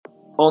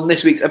On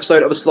this week's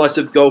episode of A Slice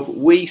of Golf,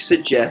 we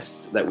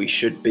suggest that we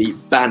should be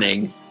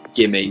banning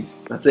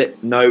gimmies. That's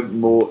it, no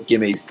more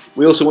gimmies.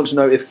 We also want to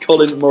know if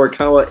Colin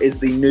Morikawa is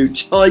the new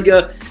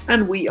Tiger,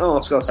 and we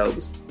ask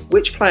ourselves,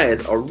 which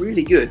players are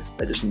really good,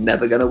 they're just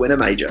never going to win a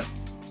major?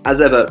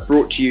 As ever,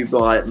 brought to you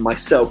by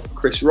myself,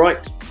 Chris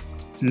Wright.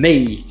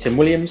 Me, Tim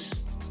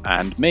Williams.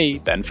 And me,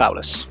 Ben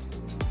Fowlis.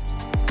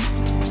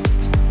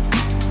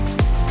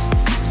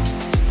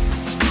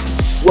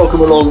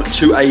 Welcome along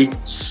to a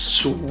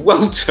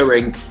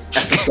sweltering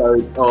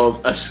episode of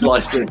A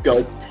Slice of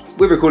Golf.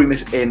 We're recording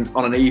this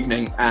on an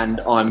evening, and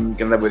I'm going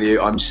to live with you,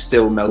 I'm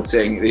still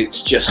melting.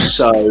 It's just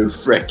so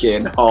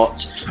freaking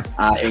hot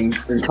in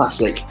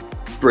classic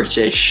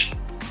British,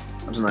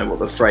 I don't know what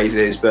the phrase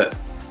is, but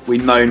we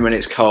moan when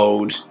it's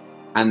cold,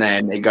 and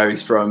then it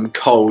goes from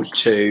cold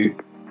to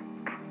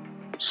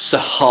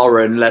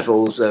Saharan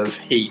levels of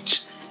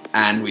heat,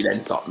 and we then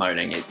start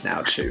moaning it's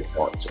now too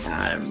hot.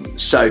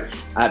 So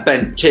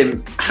Ben,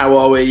 Tim, how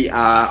are we?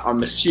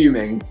 I'm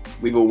assuming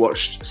we've all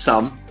watched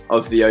some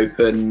of the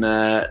Open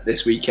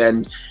this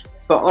weekend,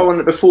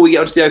 but before we get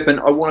onto the Open,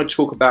 I want to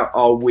talk about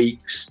our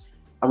weeks.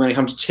 I'm going to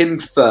come to Tim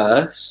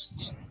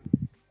first.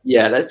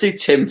 Yeah, let's do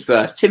Tim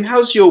first. Tim,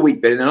 how's your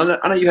week been? And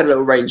I know you had a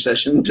little range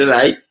session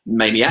today,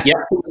 Maniac. Yeah,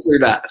 let's do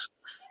that.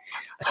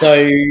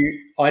 So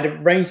I had a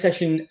range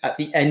session at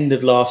the end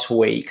of last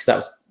week, so that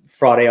was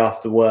Friday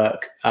after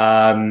work.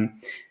 I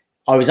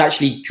was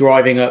actually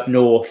driving up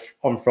north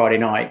on Friday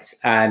night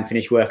and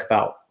finished work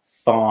about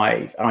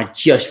 5, and I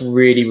just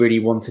really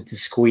wanted to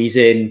squeeze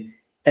in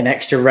an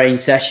extra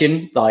range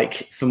session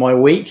for my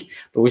week,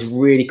 but was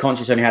really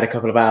conscious I only had a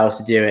couple of hours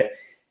to do it.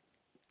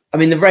 I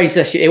mean, the range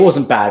session, it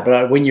wasn't bad,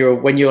 but when you're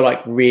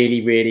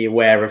really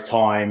aware of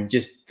time,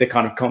 just the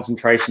kind of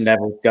concentration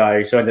levels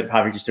go. So I ended up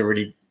having just a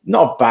really,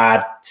 not a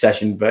bad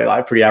session, but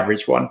a pretty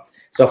average one.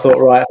 So I thought,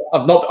 right,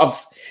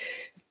 I've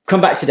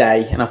come back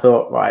today, and I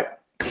thought, right,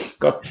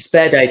 got a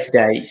spare day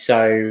today.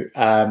 So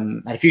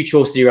had a few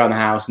chores to do around the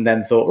house, and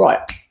then thought, right,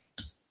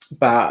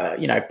 about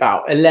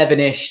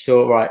 11ish,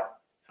 thought, right,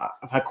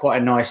 I've had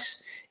quite a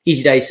nice,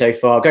 easy day so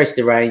far. Go to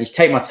the range,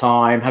 take my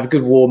time, have a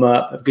good warm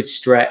up, have a good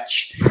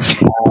stretch.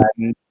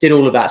 Did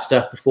all of that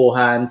stuff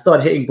beforehand.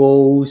 Started hitting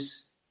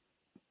balls,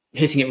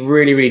 hitting it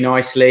really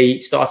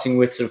nicely. Starting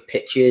with sort of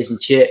pitches and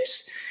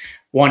chips,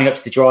 winding up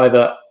to the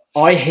driver.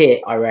 I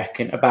hit, I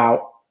reckon,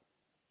 about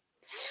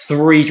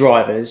 3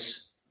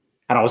 drivers,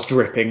 and I was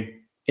dripping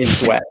in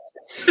sweat.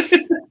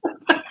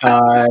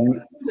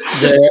 The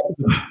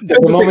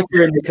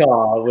thermometer in the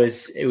car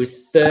was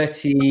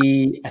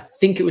 30. I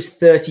think it was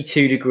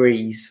 32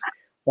 degrees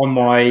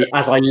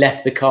as I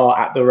left the car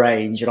at the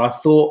range, and I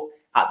thought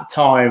at the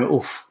time,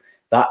 oof,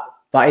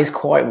 that is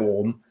quite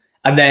warm.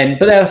 But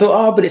then I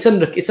thought, but it's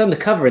under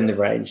cover in the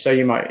range, so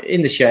you might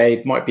in the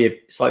shade might be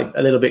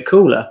a little bit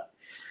cooler.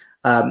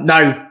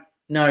 No,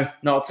 not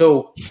at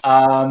all.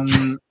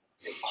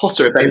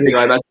 Hotter, if anything,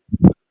 like that.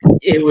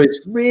 It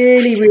was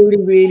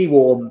really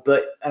warm,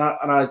 I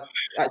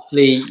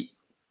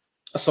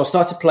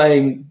started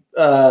playing.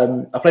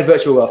 I played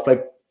virtual golf.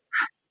 Played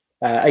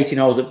 18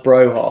 holes at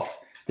Brohof,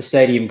 the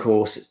stadium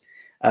course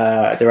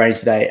at the range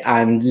today,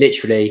 and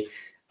literally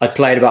I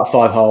played about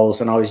 5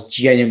 holes, and I was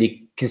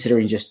genuinely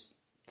considering just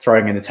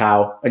throwing in the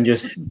towel and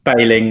just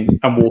bailing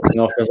and walking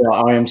off. I was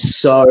like, I am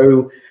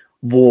so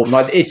warm.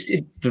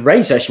 The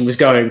range session was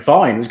going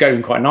fine. It was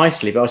going quite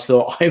nicely, but I just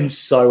thought, I am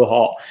so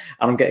hot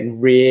and I'm getting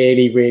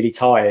really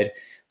tired.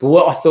 But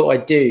what I thought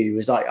I'd do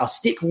was I'll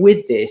stick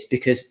with this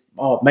because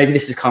maybe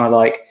this is kind of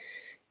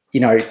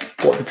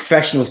what the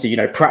professionals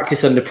do,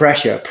 practice under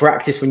pressure,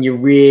 practice when you're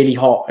really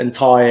hot and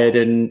tired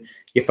and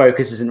your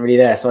focus isn't really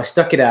there. So I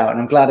stuck it out, and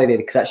I'm glad I did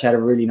because I actually had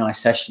a really nice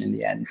session in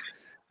the end.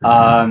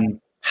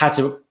 Had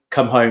to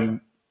come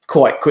home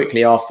quite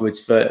quickly afterwards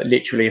for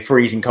literally a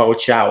freezing cold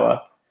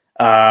shower.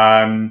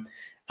 And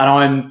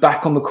I'm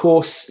back on the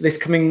course this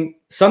coming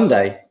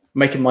Sunday,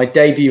 making my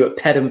debut at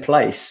Pedham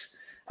Place,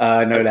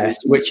 no less,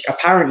 which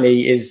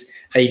apparently is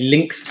a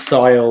links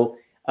style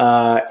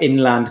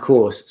inland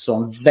course. So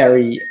I'm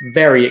very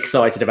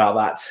excited about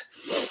that.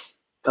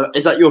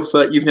 Is that your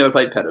first? You've never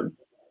played Pedham?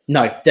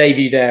 No,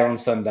 debut there on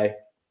Sunday.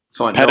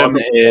 Fine. Pedham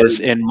is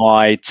in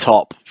my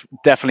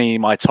definitely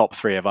my top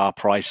 3 of our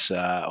price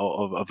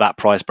of that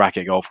price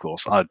bracket golf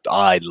course.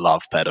 I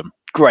love Pedham.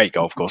 Great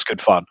golf course,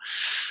 good fun.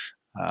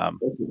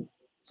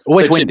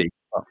 Always windy.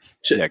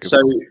 So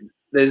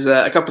there's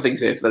a couple of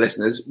things here for the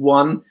listeners.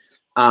 One,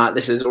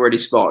 this has already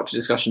sparked a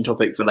discussion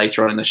topic for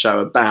later on in the show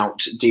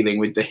about dealing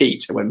with the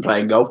heat when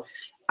playing golf.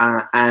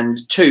 And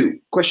 2,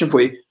 question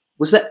for you: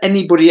 was there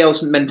anybody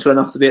else mental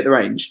enough to be at the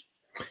range?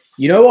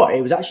 You know what?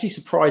 It was actually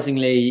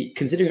surprisingly,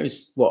 considering it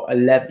was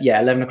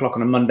 11 o'clock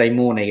on a Monday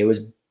morning. It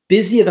was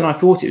busier than I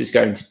thought it was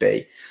going to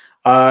be.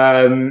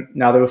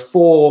 Now there were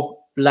 4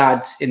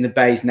 lads in the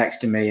bays next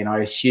to me, and I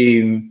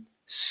assume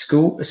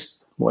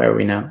where are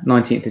we now?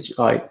 19th of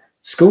July.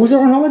 Schools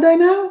are on holiday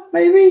now,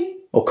 maybe,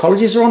 or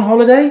colleges are on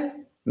holiday,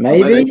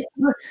 maybe.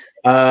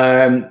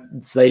 So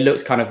they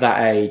looked kind of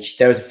that age.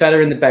 There was a fella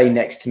in the bay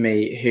next to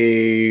me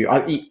who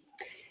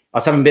I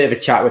was having a bit of a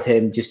chat with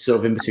him just sort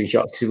of in between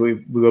shots because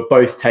we were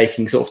both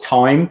taking sort of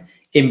time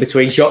in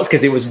between shots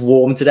because it was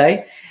warm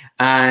today.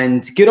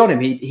 And good on him.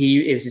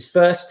 It was his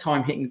first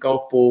time hitting a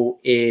golf ball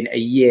in a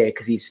year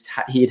because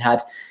he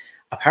had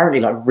apparently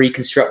like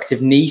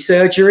reconstructive knee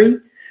surgery.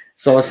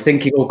 So I was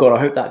thinking, oh God, I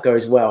hope that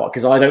goes well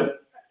because I don't,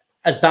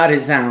 as bad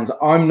as it sounds,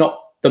 I'm not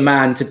the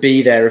man to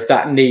be there if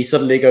that knee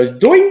suddenly goes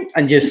doing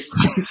and just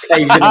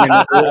caves in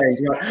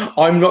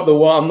I'm not the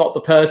one. I'm not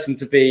the person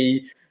to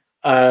be,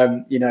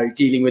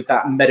 dealing with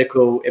that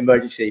medical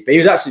emergency. But he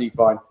was absolutely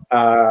fine.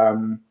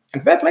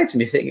 And fair play to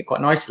me, hitting it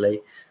quite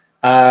nicely.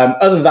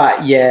 Other than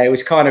that, yeah, it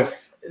was kind of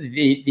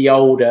the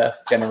older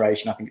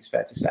generation. I think it's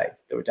fair to say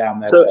that were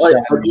down there.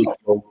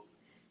 So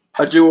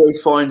I do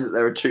always find that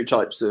there are two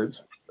types of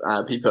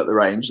people at the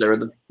range. There are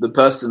the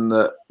person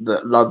that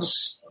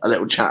loves a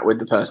little chat with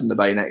the person in the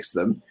bay next to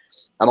them,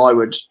 and I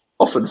would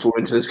often fall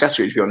into this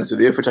category, to be honest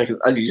with you, if we're taking,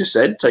 as you just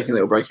said, taking a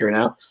little break here and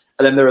now.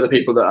 And then there are the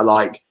people that are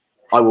like,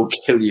 I will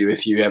kill you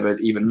if you ever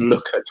even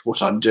look at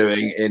what I'm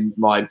doing in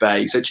my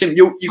bay. So Tim,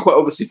 you quite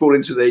obviously fall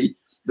into the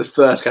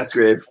first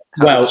category of.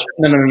 Well,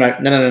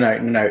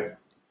 no.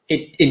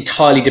 It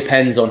entirely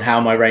depends on how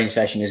my range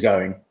session is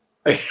going.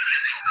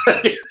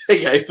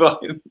 Okay,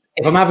 fine.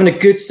 If I'm having a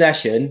good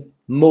session,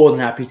 more than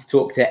happy to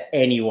talk to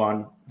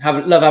anyone.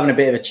 Love having a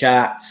bit of a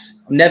chat.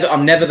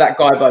 I'm never that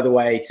guy, by the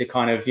way, to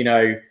kind of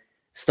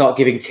start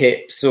giving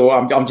tips, or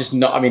I'm just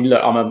not. I mean,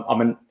 look,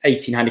 I'm an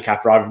 18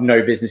 handicapper. I have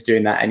no business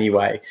doing that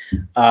anyway.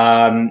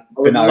 You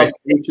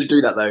should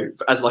do that though,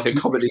 as like a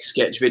comedy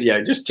sketch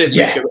video. Just tips.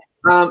 Yeah.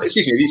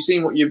 Excuse me, have you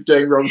seen what you're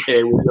doing wrong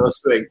here with your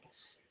swing?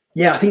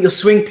 Yeah, I think your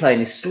swing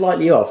plane is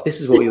slightly off. This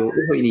is what you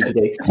need to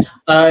do.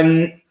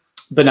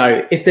 But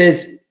no,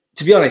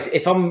 to be honest,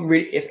 if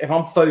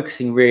I'm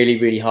focusing really,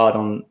 really hard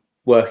on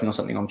working on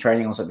something, on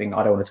training on something,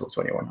 I don't want to talk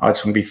to anyone. I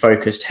just want to be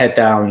focused, head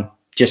down,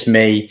 just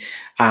me.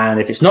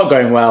 And if it's not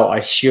going well, I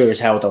sure as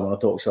hell don't want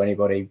to talk to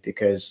anybody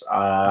because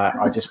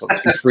I just want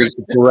to be free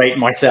to berate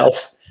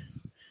myself.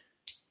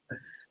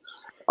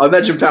 I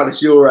imagine,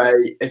 Palace,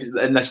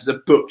 unless it's a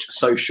booked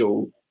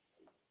social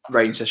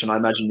range session, I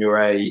imagine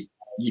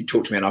you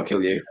talk to me and I'll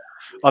kill you.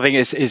 I think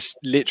it's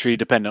literally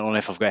dependent on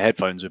if I've got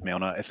headphones with me or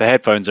not. If the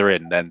headphones are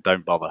in, then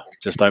don't bother.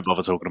 Just don't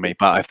bother talking to me.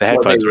 But if the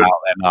headphones are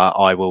out, then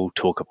I will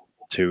talk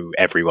to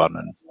everyone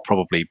and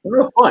probably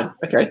fine.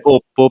 Okay.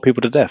 bore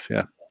people to death.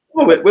 Yeah.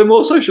 Well, we're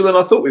more social than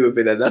I thought we would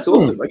be then. That's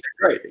awesome. Okay,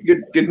 great.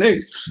 Good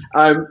news.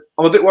 I'm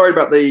a bit worried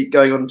about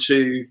going on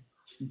to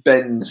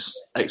Ben's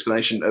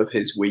explanation of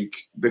his week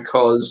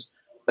because,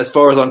 as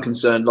far as I'm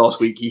concerned, last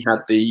week he had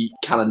the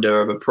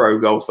calendar of a pro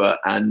golfer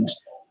and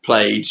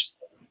played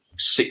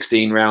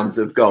 16 rounds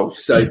of golf.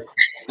 So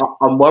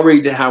I'm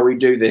worried how we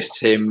do this,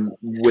 Tim,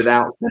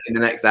 without spending the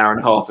next hour and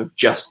a half of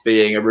just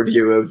being a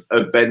review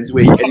of Ben's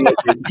week.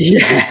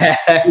 Yeah.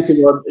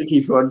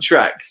 Keep him on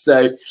track.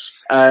 So,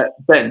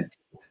 Ben,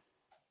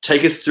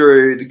 take us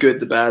through the good,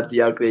 the bad,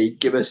 the ugly.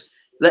 Give us.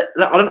 I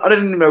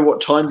don't even know what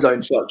time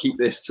zone to keep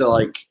this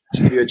to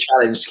give you a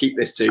challenge to keep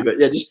this to. But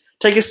yeah, just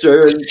take us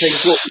through and take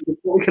us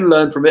what we can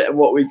learn from it and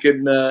what we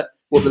can,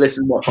 what the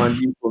listeners might find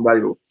useful and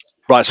valuable.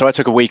 Right, so I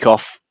took a week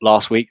off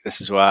last week.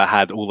 This is where I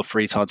had all the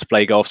free time to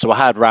play golf. So I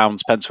had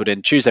rounds penciled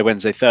in Tuesday,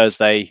 Wednesday,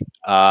 Thursday.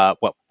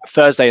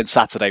 Thursday and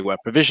Saturday were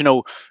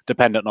provisional,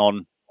 dependent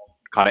on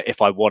kind of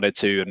if I wanted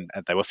to, and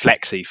they were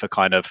flexi for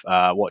kind of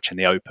watching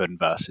the Open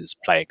versus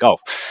playing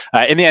golf.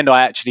 In the end,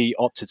 I actually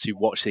opted to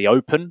watch the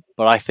Open,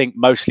 but I think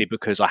mostly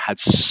because I had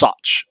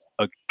such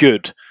a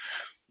good,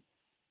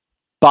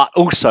 but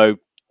also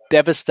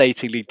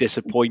devastatingly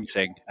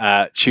disappointing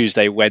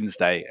Tuesday,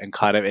 Wednesday, and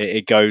kind of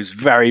it goes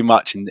very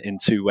much in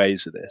two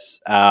ways with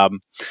this.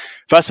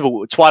 First of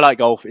all, Twilight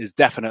Golf is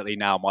definitely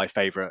now my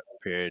favourite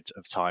period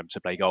of time to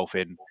play golf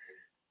in.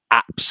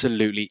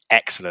 Absolutely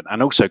excellent.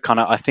 And also kind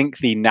of, I think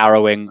the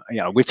narrowing,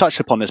 we've touched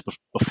upon this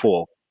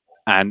before,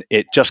 and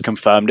it just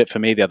confirmed it for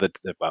me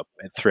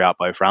throughout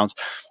both rounds.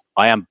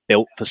 I am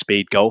built for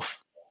speed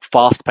golf.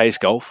 Fast-paced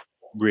golf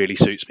really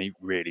suits me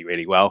really,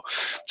 really well.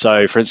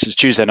 So, for instance,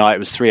 Tuesday night, it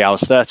was 3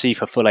 hours 30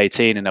 for full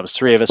 18, and there was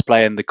 3 of us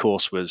playing. The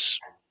course was,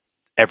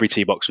 every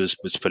tee box was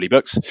fully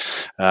booked.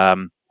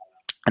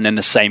 And then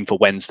the same for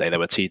Wednesday. There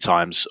were tee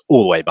times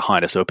all the way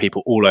behind us. There were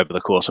people all over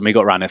the course, and we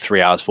got around in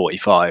 3 hours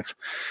 45.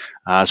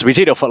 So we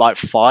teed off at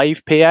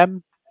 5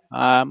 p.m.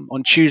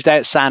 On Tuesday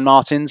at San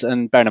Martin's,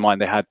 and bearing in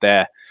mind they had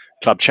their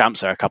club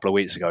champs there a couple of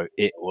weeks ago.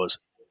 It was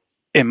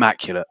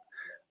immaculate.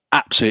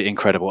 Absolutely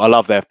incredible. I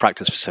love their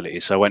practice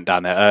facilities. So I went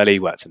down there early,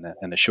 worked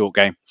in the short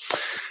game.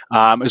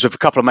 It was with a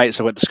couple of mates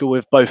I went to school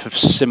with, both of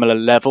similar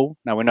level.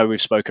 Now, we know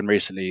we've spoken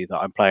recently that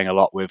I'm playing a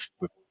lot with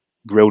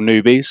real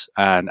newbies,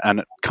 and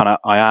kind of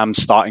I am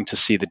starting to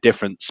see the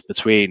difference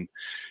between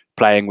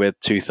playing with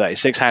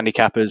 236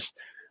 handicappers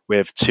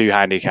with 2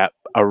 handicap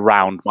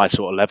around my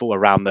sort of level,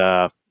 around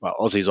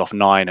Aussie's off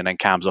 9 and then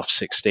Cam's off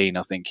 16,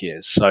 I think he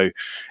is. So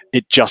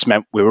it just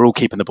meant we were all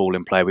keeping the ball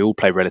in play. We all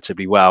played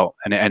relatively well,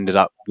 and it ended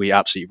up we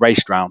absolutely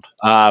raced round.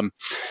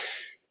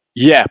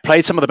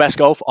 Played some of the best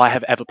golf I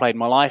have ever played in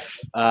my life.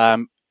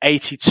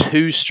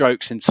 82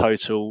 strokes in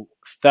total,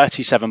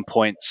 37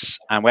 points,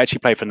 and we actually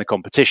played from the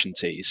competition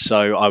tees.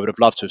 So I would have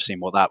loved to have seen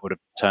what that would have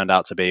turned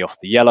out to be off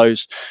the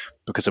yellows,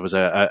 because there was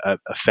a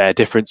fair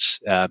difference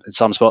in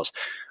some spots.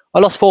 I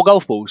lost 4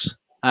 golf balls.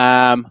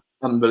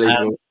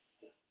 Unbelievable.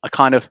 I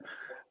kind of,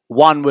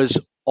 one was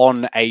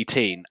on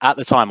 18. At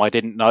the time, I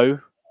didn't know.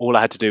 All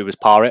I had to do was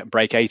par it and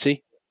break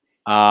 80.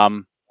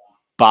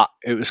 But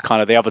it was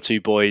kind of the other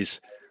 2 boys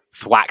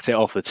thwacked it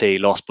off the tee,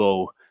 lost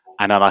ball.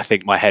 And then I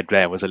think my head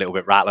there was a little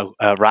bit rattled,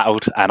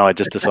 and I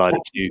just decided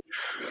to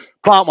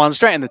plant one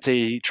straight in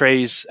the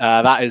trees.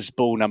 That is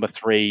ball number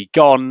 3,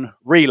 gone,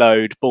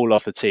 reload, ball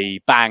off the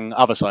tee, bang,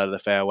 other side of the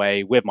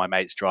fairway with my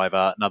mate's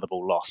driver, another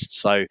ball lost.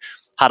 So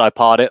had I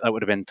parred it, that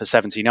would have been for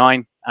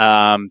 79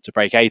 to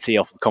break 80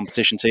 off of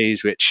competition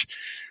tees, which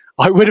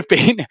I would have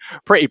been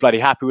pretty bloody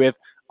happy with.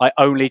 I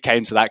only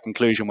came to that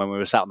conclusion when we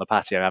were sat on the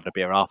patio having a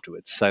beer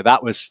afterwards. So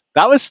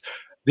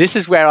this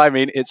is where, I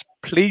mean, it's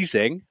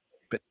pleasing,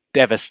 but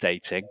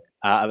devastating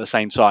at the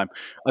same time.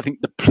 I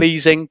think the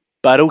pleasing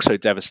but also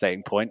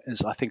devastating point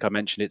is, I think I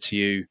mentioned it to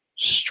you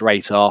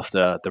straight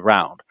after the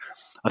round.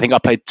 I think I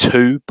played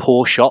 2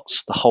 poor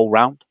shots the whole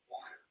round.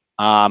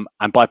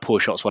 And by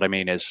poor shots, what I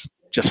mean is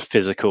just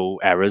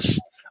physical errors.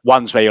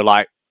 Ones where you're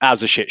like, that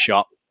was a shit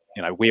shot.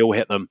 We all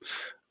hit them.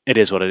 It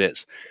is what it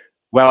is.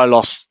 Where I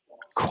lost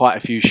quite a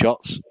few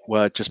shots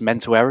were just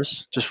mental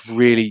errors, just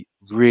really,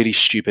 really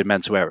stupid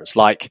mental errors.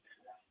 Like,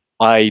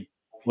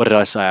 what did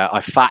I say?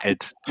 I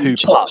fatted 2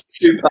 putts.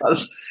 2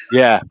 putts.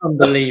 Yeah.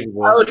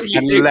 Unbelievable.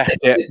 And left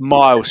it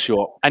miles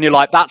short. And you're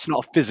like, that's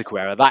not a physical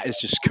error. That is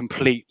just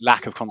complete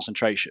lack of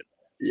concentration.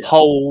 Yeah.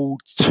 Hole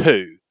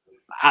 2,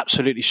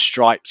 absolutely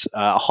striped.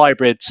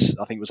 Hybrids,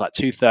 I think it was like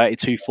 230,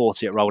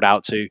 240 it rolled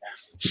out to.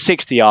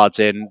 60 yards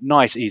in,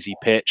 nice easy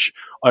pitch,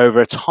 over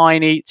a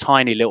tiny,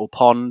 tiny little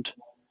pond.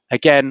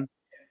 Again,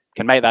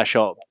 can make that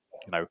shot,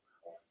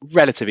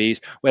 relative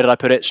ease. Where did I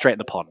put it? Straight in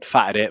the pond.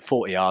 Fatted it,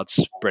 40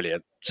 yards.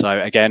 Brilliant. So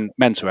again,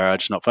 mental error,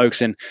 just not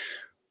focusing.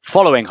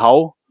 Following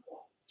hole,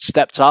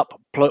 stepped up,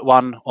 put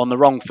one on the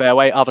wrong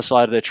fairway, other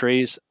side of the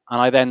trees, and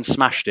I then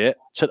smashed it,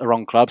 took the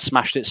wrong club,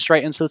 smashed it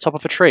straight into the top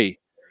of a tree.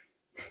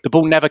 The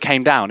ball never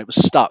came down. It was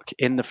stuck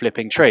in the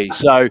flipping tree.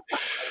 So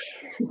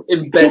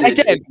embedded.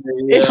 Again,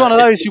 it's one of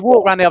those, you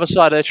walk around the other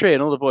side of the tree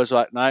and all the boys are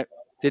like, no,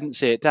 didn't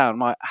see it down. I'm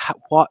like,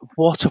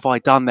 what have I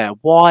done there?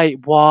 Why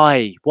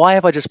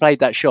have I just played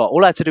that shot?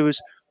 All I had to do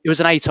was, it was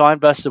an 8-iron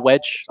versus a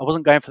wedge. I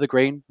wasn't going for the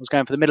green. I was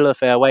going for the middle of the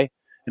fairway,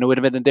 and it would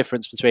have been the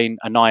difference between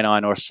a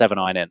 9-iron or a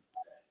 7-iron in.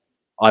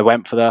 I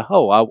went for I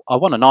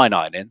want a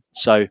 9-iron in,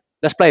 so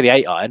let's play the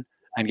 8-iron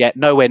and get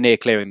nowhere near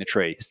clearing the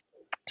trees.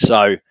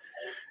 So,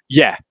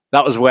 yeah,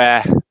 that was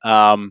where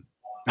I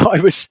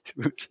was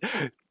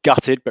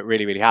gutted, but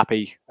really, really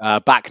happy.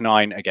 Back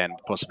 9, again,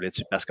 possibly it's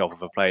the best golf I've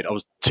ever played. I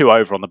was 2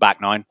 over on the back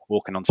 9,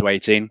 walking onto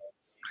 18.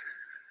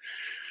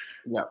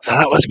 Yeah, so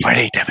that was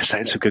pretty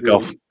devastating. Some good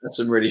golf. That's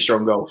some really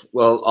strong golf.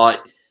 Well, I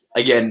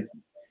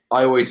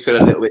always feel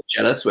a little bit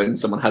jealous when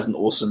someone has an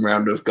awesome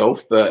round of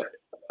golf, but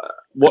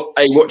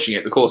watching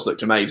it, the course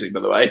looked amazing,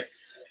 by the way.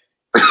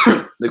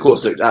 The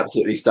course looked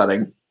absolutely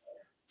stunning.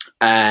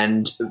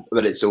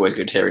 But it's always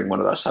good hearing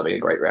one of us having a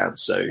great round.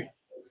 So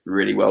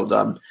really well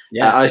done.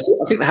 Yeah. I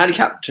think the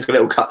handicap took a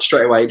little cut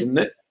straight away, didn't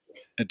it?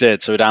 It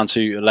did. So we're down to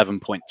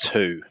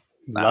 11.2.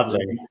 Lovely.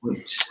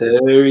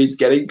 11.2. He's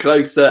getting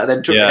closer. And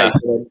then do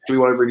we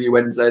want to review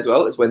Wednesday as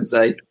well? It's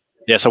Wednesday.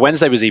 Yeah, so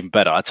Wednesday was even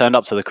better. I turned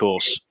up to the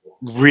course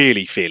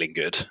really feeling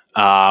good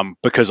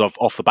because of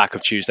off the back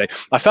of Tuesday.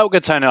 I felt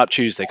good turning up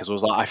Tuesday because I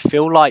was like, I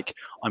feel like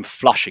I'm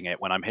flushing it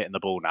when I'm hitting the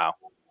ball now.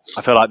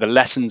 I feel like the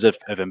lessons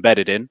have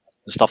embedded in.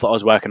 The stuff that I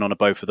was working on at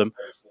both of them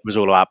was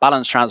all about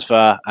balance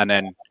transfer and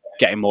then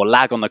getting more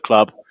lag on the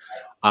club.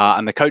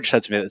 And the coach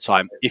said to me at the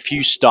time, if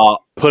you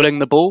start pulling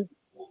the ball,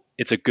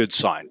 it's a good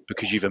sign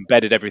because you've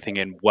embedded everything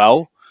in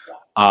well.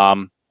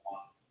 And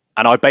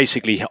I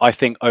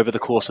think over the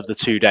course of the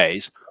 2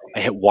 days,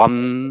 I hit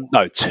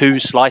 2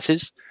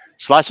 slices.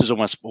 Slices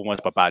almost my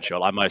bad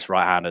shot. Like most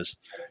right-handers,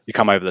 you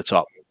come over the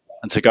top.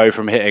 And to go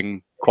from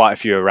hitting quite a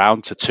few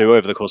around to 2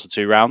 over the course of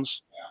 2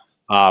 rounds,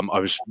 I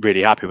was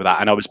really happy with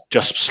that. And I was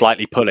just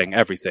slightly pulling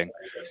everything.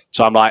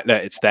 So I'm like,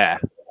 it's there.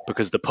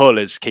 Because the pull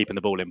is keeping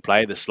the ball in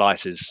play. The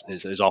slice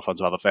is off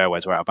onto other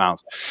fairways or out of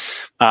bounds.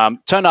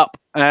 Turn up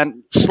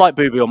and slight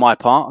booby on my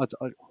part.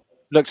 I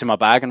looked in my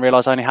bag and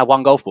realised I only had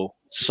 1 golf ball.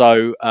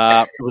 So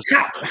it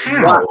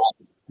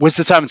was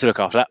determined to look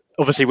after that.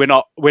 Obviously, we're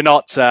not.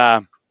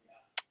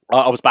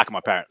 I was back at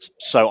my parents,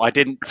 so I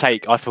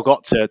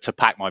forgot to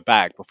pack my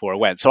bag before I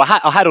went. So I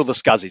had all the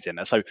scuzzies in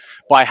there. So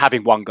by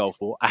having 1 golf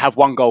ball, I have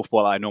 1 golf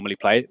ball that I normally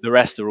play. The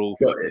rest are all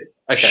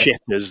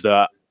shitters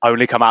that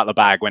only come out of the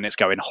bag when it's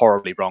going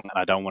horribly wrong, and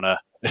I don't want to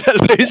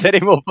lose any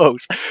more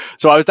balls.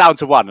 So I was down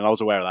to 1, and I was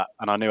aware of that,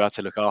 and I knew how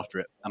to look after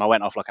it. And I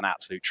went off like an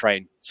absolute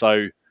train.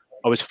 So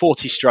I was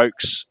 40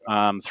 strokes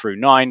through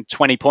 9,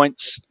 20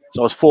 points.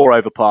 So I was 4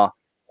 over par.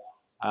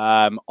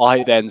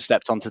 I then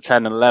stepped onto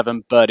 10 and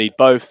 11, birdied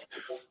both,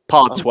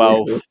 parred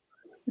 12,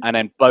 and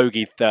then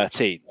bogeyed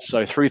 13.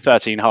 So through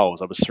 13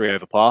 holes, I was 3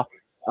 over par.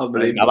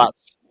 Unbelievable. Now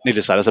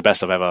needless to say, that's the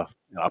best I've ever.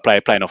 I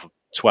playing off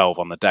 12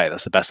 on the day.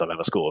 That's the best I've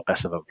ever scored,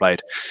 best I've ever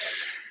played.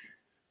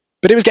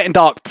 But it was getting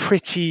dark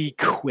pretty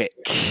quick.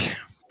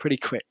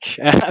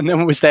 And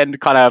then was then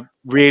kind of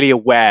really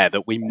aware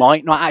that we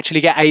might not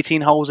actually get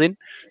 18 holes in.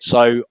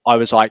 So I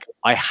was like,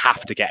 I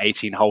have to get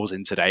 18 holes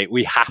in today.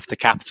 We have to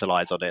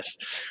capitalize on this.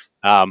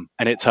 And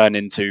it turned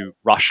into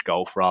rush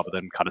golf rather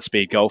than kind of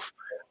speed golf.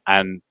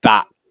 And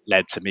that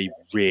led to me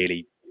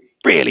really,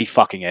 really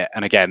fucking it.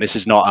 And again, this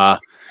is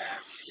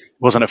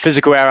wasn't a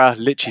physical error.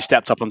 Literally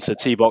stepped up onto the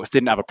tee box,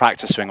 didn't have a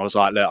practice swing. I was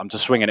like, look, I'm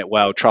just swinging it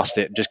well, trust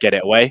it, and just get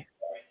it away.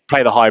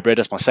 Play the hybrid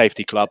as my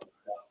safety club.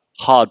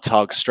 Hard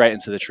tug straight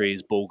into the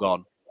trees, ball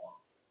gone.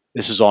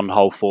 This was on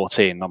hole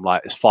 14. I'm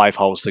like, it's 5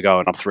 holes to go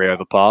and I'm 3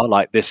 over par.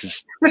 Like, this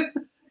is.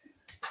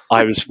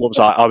 I was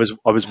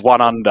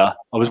 1 under.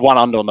 I was 1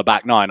 under on the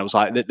back 9. I was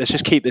like, let's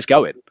just keep this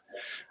going.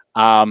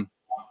 And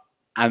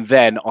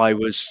then I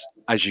was,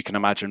 as you can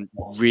imagine,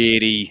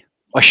 really.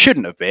 I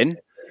shouldn't have been,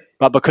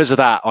 but because of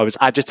that, I was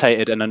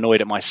agitated and annoyed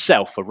at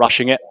myself for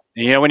rushing it.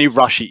 And you know, when you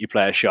rush it, you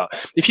play a shot.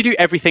 If you do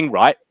everything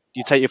right,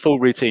 you take your full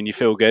routine, you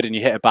feel good, and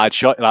you hit a bad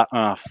shot, you're like,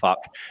 oh, fuck.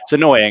 It's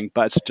annoying,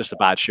 but it's just a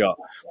bad shot.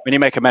 When you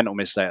make a mental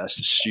mistake, that's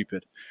just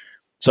stupid.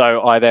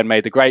 So I then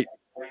made the great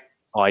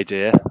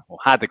idea, or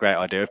had the great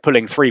idea, of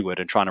pulling 3-wood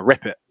and trying to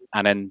rip it,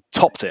 and then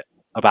topped it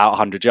about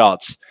 100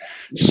 yards.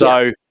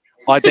 So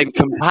I then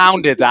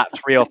compounded that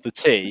 3 off the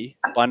tee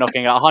by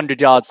knocking it 100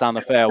 yards down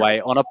the fairway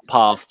on a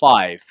par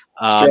 5.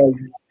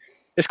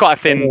 It's quite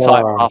a thin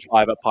type par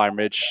 5 at Pine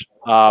Ridge.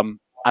 And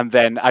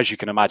then, as you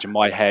can imagine,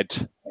 my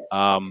head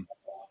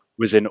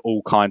was in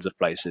all kinds of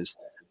places.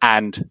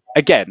 And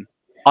again,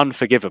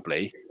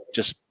 unforgivably,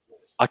 just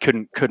I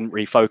couldn't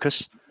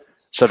refocus.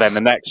 So then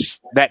the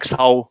next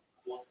hole,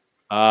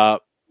 so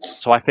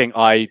I think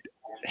I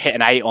hit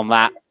an 8 on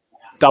that,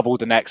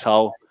 doubled the next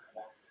hole,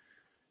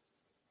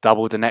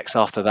 doubled the next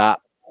after that.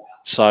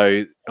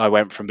 So I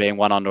went from being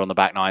 1 under on the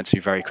back 9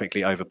 to very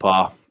quickly over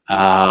par.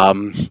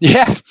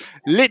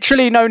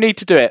 Literally no need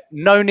to do it.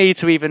 No need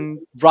to even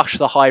rush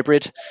the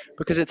hybrid,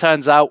 because it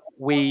turns out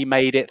we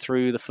made it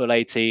through the full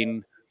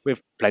 18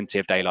 with plenty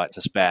of daylight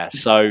to spare.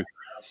 So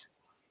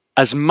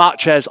as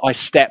much as I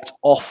stepped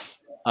off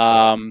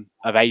of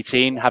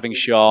 18, having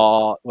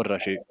shot, what did I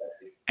shoot?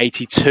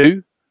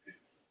 82?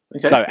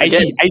 Okay. No,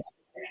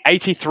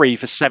 83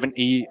 for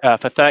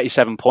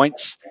 37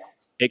 points.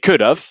 It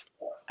could have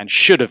and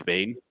should have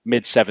been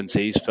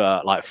mid-70s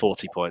for like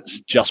 40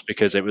 points, just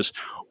because it was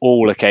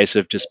all a case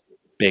of just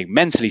being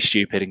mentally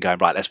stupid and going,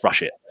 right, let's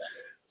rush it.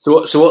 So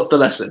what's the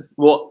lesson?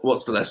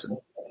 What's the lesson?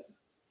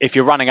 If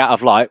you're running out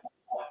of light,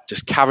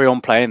 just carry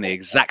on playing the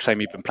exact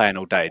same you've been playing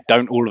all day.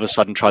 Don't all of a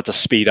sudden try to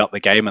speed up the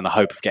game in the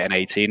hope of getting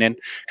 18 in.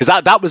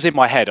 Because that was in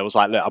my head. I was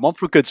like, look, I'm on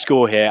for a good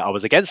score here. I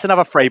was against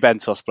another Frey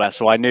Bentos player,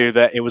 so I knew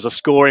that it was a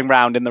scoring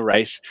round in the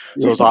race.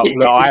 So I was like,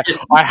 look,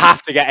 I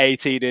have to get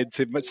 18 in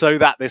so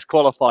that this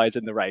qualifies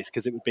in the race,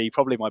 because it would be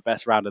probably my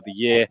best round of the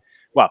year.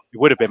 Well, it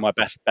would have been my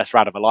best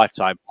round of a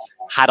lifetime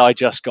had I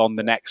just gone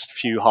the next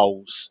few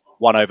holes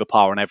 1 over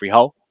par on every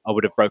hole. I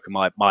would have broken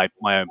my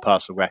own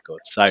personal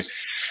record. So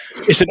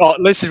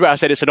this is where I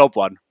said it's an odd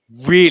one.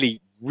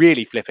 Really,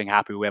 really flipping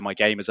happy where my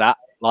game is at.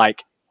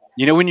 Like,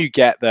 you know, when you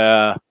get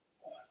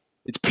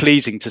it's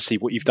pleasing to see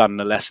what you've done in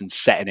the lesson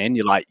setting in.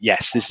 You're like,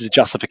 yes, this is a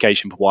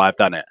justification for why I've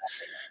done it.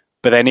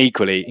 But then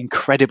equally,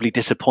 incredibly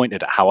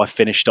disappointed at how I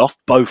finished off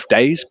both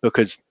days,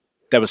 because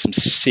there were some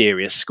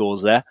serious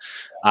scores there.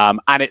 And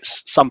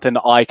it's something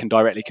that I can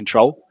directly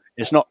control.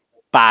 It's not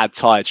bad,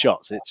 tired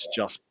shots. It's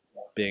just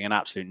being an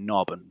absolute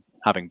knob and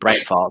having brain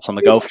farts on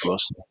the golf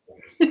course.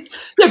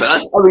 Yeah, but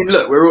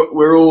look,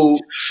 we're all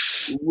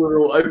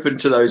open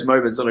to those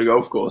moments on a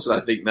golf course, and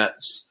I think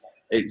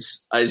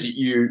it's as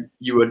you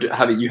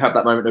have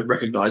that moment of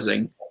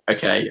recognizing,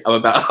 okay, I'm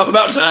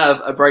about to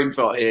have a brain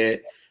fart here.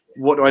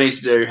 What do I need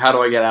to do? How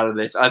do I get out of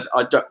this? I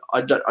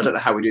don't know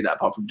how we do that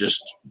apart from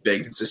just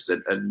being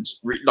consistent and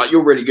like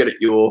you're really good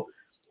at your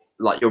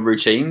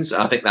routines.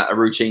 I think that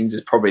routines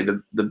is probably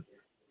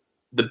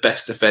the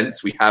best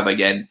defense we have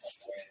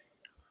against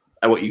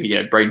what you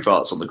get brain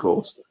farts on the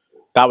course.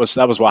 That was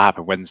what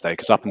happened Wednesday,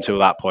 because up until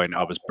that point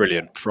I was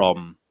brilliant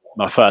from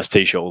my first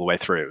tee shot all the way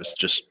through. It was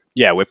just,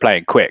 we're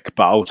playing quick,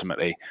 but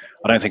ultimately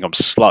I don't think I'm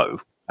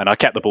slow, and I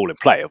kept the ball in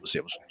play. Obviously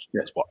it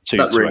was what, two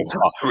over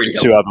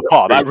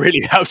par. That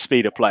really helped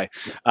speed of play.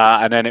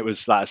 And then it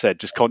was, like I said,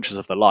 just conscious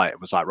of the light. It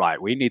was like,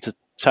 right, we need to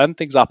turn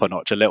things up a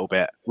notch a little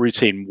bit.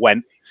 Routine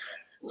went.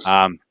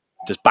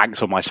 Just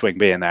banked on my swing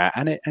being there,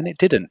 and it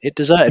didn't. It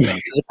deserted me,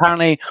 because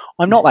apparently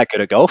I'm not that good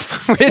at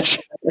golf, which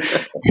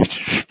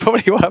is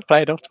probably why I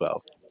played off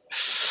 12.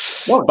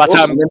 Well, but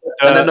awesome.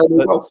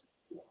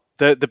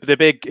 the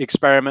big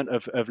experiment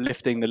of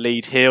lifting the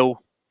lead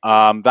heel,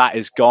 that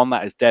is gone.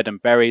 That is dead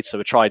and buried. So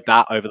we tried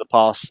that over the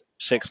past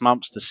 6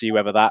 months to see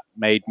whether that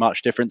made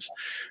much difference.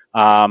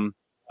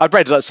 I've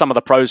read that some of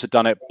the pros had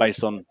done it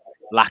based on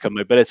lack of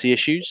mobility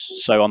issues.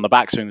 So on the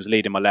backswing was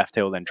leading my left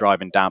heel, then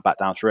driving back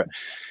down through it.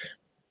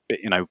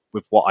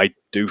 with what I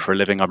do for a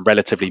living, I'm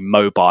relatively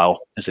mobile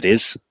as it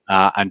is.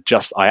 And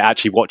I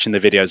actually watching the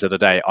videos of the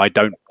day, I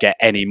don't get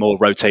any more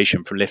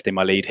rotation from lifting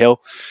my lead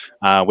hill,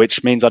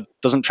 which means it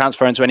doesn't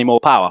transfer into any more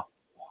power.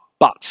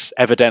 But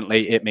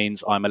evidently it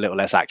means I'm a little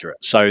less accurate.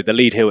 So the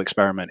lead hill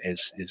experiment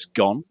is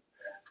gone.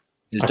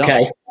 Is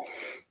okay. done.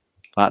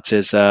 That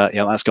is,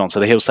 that's gone. So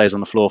the heel stays on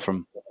the floor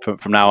from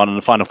now on. And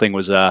the final thing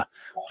was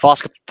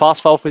fast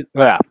golf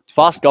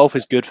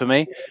is good for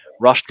me.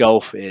 Rushed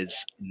golf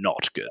is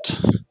not good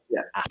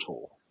at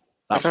all.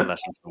 That's the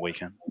lesson for the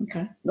weekend.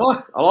 Okay,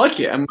 nice. I like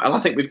it, and I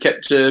think we've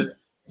kept to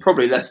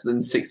probably less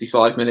than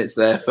 65 minutes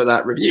there for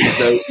that review.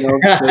 So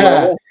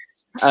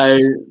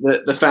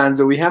the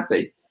fans will be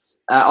happy.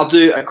 I'll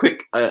do a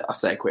quick. I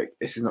say a quick.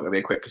 This is not going to be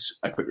a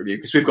quick review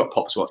because we've got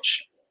Pops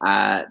Watch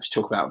to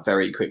talk about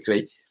very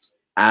quickly.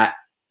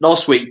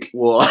 Last week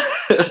was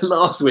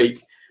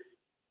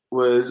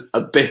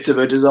a bit of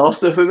a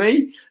disaster for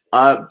me,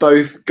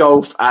 both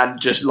golf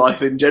and just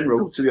life in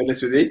general, to be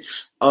honest with you.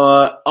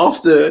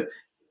 After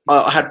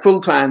I had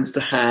full plans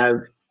to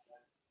have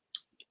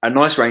a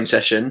nice range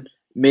session,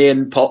 me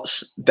and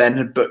Pops, Ben,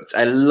 had booked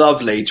a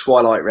lovely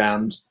twilight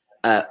round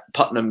at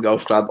Putnam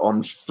Golf Club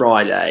on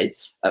Friday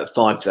at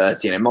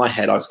 5:30. And in my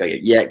head, I was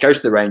going, go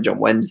to the range on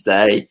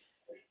Wednesday,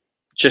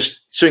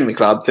 just swing the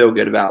club, feel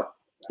good about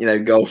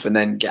golf, and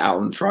then get out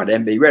on Friday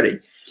and be ready.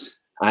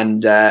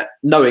 And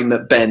knowing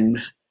that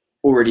Ben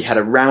already had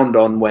a round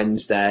on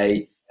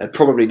Wednesday, had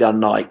probably done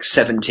like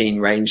 17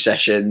 range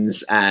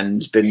sessions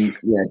and been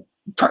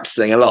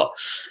practicing a lot.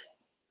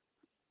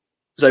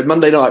 So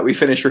Monday night, we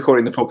finished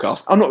recording the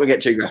podcast. I'm not going to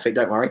get too graphic,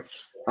 don't worry.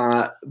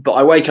 But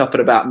I wake up at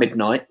about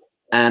midnight,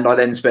 and I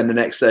then spend the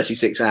next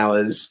 36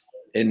 hours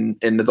in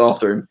the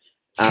bathroom,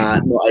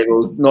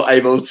 not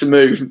able to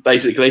move,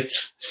 basically.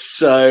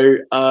 So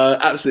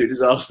absolute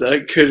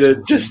disaster. Could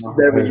have just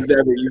very,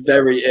 very,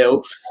 very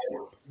ill.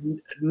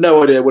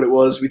 No idea what it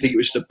was. We think it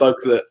was just a bug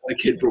that the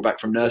kid brought back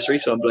from nursery,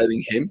 so I'm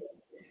blaming him.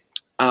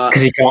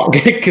 Because he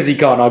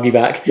can't argue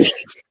back.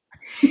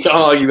 Can't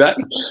argue back.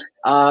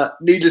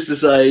 Needless to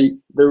say,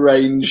 the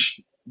range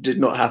did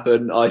not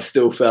happen. I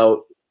still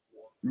felt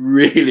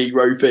really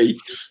ropey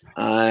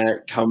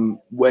come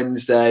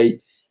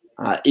Wednesday.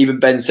 Even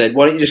Ben said,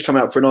 why don't you just come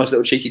out for a nice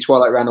little cheeky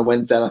twilight round on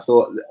Wednesday? And I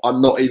thought,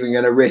 I'm not even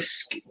going to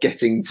risk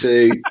getting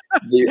to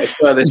the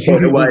furthest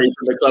point away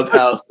from the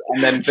clubhouse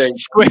and then think...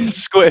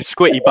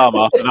 Squitty bum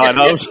after 9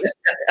 hours.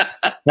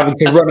 Having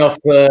to run off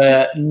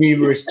the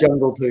numerous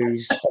jungle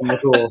poos on the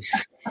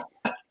course.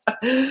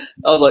 I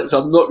was like, so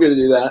I'm not going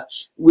to do that,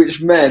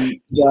 which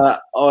meant that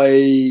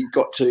I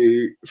got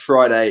to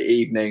Friday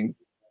evening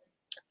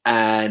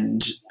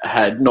and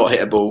had not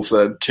hit a ball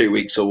for 2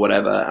 weeks or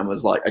whatever, and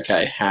was like,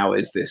 okay, how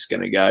is this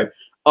going to go?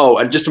 Oh,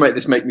 and just to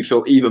make me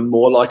feel even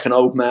more like an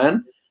old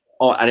man,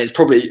 and it's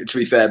probably, to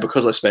be fair,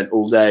 because I spent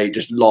all day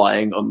just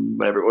lying on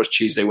whenever it was,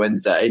 Tuesday,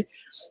 Wednesday,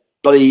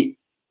 bloody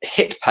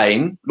hip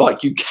pain,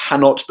 like you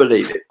cannot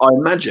believe it. I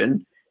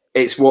imagine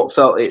it's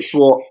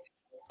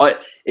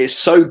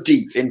so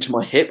deep into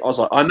my hip. I was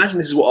like, I imagine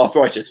this is what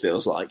arthritis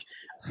feels like.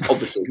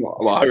 Obviously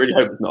not. Well, I really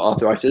hope it's not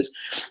arthritis.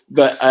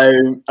 But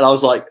and I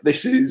was like,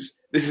 this is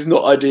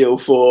not ideal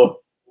for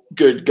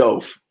good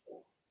golf.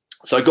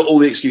 So I got all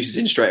the excuses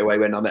in straight away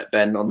when I met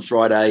Ben on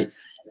Friday.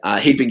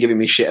 He'd been giving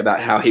me shit about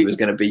how he was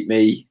going to beat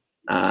me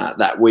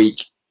that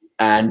week,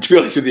 and to be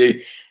honest with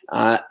you,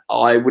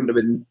 I wouldn't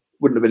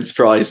have been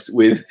surprised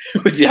with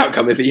the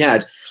outcome if he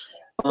had.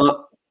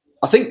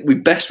 I think we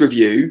best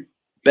review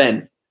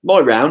Ben. My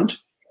round.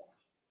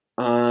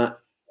 I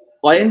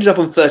ended up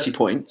on 30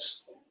 points.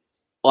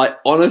 I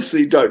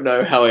honestly don't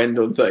know how I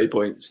ended on 30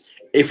 points.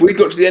 If we'd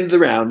got to the end of the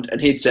round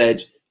and he'd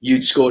said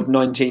you'd scored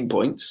 19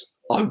 points,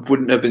 I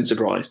wouldn't have been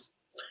surprised.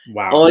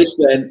 Wow. I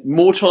spent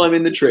more time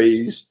in the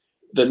trees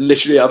than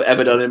literally I've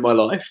ever done in my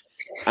life.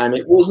 And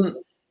and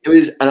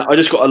I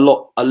just got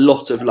a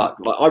lot of luck.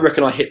 Like, I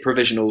reckon I hit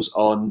provisionals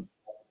on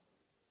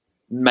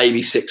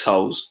maybe 6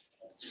 holes,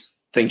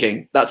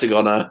 thinking that's a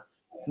goner,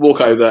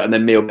 walk over, and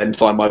then me or Ben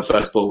find my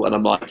first ball. And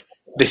I'm like,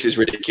 this is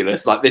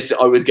ridiculous. Like this,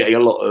 I was getting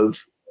a lot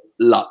of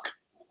luck.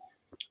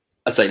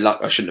 I say luck,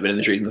 I shouldn't have been in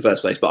the trees in the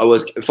first place, but I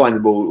was finding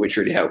the ball, which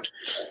really helped.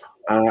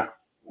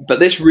 But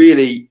this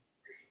really,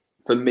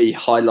 for me,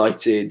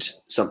 highlighted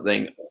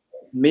something.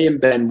 Me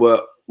and Ben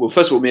were all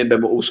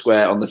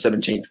square on the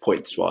 17th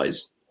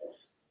points-wise.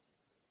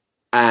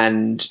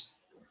 And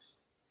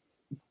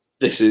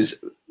it's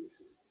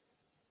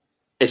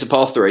a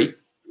par 3.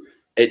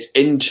 It's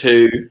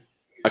into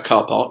a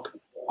car park.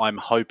 I'm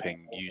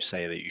hoping you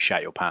say that you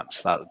shat your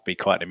pants. That would be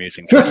quite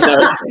amusing. No.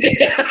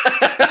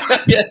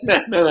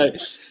 No.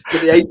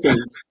 But the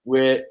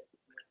 18th,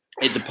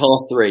 it's a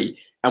par 3,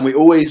 and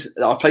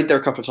I've played there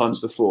a couple of times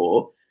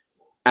before,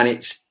 and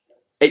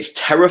it's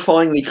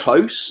terrifyingly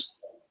close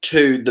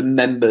to the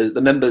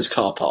members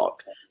car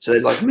park. So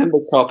there's like a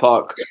members car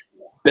park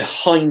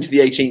behind the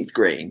 18th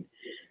green,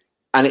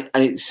 and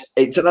it's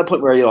at that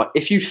point where you're like,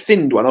 if you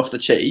thinned one off the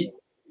tee,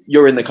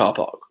 you're in the car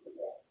park.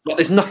 Like,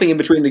 there's nothing in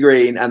between the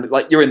green and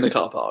like you're in the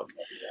car park.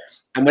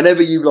 And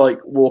whenever you like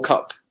walk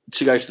up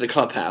to go to the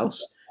clubhouse,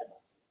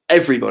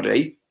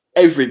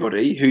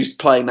 everybody who's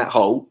playing that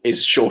hole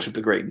is short of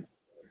the green.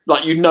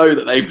 Like, you know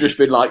that they've just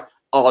been like,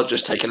 oh, I'll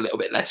just take a little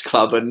bit less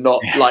club, and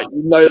not like,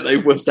 you know that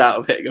they've wussed out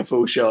of hitting a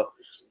full shot.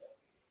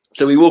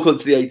 So we walk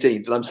onto the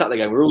 18th, and I'm sat there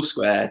going, we're all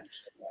square.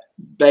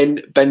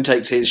 Ben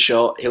takes his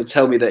shot. He'll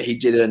tell me that he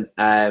didn't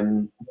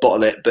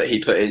bottle it, but he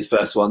put his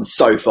first one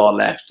so far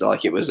left,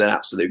 like it was an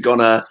absolute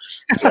goner.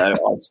 So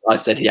I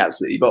said he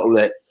absolutely bottled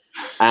it.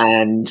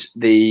 And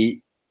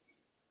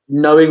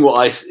knowing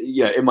what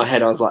in my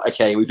head, I was like,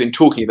 okay, we've been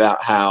talking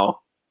about how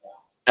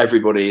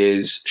everybody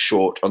is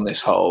short on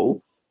this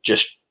hole.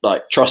 Just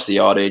like trust the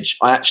yardage.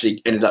 I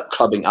actually ended up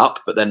clubbing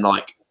up, but then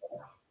like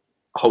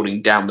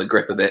holding down the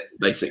grip a bit,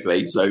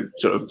 basically. So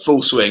sort of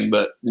full swing,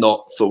 but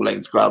not full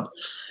length club.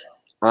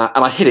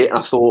 And I hit it, and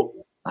I thought,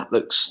 that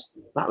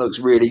looks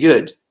really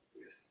good.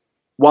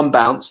 One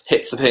bounce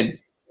hits the pin,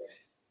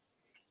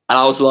 and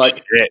I was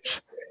like,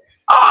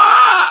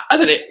 ah! And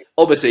then it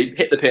obviously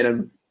hit the pin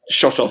and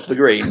shot off the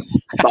green.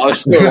 But I was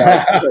still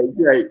like, okay,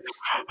 great.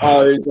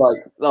 I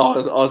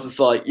was just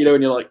like, you know,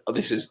 when you're like, oh,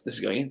 this is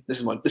going in. This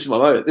is my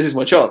moment. This is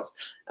my chance.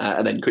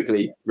 And then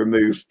quickly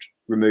removed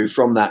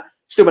from that.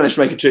 Still managed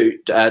to make a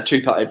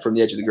two putted from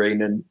the edge of the green,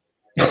 and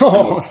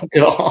oh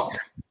god.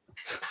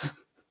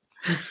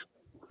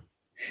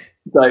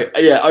 So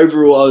yeah,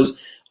 overall,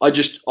 I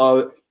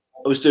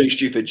was doing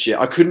stupid shit.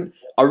 I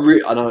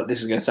know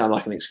this is going to sound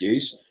like an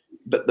excuse,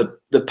 but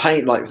the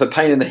pain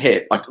in the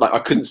hip, I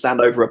couldn't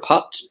stand over a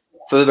putt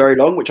for very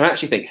long, which I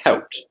actually think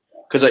helped,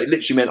 because it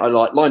literally meant I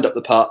like lined up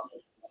the putt,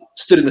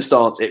 stood in the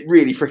stance. It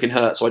really freaking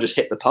hurt, so I just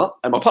hit the putt,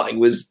 and my putting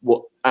was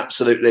what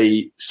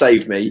absolutely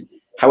saved me.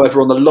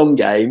 However, on the long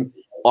game,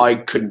 I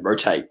couldn't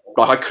rotate.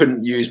 Like, I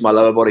couldn't use my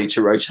lower body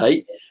to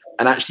rotate.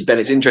 And actually, Ben,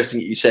 it's interesting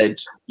that you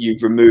said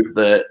you've removed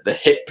the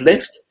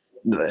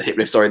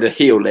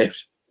heel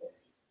lift,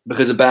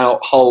 because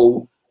about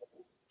hole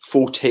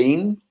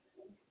 14,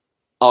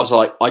 I was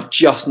like, I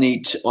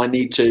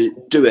need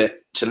to do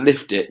it to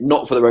lift it,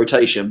 not for the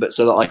rotation, but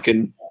so that I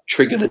can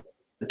trigger the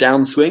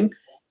downswing.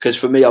 Because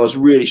for me, I was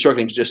really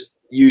struggling to just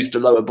use the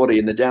lower body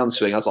in the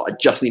downswing. I was like, I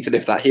just need to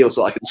lift that heel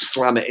so I can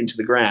slam it into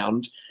the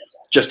ground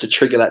just to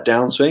trigger that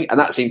downswing. And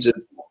that seemed to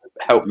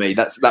help me.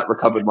 That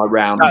recovered my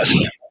round.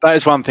 That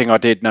is one thing I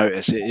did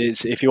notice. It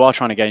is, if you are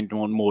trying to gain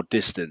more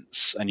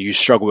distance and you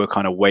struggle with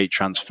kind of weight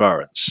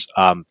transference,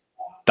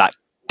 that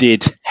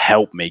did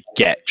help me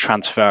get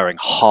transferring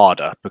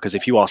harder, because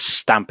if you are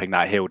stamping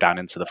that heel down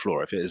into the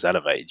floor, if it is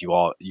elevated,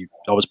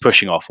 I was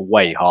pushing off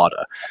way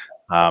harder.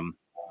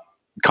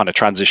 Kind of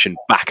transition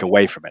back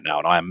away from it now,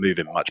 and I am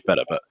moving much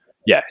better. But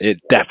yeah,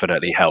 it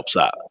definitely helps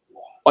that.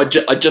 I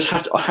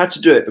had to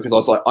do it because I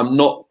was like, I'm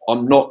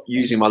not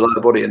using my lower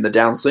body in the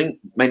downswing,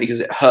 mainly because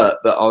it hurt.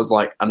 But I was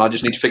like, and I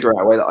just need to figure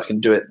out a way that I can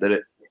do it that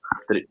it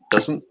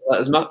doesn't hurt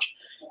as much.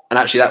 And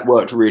actually, that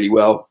worked really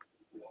well,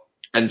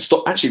 and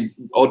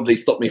oddly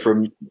stopped me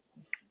from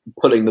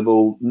pulling the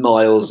ball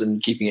miles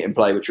and keeping it in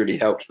play, which really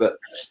helped. But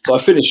so I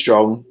finished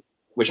strong,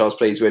 which I was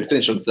pleased with.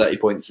 Finished on 30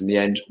 points in the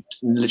end.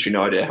 Literally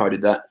no idea how I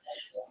did that.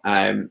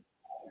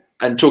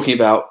 And talking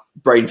about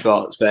brain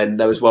farts, Ben,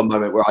 there was one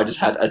moment where I just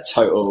had a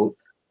total.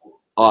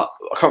 I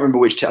can't remember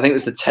which. I think it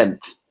was the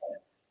 10th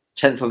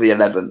or the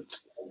 11th,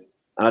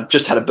 and I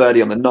just had a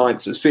birdie on the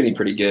 9th, so I was feeling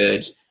pretty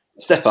good.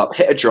 Step up,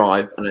 hit a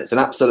drive, and it's an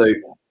absolute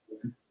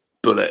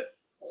bullet.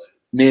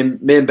 Me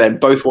and Ben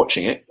both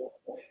watching it,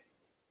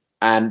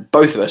 and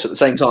both of us at the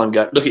same time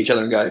look at each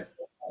other and go,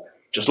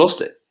 "Just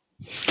lost it."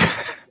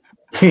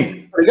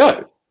 There we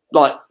go.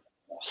 Like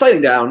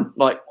sailing down,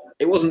 like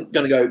it wasn't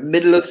going to go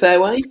middle of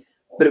fairway,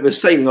 but it was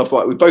sailing off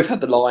right. We both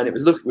had the line.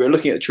 We were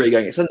looking at the tree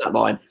going, it's in that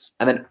line.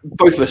 And then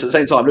both of us at the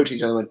same time looked at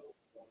each other and went,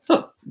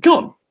 huh, it's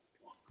gone.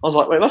 I was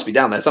like, well, it must be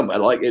down there somewhere.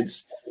 Like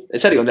it's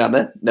heading on down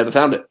there. Never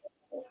found it.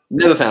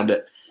 And at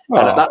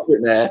that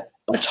point there,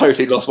 I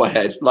totally lost my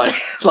head. Like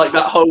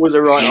that hole was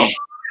a write-off.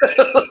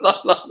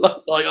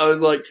 Like I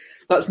was like,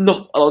 that's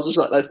not a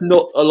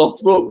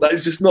lost ball. That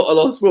is just not a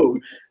lost ball.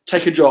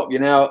 Take a drop.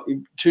 You're now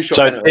 2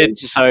 shot.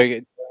 So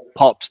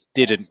Pops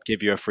didn't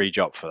give you a free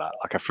drop for that,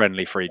 like a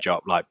friendly free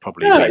drop, like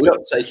probably. No, you're not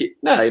taking it.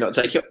 No, you're not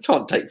taking it. You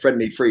can't take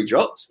friendly free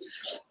drops.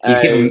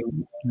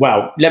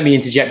 Well, let me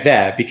interject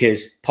there,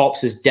 because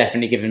Pops has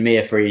definitely given me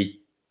a free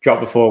drop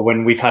before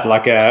when we've had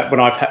when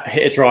I've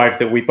hit a drive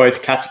that we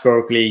both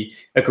categorically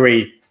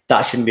agree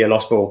that shouldn't be a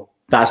lost ball.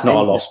 That's not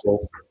a lost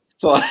ball.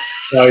 So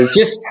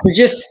just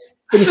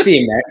when you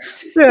see him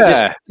next,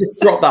 just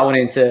drop that one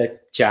into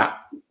chat.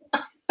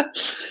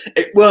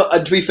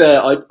 And to be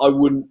fair, I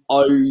wouldn't.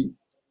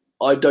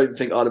 I don't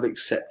think I'd have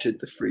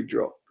accepted the free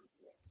drop.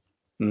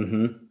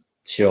 Mm-hmm.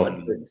 Sure. I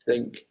don't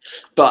think.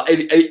 But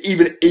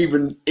even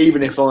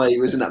if I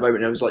was in that moment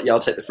and I was like, yeah, I'll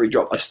take the free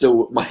drop,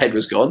 my head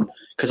was gone,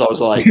 because I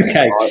was like,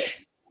 okay.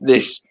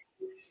 This.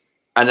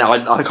 And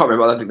I can't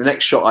remember. I think the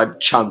next shot I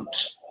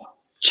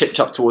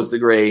chipped up towards the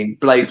green,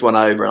 blazed one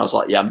over, and I was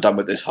like, yeah, I'm done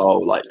with this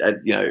hole. Like,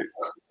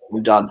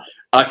 I'm done.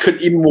 I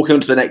couldn't even walk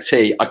onto the next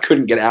tee. I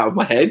couldn't get it out of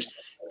my head.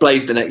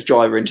 Blazed the next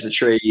driver into the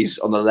trees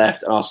on the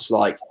left, and I was just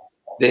like,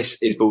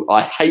 this is bull.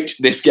 I hate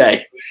this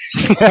game.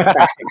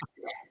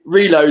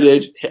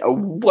 reloaded, hit a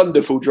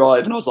wonderful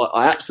drive, and I was like,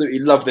 I absolutely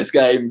love this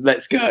game.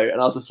 Let's go. And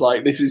I was just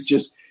like, this is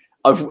just,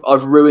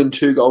 I've ruined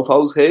 2 golf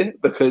holes here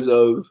because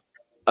of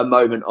a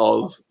moment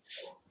of,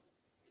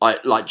 I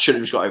should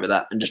have just got over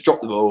that and just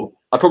dropped the ball.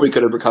 I probably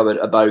could have recovered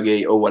a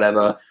bogey or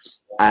whatever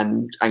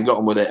and got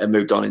on with it and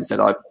moved on. Instead,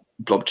 I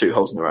blobbed 2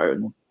 holes in a row,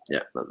 and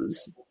yeah, that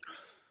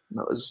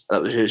was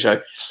his show.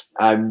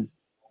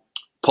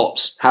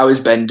 Pops, how is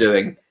Ben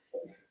doing?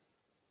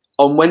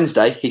 On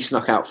Wednesday, he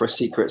snuck out for a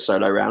secret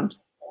solo round.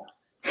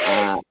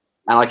 And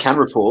I can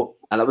report,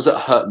 and that was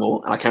at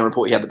Hurtmore, and I can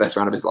report he had the best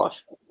round of his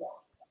life.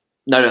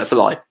 No, that's a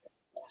lie.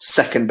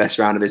 Second best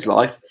round of his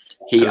life.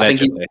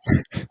 Allegedly.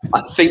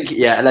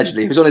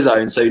 Allegedly. He was on his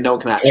own, so no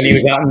one can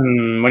actually...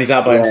 When he's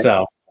out by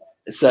himself.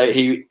 So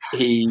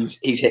he's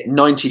hit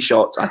 90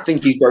 shots. I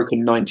think he's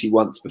broken 90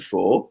 once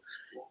before.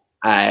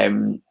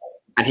 And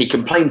he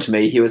complained to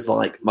me. He was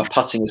like, my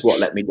putting is what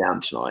let me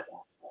down tonight.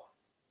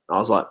 I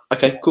was like,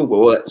 okay, cool.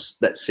 Well, let's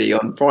see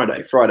on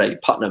Friday. Friday,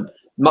 Putnam,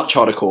 much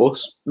harder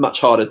course,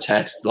 much harder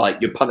test. Like,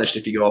 you're punished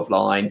if you go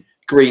offline.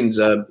 Greens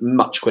are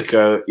much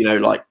quicker,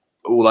 like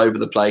all over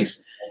the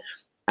place,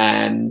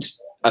 and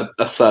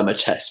a firmer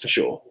test for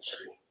sure.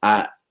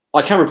 I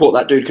can report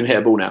that dude can hit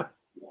a ball now.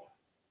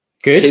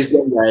 Good. His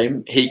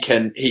game, he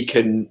can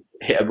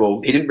hit a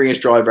ball. He didn't bring his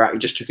driver out. He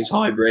just took his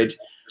hybrid,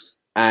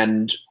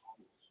 and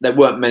there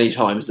weren't many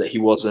times that he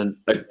wasn't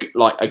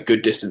a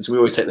good distance. We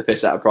always take the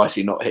piss out of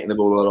Pricey not hitting the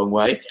ball a long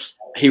way.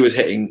 He was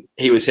hitting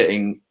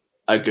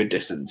a good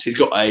distance. He's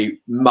got a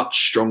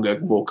much stronger,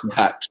 more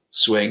compact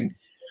swing,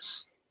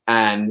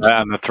 and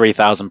the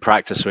 3,000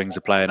 practice swings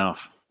are paying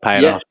off.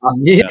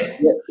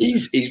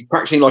 He's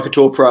practicing like a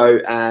tour pro,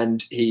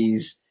 and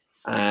he's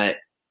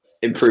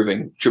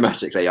improving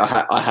dramatically.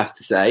 I have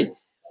to say,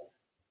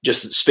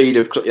 just the speed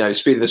of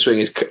the swing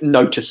is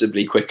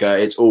noticeably quicker.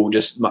 It's all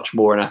just much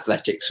more an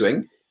athletic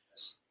swing.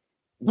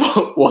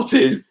 What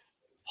is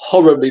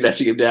horribly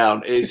letting him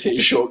down is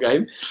his short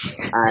game,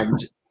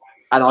 and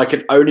I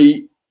can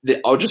only.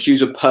 I'll just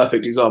use a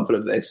perfect example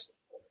of this.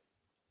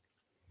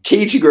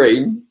 Tee to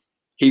green,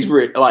 he's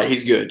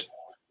good.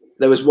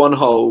 There was one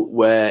hole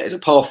where it's a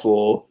par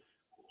 4.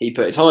 He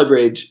put his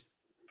hybrid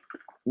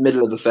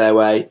middle of the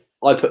fairway.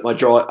 I put my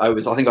drive. I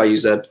think I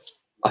used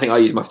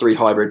my 3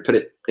 hybrid, put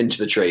it into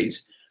the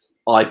trees.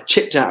 I've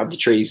chipped out of the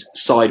trees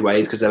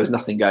sideways because there was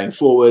nothing going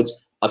forwards.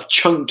 I've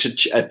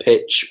chunked a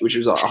pitch, which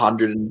was like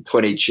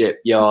 120 chip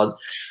yards.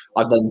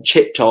 I've then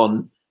chipped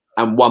on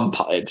and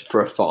 1-putted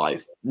for a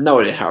 5. No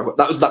idea how.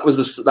 That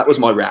was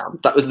my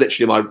round. That was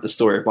literally the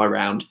story of my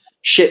round.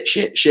 Shit.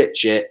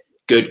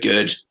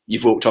 Good.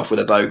 You've walked off with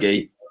a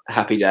bogey.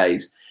 Happy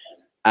days.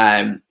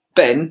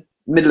 Ben,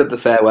 middle of the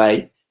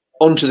fairway,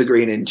 onto the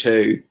green in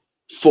 2,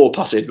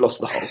 4-putted,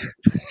 lost the hole.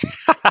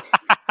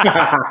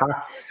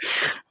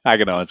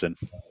 Agonising.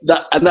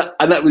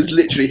 That was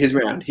literally his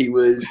round. He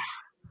was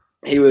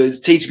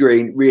tee to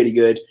green, really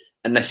good,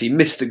 unless he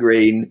missed the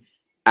green,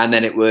 and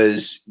then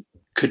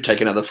could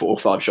take another 4 or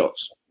 5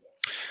 shots.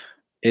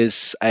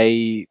 Is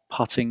a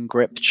putting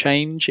grip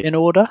change in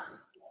order?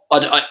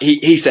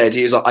 He said,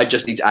 he was like, I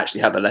just need to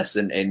actually have a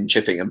lesson in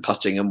chipping and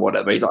putting and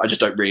whatever. He's like, I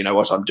just don't really know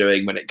what I'm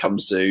doing when it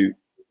comes to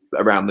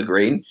around the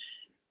green.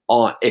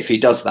 If he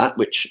does that,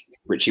 which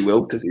he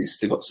will, because he's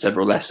still got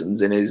several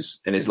lessons in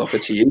his locker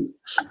to use,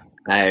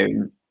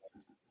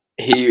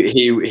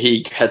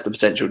 he has the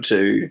potential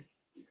to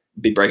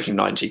be breaking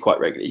 90 quite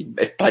regularly,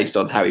 based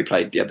on how he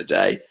played the other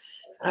day.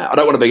 I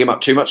don't want to big him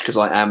up too much because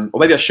or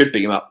maybe I should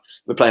big him up.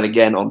 We're playing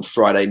again on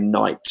Friday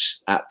night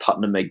at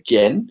Putnam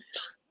again.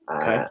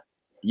 Okay.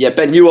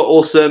 Ben, you are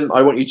awesome.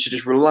 I want you to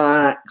just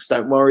relax.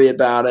 Don't worry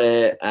about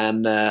it.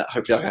 And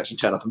hopefully I can actually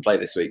turn up and play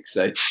this week.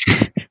 So,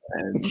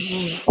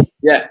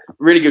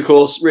 really good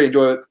course. Really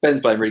enjoy it.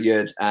 Ben's playing really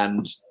good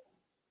and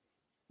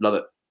love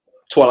it.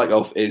 Twilight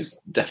Golf is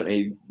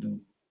definitely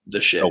the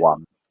shit. The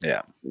one.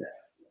 Yeah.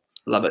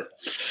 Love it.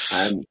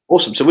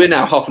 Awesome. So we're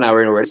now half an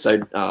hour in already.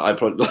 So I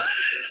probably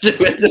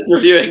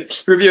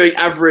reviewing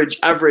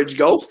average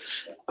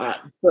golf.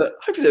 But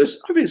hopefully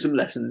there's some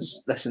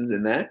lessons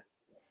in there.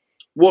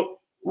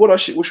 What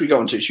should we go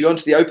on to? Should we go on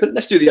to the Open?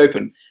 Let's do the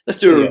Open. Let's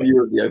do a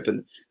review of the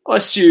Open. I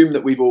assume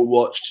that we've all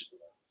watched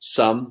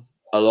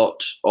a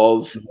lot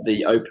of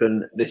the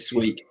Open this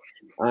week.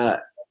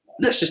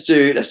 Let's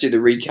do the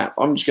recap.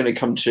 I'm just going to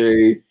come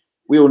to.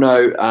 We all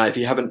know if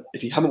you haven't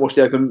watched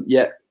the Open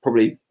yet,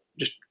 probably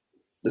just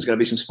there's going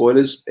to be some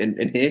spoilers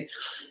in here.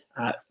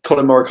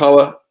 Colin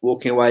Morikawa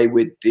walking away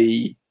with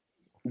the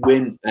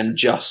win and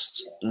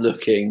just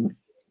looking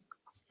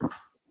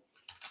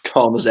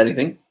calm as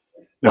anything.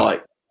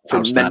 Like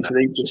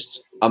mentally,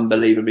 just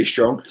unbelievably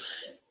strong.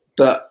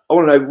 But I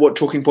want to know what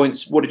talking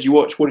points. What did you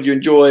watch? What did you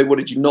enjoy? What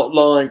did you not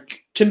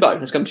like? Timbo,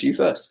 let's come to you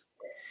first.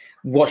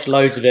 Watched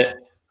loads of it.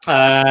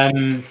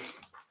 It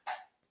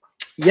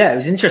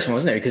was interesting,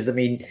 wasn't it? Because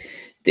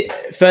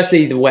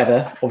firstly, the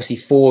weather. Obviously,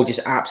 4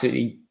 just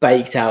absolutely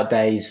baked out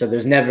days. So there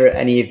was never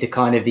any of the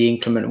kind of the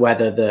inclement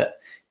weather that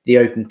the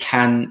Open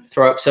can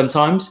throw up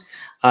sometimes.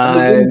 And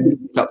the wind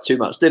didn't pick up too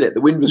much, did it?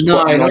 The wind was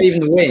no, quite not even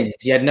the wind.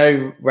 You had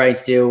no rain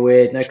to deal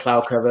with, no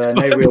cloud cover,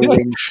 no real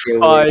wind to deal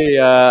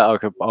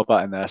with. I'll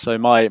butt in there. So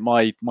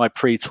my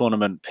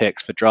pre-tournament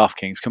picks for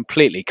DraftKings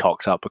completely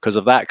cocked up because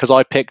of that. Because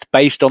I picked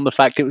based on the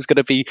fact it was going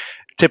to be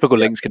typical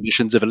links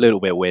conditions of a little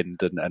bit of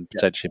wind and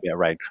potentially a bit of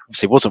rain.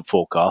 Obviously, it wasn't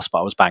forecast,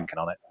 but I was banking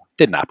on it.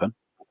 Didn't happen.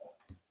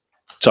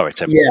 Sorry,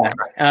 Tim. Yeah.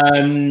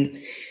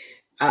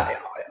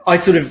 I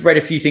sort of read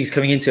a few things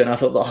coming into it, and I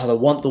thought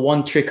the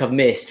one trick I've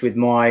missed with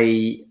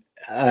my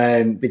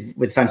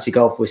with fantasy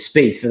golf was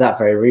Spieth for that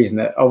very reason.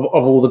 That of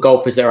all the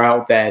golfers that are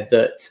out there,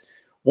 that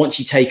once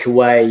you take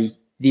away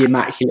the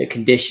immaculate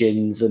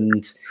conditions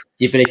and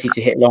the ability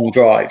to hit long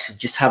drives,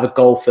 just have a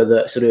golfer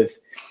that sort of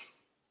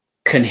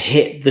can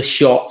hit the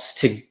shots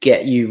to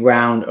get you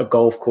round a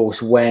golf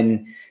course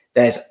when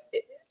there's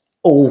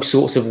all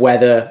sorts of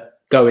weather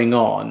going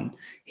on.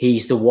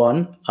 He's the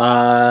one.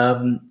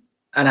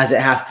 And as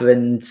it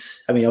happened,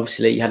 I mean,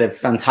 obviously, he had a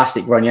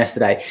fantastic run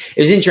yesterday.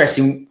 It was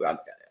interesting.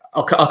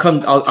 I'll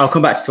come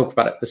back to talk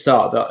about it at the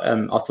start, but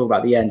I'll talk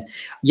about the end.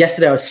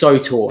 Yesterday, I was so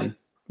torn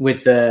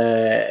with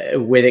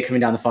it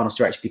coming down the final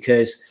stretch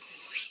because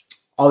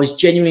I was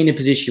genuinely in a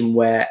position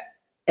where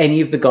any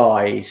of the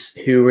guys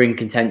who were in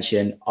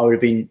contention, I would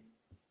have been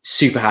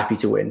super happy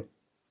to win.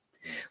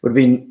 Would have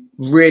been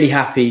really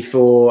happy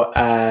for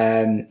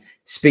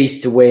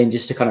Spieth to win,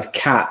 just to kind of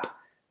cap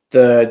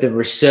the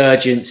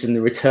resurgence and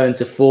the return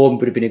to form.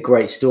 Would have been a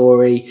great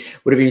story.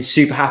 Would have been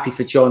super happy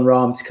for Jon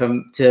Rahm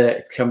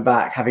to come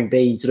back, having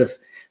been sort of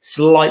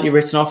slightly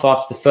written off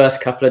after the first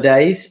couple of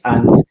days.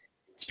 And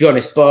to be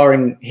honest,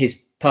 barring his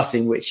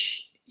putting,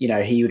 which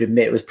he would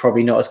admit was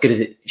probably not as good as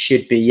it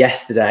should be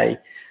yesterday,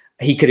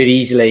 he could have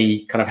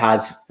easily kind of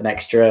had an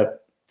extra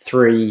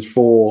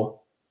 3-4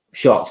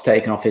 shots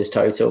taken off his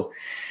total.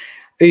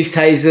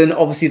 Oosthuizen,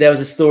 obviously there was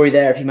a story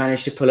there if he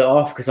managed to pull it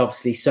off, because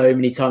obviously so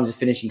many times of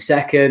finishing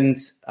second.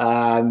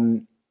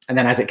 And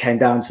then as it came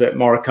down to it,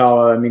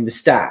 Morikawa, I mean, the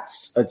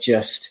stats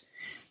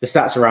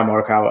around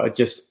Morikawa are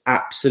just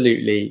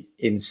absolutely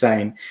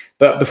insane.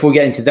 But before we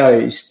get into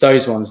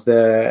those ones,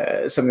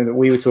 something that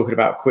we were talking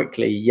about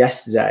quickly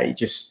yesterday,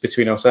 just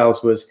between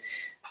ourselves, was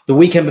the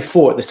weekend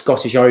before at the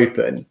Scottish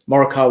Open,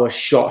 Morikawa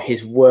shot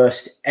his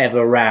worst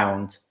ever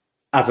round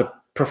as a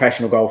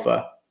professional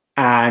golfer.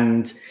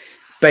 And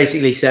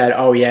basically said,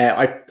 "Oh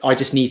yeah, I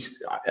just need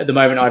at the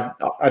moment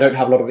I don't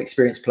have a lot of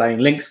experience playing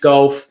links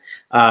golf.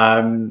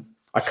 I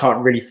can't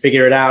really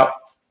figure it out."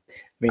 I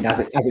mean, as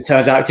it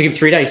turns out, it took him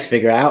 3 days to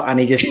figure it out, and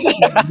he just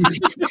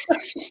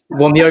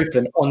won the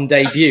Open on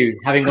debut,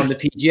 having won the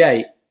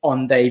PGA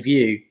on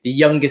debut. The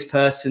youngest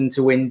person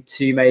to win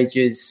 2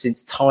 majors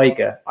since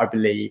Tiger, I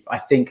believe. I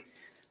think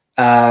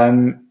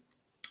either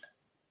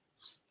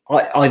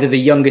the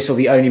youngest or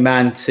the only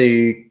man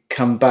to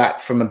come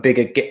back from a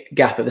bigger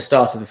gap at the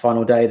start of the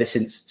final day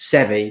since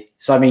Seve.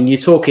 So, I mean, you're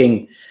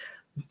talking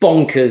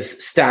bonkers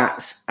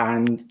stats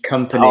and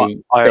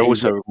company. I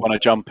also want to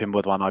jump in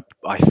with one.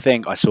 I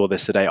think I saw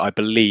this today. I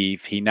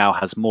believe he now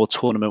has more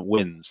tournament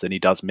wins than he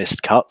does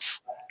missed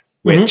cuts,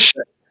 which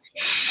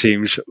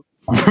seems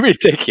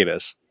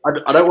ridiculous.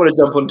 I don't want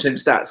to jump on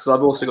Tim's stats because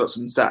I've also got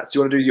some stats. Do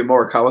you want to do your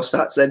Morikawa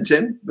stats then,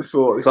 Tim?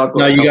 Because I've got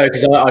no, you go,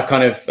 because I've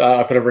kind of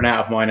run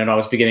out of mine, and I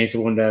was beginning to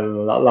wonder.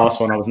 That last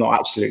one I was not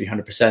absolutely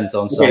 100%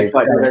 on. So,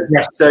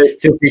 so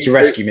feel free to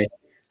rescue me.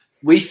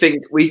 We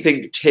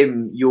think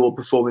Tim, your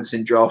performance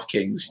in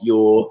DraftKings,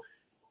 your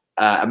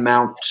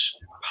amount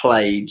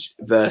played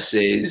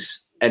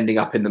versus ending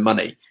up in the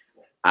money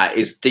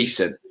is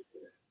decent.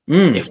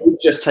 If we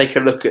just take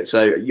a look at,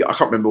 I can't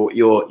remember what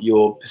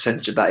your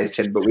percentage of that is,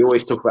 Tim, but we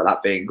always talk about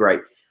that being great.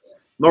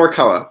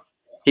 Morikawa,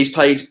 he's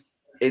played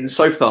in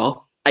so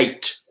far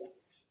 8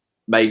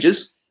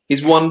 majors.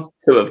 He's won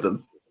 2 of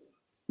them.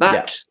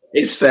 That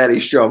is fairly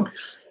strong.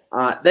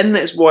 Then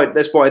let's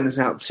widen this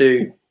out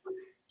to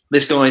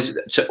this guy's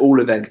to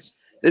all events.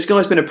 This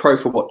guy's been a pro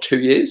for what, 2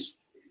 years?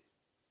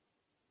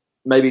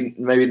 Maybe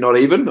not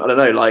even. I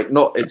don't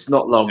know. It's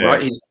not long,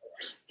 right?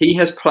 He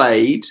has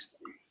played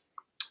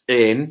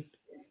in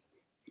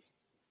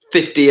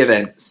 50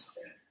 events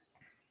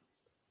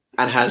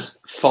and has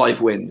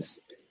 5 wins.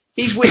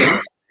 He's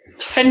winning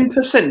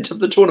 10% of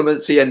the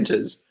tournaments he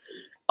enters.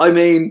 I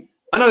mean,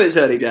 I know it's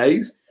early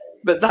days,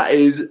 but that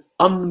is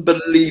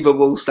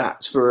unbelievable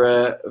stats for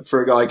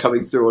a guy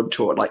coming through on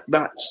tour. Like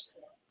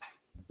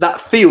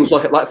that feels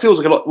like a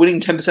lot. Winning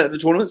 10% of the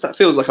tournaments, that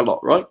feels like a lot,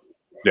 right?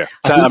 Yeah.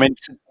 So, I mean,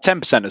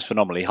 10% is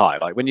phenomenally high.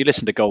 Like when you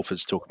listen to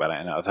golfers talk about it,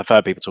 and I've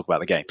heard people talk about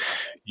the game,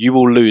 you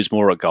will lose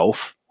more at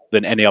golf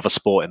than any other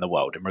sport in the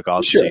world in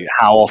regards to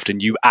how often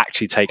you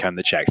actually take home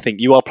the check. Think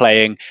you are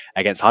playing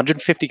against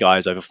 150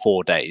 guys over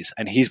 4 days,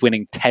 and he's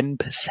winning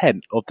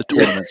 10% of the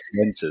tournaments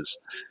he enters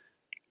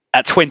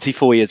at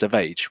 24 years of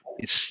age.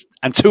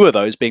 And 2 of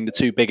those being the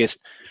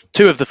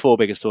 2 of the 4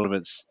 biggest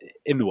tournaments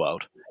in the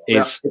world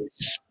is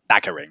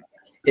staggering.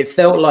 It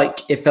felt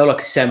like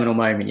a seminal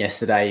moment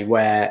yesterday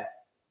where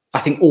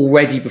I think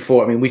already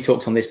before, I mean, we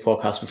talked on this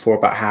podcast before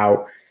about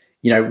how,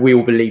 we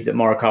all believe that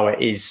Morikawa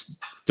is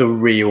the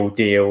real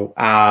deal,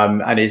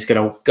 and is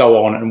going to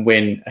go on and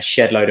win a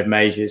shed load of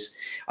majors.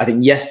 I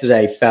think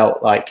yesterday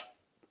felt like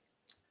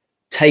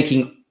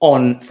taking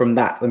on from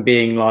that and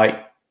being like,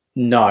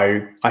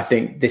 no, I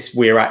think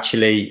we're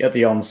actually at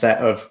the onset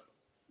of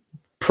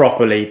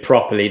properly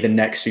the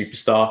next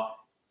superstar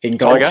in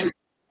golf.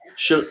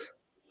 Sure.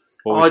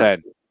 What are we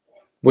saying?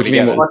 What do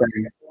you mean? What we're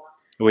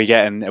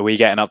saying? Are we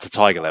getting up to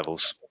Tiger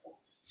levels?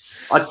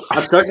 I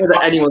don't know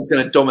that anyone's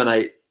going to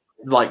dominate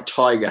like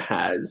Tiger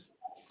has.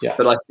 Yeah.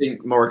 But I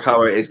think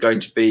Morikawa is going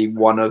to be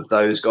one of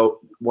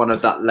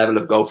that level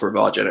of golfer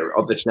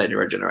of this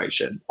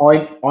generation.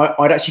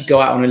 I'd actually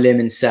go out on a limb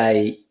and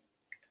say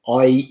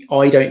I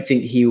don't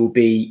think he will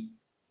be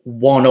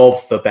one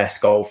of the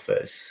best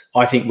golfers.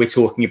 I think we're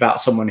talking about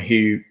someone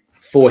who,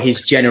 for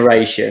his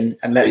generation,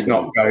 and let's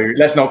not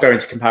go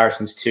into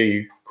comparisons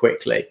too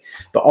quickly,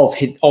 but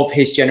of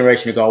his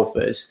generation of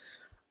golfers,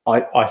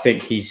 I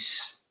think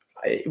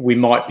we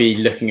might be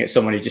looking at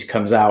someone who just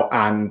comes out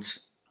and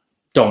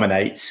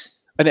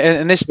dominates.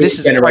 And this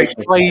is a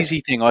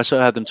crazy thing. I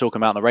sort of heard them talking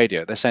about on the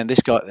radio. They're saying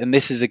this guy, and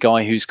this is a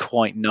guy who's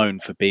quite known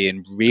for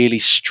being really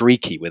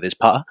streaky with his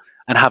putter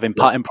and having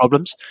putting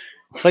problems.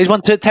 So he's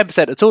won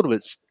 10% of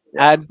tournaments,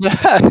 and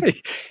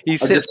he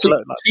sits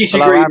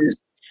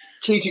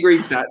TT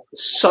Green's that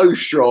so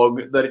strong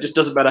that it just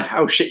doesn't matter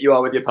how shit you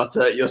are with your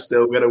putter, you're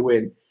still going to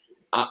win.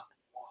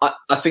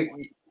 I think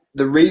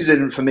the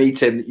reason for me,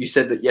 Tim, that you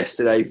said that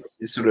yesterday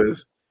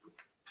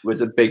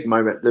was a big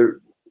moment.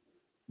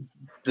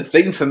 The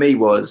thing for me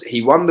was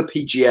he won the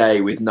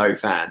PGA with no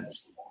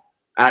fans.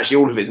 Actually,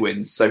 all of his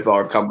wins so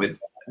far have come with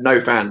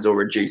no fans or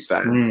reduced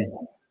fans.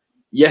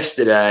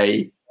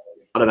 Yesterday,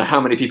 I don't know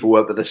how many people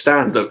were, but the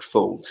stands looked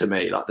full to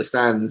me. Like the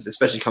stands,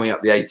 especially coming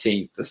up the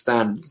 18th, the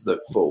stands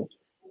looked full.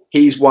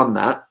 He's won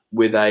that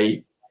with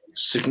I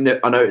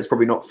know it's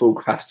probably not full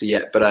capacity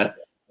yet, but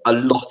a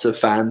lot of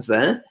fans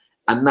there.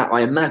 And that,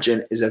 I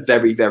imagine, is a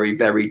very, very,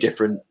 very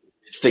different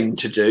thing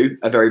to do,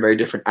 a very, very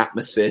different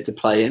atmosphere to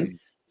play in.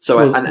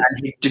 So, and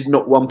he did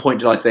not one point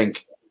did I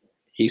think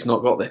he's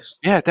not got this.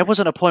 Yeah, there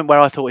wasn't a point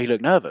where I thought he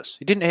looked nervous.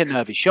 He didn't hit a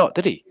nervy shot,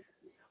 did he?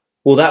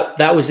 Well,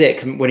 that was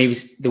it. When he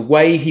was the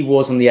way he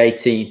was on the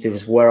 18th, it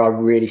was where I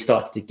really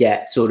started to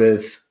get sort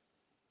of,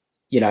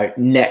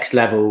 next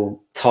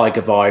level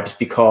Tiger vibes,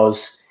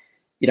 because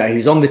he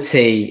was on the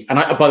tee. And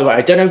by the way,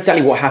 I don't know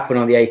exactly what happened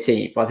on the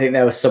 18th, but I think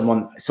there was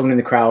someone in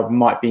the crowd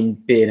might be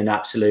being an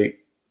absolute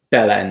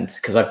bell end,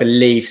 because I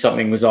believe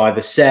something was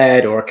either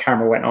said or a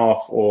camera went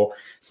off or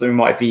something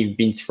might have even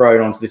been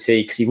thrown onto the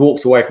tee, because he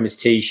walked away from his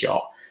tee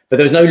shot. But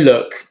there was no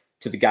look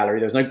to the gallery.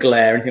 There was no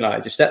glare or anything like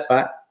that. Just step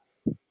back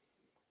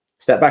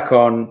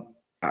on,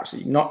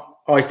 absolutely not,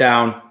 eyes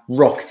down,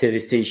 rocketed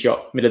his tee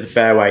shot, middle of the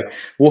fairway.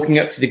 Walking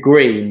up to the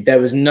green,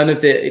 there was none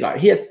of the,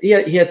 he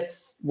had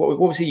what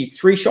was he,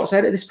 3 shots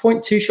ahead at this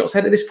point, 2 shots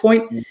ahead at this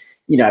point.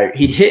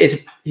 He's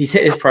hit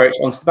his approach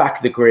onto the back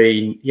of the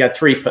green. He had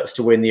 3 putts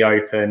to win the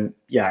Open.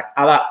 At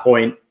that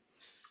point,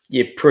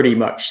 you're pretty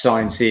much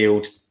signed,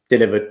 sealed,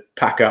 delivered,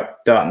 pack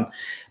up, done.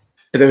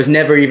 But there was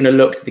never even a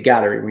look to the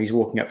gallery when he's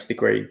walking up to the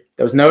green.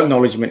 There was no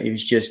acknowledgement. He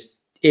was just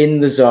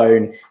in the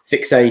zone,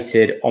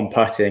 fixated on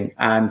putting.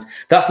 And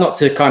that's not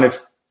to kind of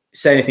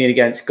say anything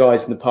against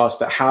guys in the past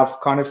that have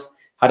kind of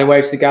had a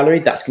wave to the gallery.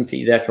 That's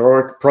completely their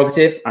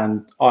prerogative,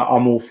 and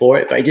I'm all for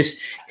it. But it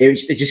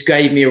just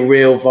gave me a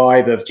real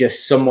vibe of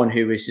just someone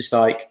who was just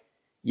like,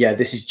 yeah,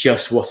 this is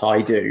just what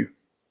I do.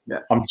 Yeah,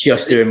 I'm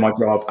just doing my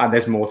job, and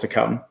there's more to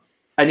come.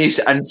 And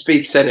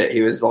Spieth said it.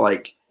 He was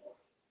like,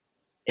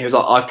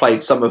 I've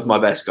played some of my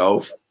best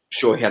golf.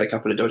 Sure, he had a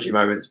couple of dodgy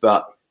moments,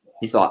 but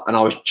he's like, and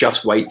I was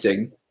just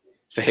waiting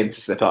for him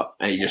to slip up,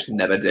 and he just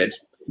never did.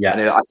 Yeah,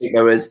 and I think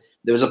there was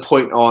a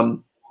point on,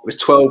 it was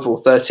 12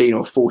 or 13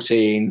 or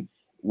 14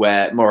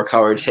 where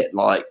Morikawa had hit,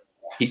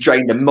 he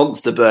drained a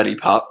monster birdie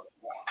putt,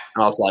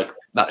 and I was like,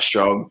 that's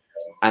strong.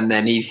 And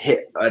then he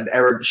hit an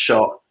errant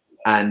shot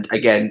and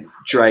again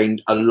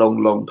drained a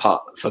long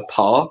putt for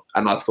par,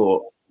 and I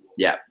thought,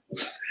 yeah,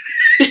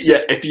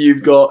 yeah, if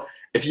you've got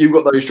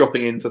those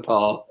dropping in for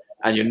par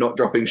and you're not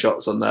dropping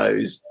shots on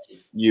those,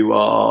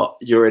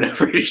 you're in a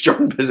really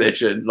strong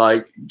position.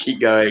 Keep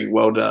going,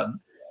 well done.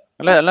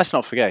 And let's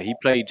not forget, he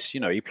played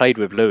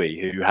with Louis,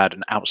 who had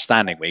an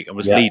outstanding week and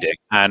was leading,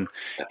 and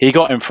he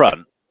got in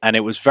front, and it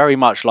was very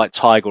much like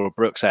Tiger or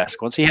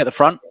Brooks-esque. Once he hit the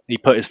front, he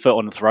put his foot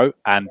on the throat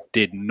and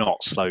did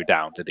not slow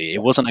down, did he?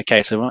 It wasn't a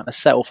case of, let's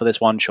settle for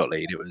this one-shot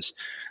lead. It was,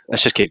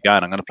 let's just keep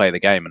going. I'm going to play the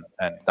game,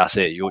 and that's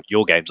it.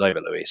 Your game's over,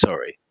 Louis.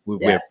 Sorry.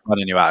 We're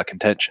running you out of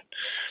contention.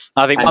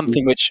 I think one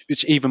thing which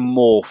even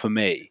more for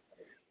me,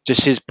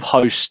 just his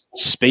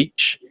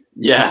post-speech.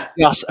 Yeah.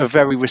 Just a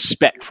very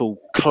respectful,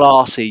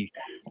 classy,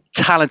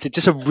 talented,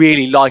 just a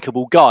really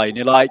likable guy. And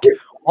you're like,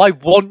 I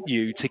want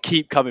you to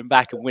keep coming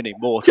back and winning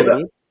more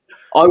tournaments.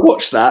 I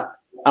watched that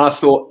and I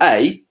thought,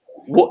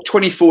 what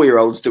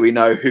 24-year-olds do we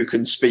know who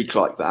can speak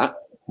like that?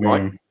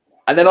 Right.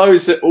 And then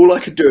all I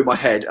could do in my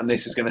head, and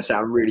this is going to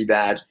sound really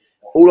bad,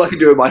 all I could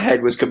do in my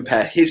head was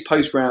compare his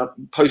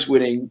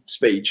post-winning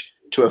speech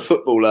to a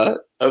footballer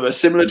of a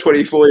similar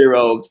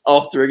 24-year-old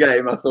after a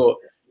game. I thought,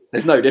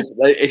 There's no difference.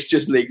 It's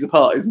just leagues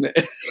apart, isn't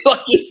it? Like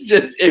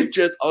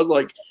I was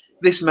like,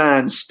 this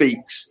man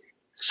speaks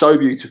so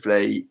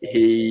beautifully.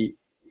 He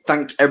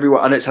thanked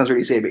everyone. I know it sounds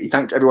really silly, but he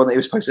thanked everyone that he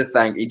was supposed to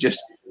thank. He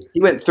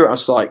went through it. I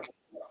was like,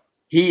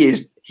 he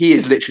is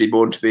literally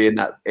born to be in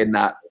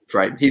that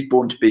frame. He's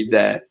born to be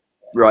there,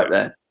 right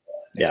there.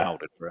 Yeah,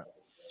 molded for it.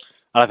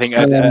 And I think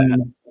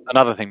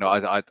another thing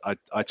that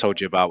I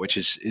told you about, which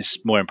is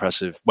more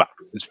impressive. Well,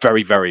 it's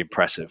very, very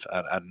impressive.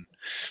 And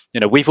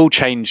we've all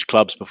changed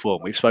clubs before.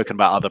 We've spoken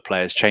about other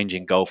players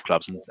changing golf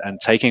clubs and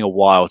taking a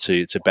while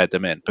to bed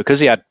them in. Because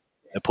he had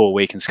a poor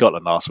week in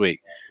Scotland last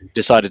week,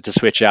 decided to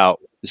switch out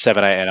the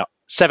 7,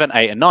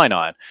 8 and 9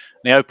 iron.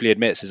 And he openly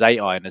admits his 8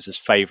 iron is his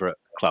favourite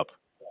club.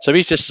 So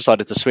he's just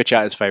decided to switch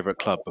out his favourite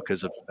club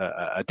because of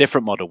a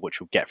different model,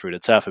 which will get through the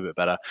turf a bit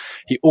better.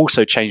 He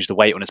also changed the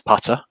weight on his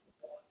putter.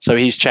 So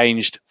he's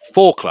changed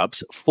 4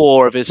 clubs,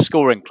 4 of his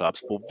scoring clubs,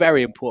 4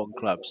 very important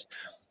clubs.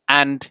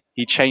 And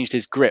he changed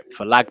his grip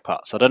for lag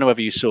putts. I don't know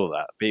whether you saw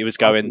that, but he was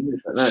going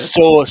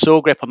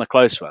sore grip on the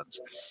close ones.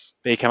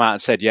 But he came out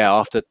and said,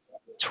 after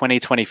 20,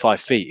 25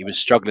 feet, he was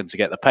struggling to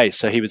get the pace.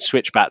 So he would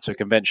switch back to a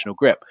conventional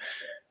grip.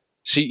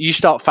 So you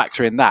start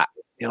factoring that.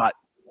 You're like,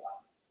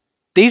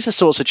 these are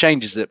sorts of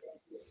changes that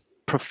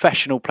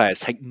professional players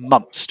take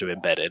months to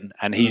embed in.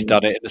 And he's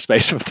done it in the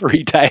space of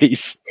 3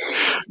 days.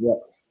 Yeah.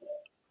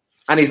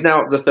 And he's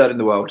now up to 3rd in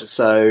the world.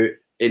 So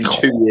in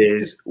 2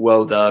 years,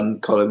 well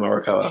done, Colin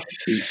Morikawa.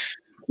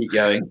 Keep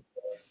going.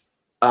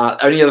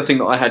 Only other thing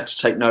that I had to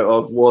take note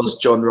of was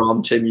Jon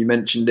Rahm. Tim, you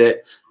mentioned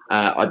it.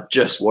 I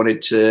just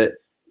wanted to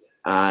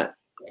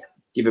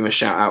give him a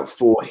shout out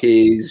for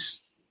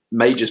his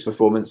majors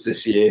performance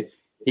this year.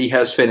 He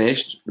has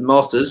finished the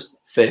Masters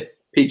 5th,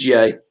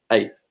 PGA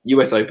 8th,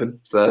 US Open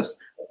 1st,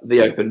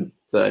 the Open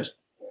 3rd.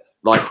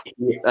 Like,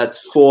 that's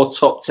 4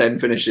 top 10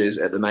 finishes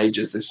at the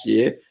majors this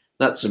year.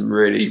 That's some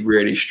really,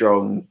 really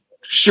strong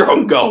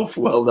golf.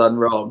 Well done,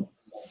 Rahm.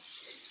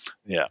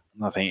 Yeah,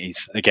 I think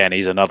he's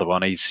another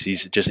one.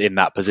 He's just in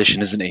that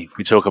position, isn't he?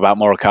 We talk about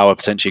Morikawa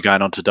potentially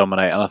going on to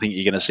dominate, and I think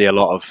you're going to see a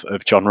lot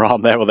of Jon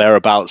Rahm there or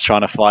thereabouts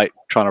trying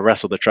to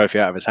wrestle the trophy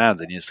out of his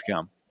hands in years to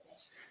come.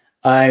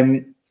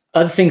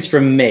 Other things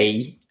from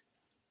me.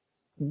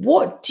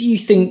 What do you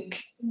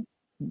think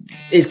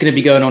is going to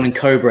be going on in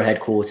Cobra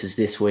headquarters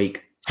this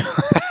week?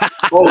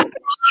 How did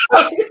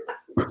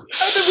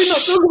we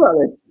not talk about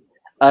it?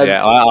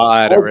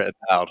 I had it written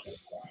down.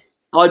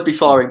 I'd be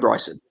firing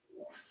Bryson.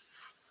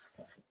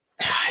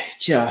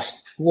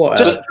 Just what?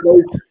 Just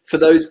for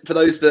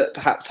those that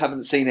perhaps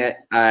haven't seen it.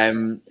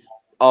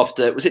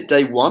 After, was it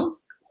day 1?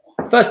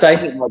 First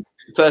day.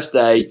 First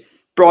day.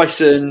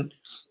 Bryson.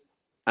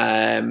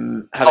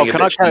 Can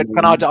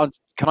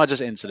I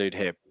just interlude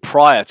here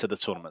prior to the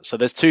tournament? So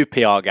there's 2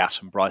 PR gaffes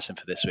from Bryson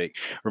for this week.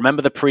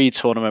 Remember the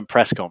pre-tournament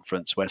press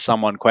conference where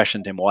someone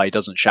questioned him why he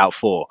doesn't shout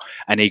 4,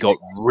 and he got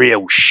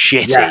real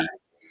shitty,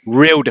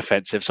 real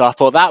defensive. So I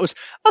thought that's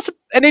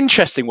an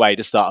interesting way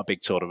to start a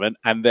big tournament.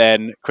 And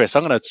then, Chris,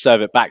 I'm going to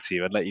serve it back to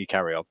you and let you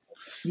carry on.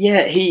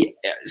 Yeah, he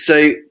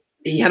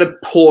had a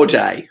poor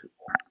day.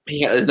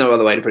 There's no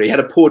other way to put it. He had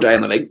a poor day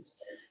on the links,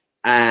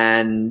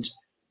 and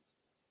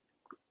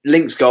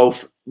links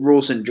golf,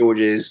 Royal St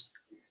George's,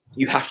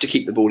 you have to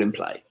keep the ball in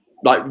play.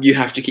 Like, you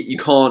have to keep. You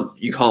can't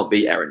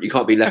be errant. You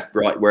can't be left,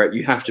 right. Where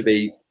you have to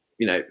be,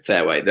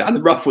 fairway. And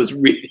the rough was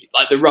really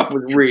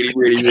really,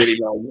 really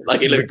long.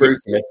 Like, it looked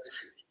brutal.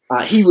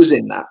 He was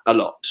in that a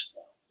lot.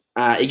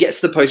 He gets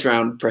to the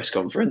post-round press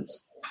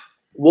conference.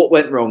 What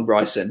went wrong,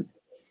 Bryson?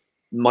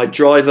 My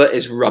driver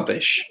is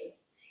rubbish.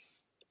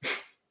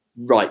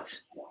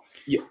 Right.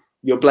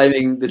 You're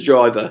blaming the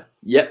driver.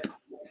 Yep.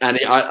 And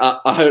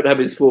I don't have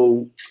his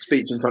full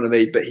speech in front of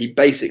me, but he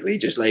basically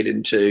just laid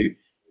into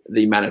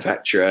the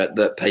manufacturer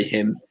that pay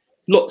him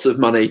lots of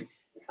money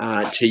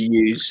to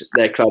use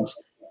their clubs,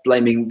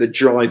 blaming the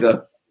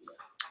driver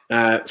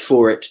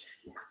for it.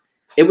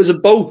 It was a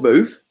bold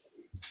move,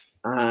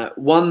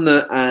 one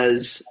that,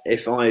 as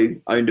if I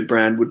owned a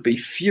brand, would be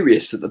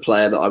furious that the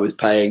player that I was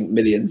paying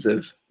millions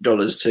of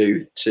dollars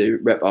to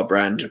rep our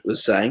brand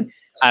was saying.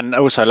 And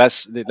also,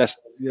 let's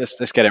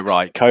get it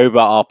right.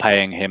 Cobra are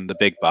paying him the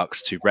big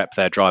bucks to rep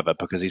their driver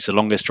because he's the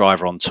longest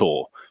driver on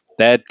tour.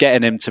 They're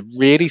getting him to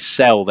really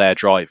sell their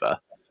driver.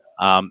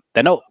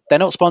 They're not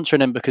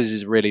sponsoring him because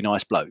he's a really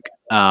nice bloke.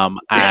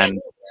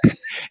 And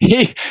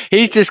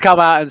he's just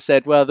come out and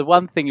said, "Well, the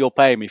one thing you're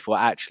paying me for,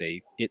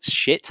 actually, it's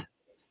shit."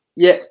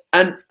 Yeah,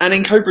 and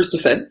in Cobra's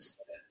defence,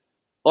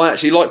 I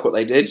actually like what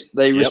they did.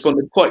 They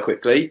responded quite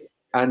quickly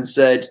and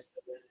said,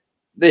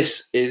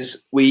 "This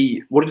is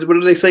what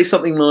did they say?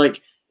 Something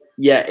like,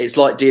 yeah, it's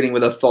like dealing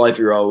with a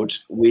 5-year-old.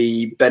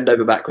 We bend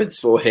over backwards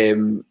for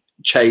him,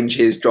 change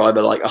his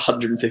driver like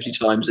 150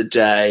 times a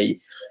day,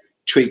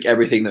 tweak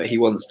everything that he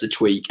wants to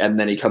tweak, and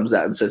then he comes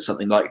out and says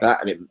something like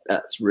that, and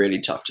that's really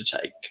tough to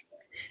take."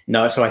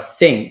 No, so I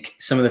think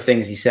some of the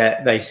things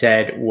they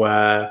said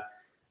were,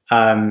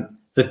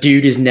 the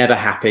dude is never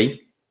happy.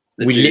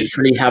 We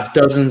literally have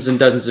dozens and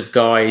dozens of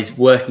guys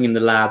working in the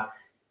lab,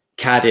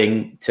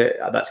 CADing to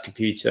that's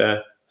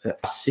computer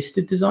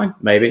assisted design,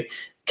 maybe,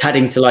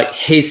 caddying to like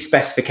his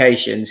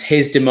specifications,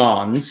 his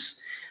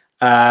demands.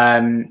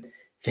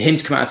 For him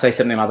to come out and say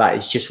something like that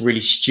is just really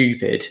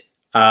stupid.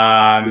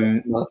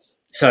 Nice.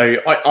 So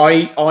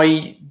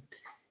I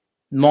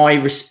my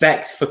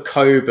respect for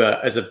Cobra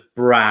as a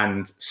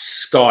brand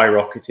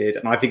skyrocketed,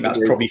 and I think that's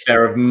probably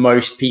fair of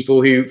most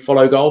people who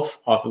follow golf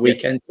after the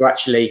weekend. To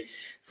actually,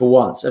 for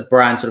once, a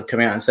brand sort of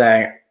coming out and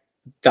saying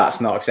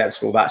that's not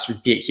acceptable, that's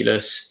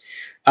ridiculous.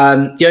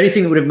 The only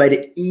thing that would have made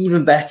it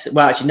even better,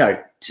 well, actually,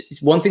 no,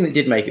 it's one thing that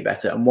did make it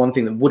better, and one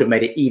thing that would have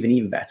made it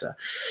even better.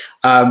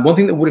 One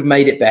thing that would have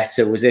made it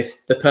better was if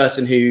the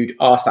person who'd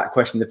asked that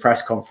question in the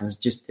press conference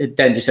just said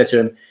to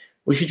him,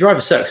 "Well, if your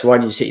driver sucks, why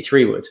don't you just hit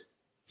your 3-wood?"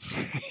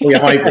 Or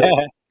your hybrid,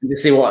 to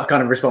see what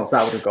kind of response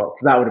that would have got,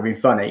 because that would have been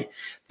funny.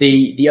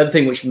 The other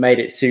thing which made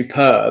it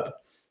superb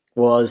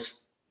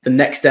was the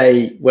next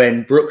day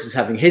when Brooks was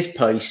having his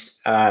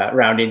post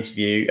round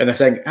interview, and they're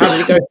saying, "How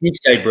did it go for you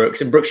today, Brooks?"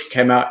 And Brooks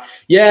came out,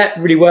 "Yeah,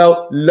 really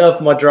well. Love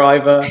my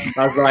driver."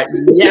 I was like,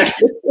 "Yes,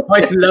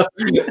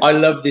 I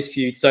love this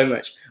feud so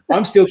much."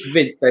 I'm still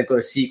convinced they've got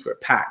a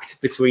secret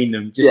pact between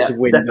them just to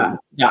win that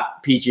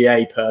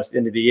PGA purse at the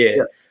end of the year.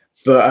 Yeah.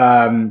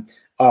 But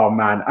oh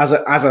man, as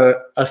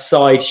a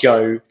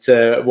sideshow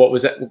to what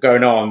was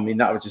going on, I mean,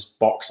 that was just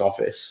box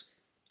office.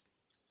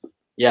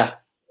 Yeah.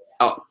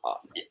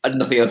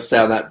 Nothing else to say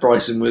on that.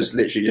 Bryson was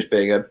literally just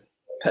being a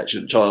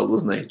petulant child,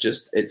 wasn't he?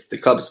 Just, it's the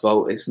club's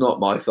fault. It's not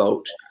my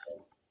fault.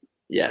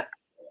 Yeah.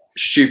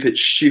 Stupid.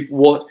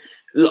 What?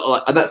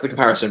 And that's the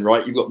comparison,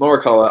 right? You've got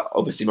Morikawa.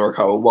 Obviously,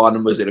 Morikawa won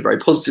and was in a very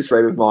positive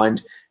frame of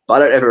mind. But I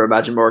don't ever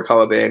imagine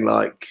Morikawa being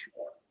like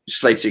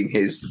slating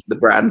the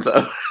brand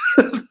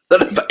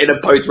that in a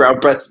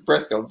post-round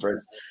press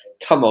conference.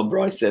 Come on,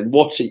 Bryson.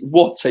 What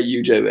are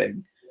you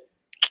doing?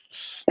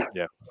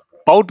 Yeah.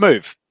 Bold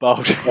move.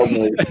 Bold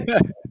move.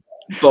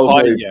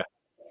 Yeah,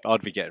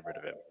 I'd be getting rid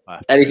of him.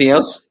 Anything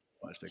else?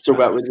 Let's talk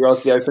about with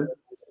regards to the Open.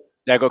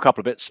 Yeah, I got a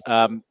couple of bits.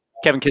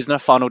 Kevin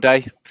Kisner, final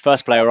day,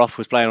 first player off,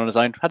 was playing on his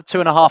own. Had a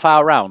 2.5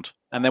 hour round,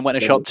 and then went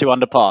and shot 2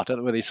 under par. Don't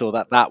know whether you saw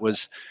that. That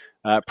was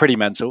pretty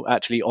mental.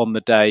 Actually, on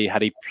the day,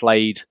 had he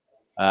played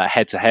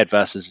head to head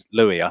versus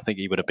Louis, I think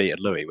he would have beaten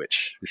Louis,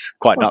 which is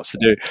quite nuts to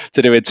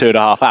do in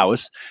 2.5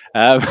 hours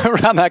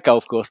around that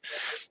golf course.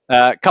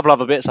 A couple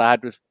other bits I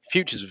had with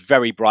futures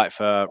very bright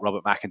for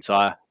Robert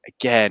McIntyre.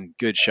 Again,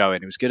 good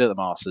showing. He was good at the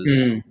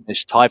Masters.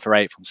 He's tied for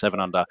 8th from 7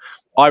 under.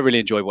 I really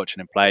enjoy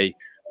watching him play.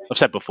 I've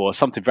said before,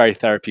 something very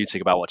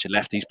therapeutic about watching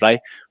lefties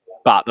play.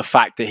 But the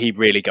fact that he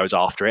really goes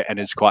after it and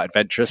is quite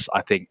adventurous,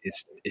 I think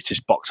it's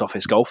just box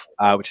office golf,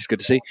 which is good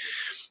to see.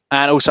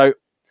 And also,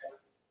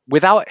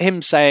 without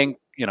him saying,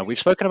 we've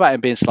spoken about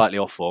him being slightly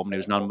off form, and he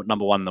was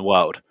number one in the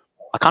world.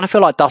 I kind of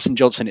feel like Dustin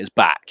Johnson is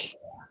back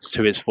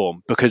to his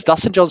form, because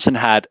Dustin Johnson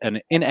had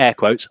an, in air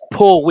quotes,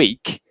 poor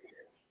week,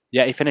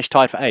 yet he finished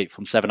tied for 8th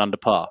on 7 under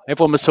par.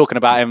 Everyone was talking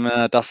about him,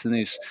 Dustin,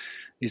 he's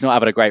not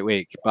having a great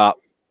week, but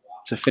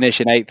to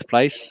finish in 8th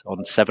place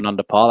on 7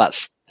 under par,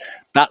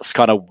 that's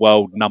kind of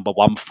world number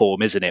one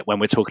form, isn't it, when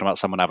we're talking about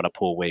someone having a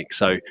poor week?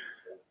 So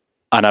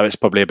I know it's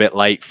probably a bit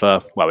late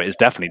it is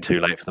definitely too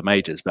late for the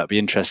majors, but I'd be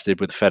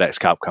interested with the FedEx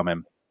Cup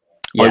coming.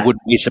 Yeah. I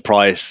wouldn't be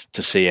surprised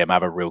to see him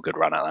have a real good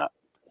run at that.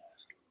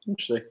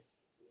 Interesting.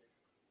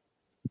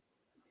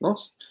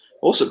 Nice.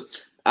 Awesome.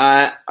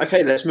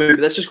 Okay, let's move.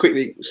 Let's just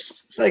quickly,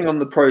 staying on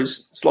the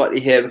pros slightly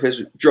here,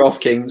 because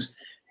DraftKings,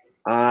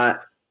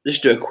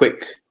 just do a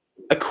quick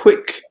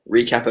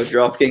recap of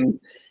DraftKings.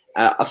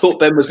 I thought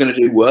Ben was going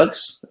to do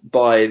worse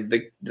by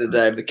the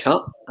day of the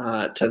cut.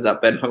 Turns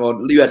out Ben hung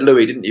on. You had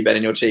Louis, didn't you, Ben,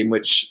 in your team?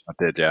 Which I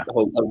did, yeah.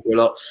 A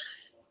lot.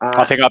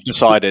 I think I've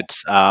decided,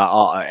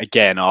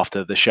 again,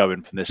 after the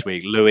showing from this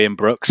week, Louis and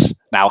Brooks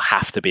now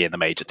have to be in the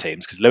major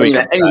teams, because Louis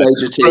any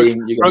major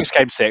team. Brooks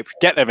came 6th,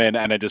 get them in,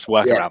 and then just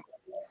work around.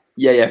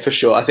 Yeah, for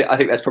sure. I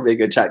think that's probably a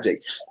good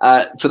tactic.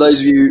 For those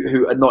of you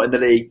who are not in the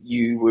league,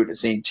 you would have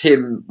seen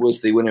Tim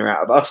was the winner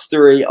out of us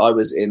 3. I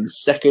was in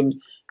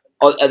second.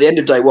 At the end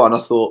of day 1, I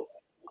thought,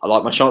 I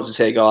like my chances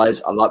here,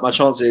 guys. I like my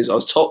chances. I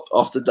was top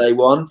after day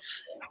 1.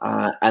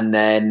 And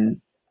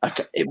then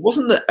it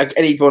wasn't that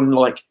anyone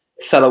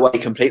fell away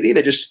completely.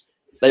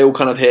 They all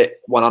kind of hit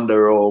 1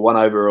 under or 1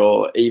 over,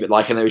 or even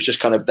and there was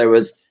just there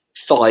was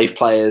 5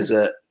 players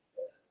at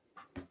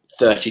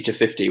 30 to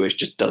 50, which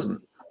just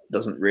doesn't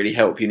really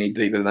help. You need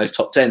people in those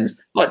top 10s,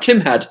 like Tim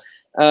had.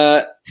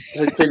 So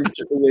Tim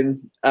took the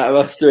win out of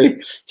us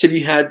 3. Tim,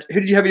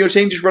 who did you have in your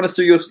team? Just run us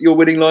through your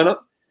winning lineup.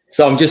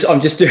 So I'm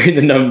just doing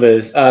the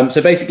numbers.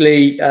 So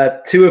basically,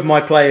 2 of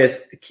my players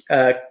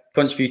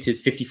contributed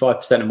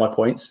 55% of my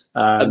points.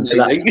 So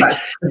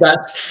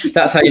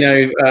that's how you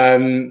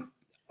know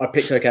I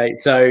picked okay.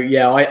 So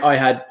yeah, I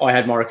had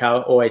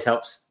Morikawa. Always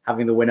helps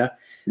having the winner.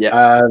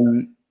 Yeah.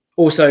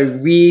 Also,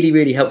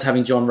 really helped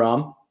having John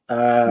Rahm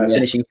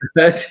finishing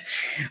 3rd.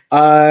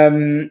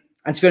 And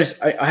to be honest,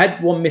 I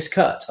had 1 missed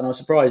cut, and I was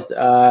surprised.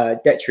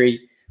 Detry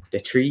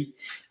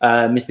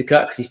missed the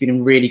cut because he's been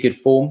in really good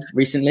form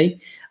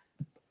recently.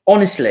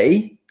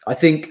 Honestly, I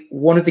think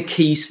one of the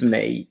keys for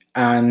me,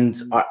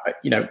 and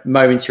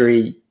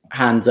momentary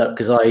hands up,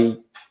 because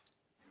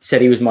said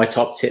he was my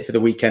top tip for the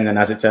weekend, and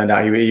as it turned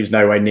out, he was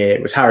nowhere near.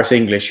 It was Harris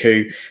English,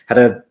 who had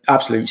an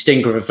absolute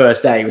stinker of a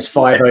first day. He was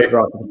 5 over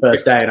after the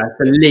first day, and I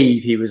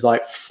believe he was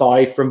like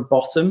 5 from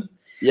bottom.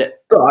 Yeah.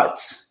 But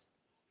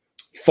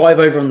 5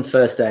 over on the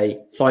first day,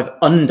 5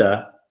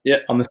 under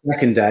on the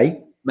second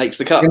day. Makes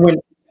the cut.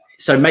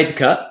 So made the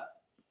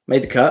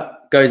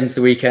cut, goes into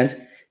the weekend,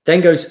 then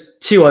goes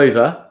 2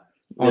 over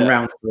on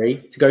round 3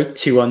 to go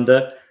 2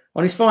 under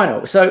on his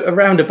final. So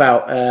around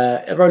about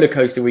a roller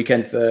coaster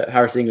weekend for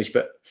Harris English,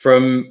 but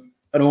from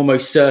an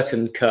almost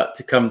certain cut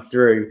to come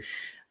through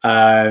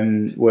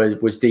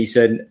was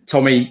decent.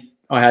 Tommy,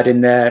 I had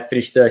in there,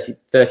 finished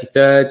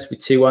 33rd with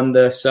 2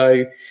 under.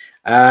 So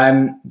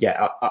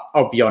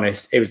I'll be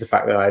honest, it was the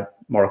fact that I had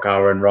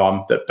Morikawa and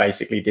Rahm that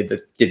basically did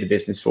the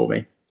business for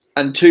me.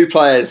 And 2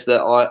 players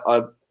that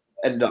I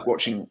ended up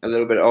watching a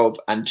little bit of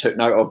and took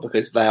note of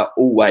because they are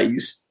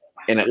always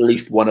in at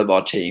least one of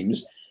our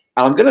teams.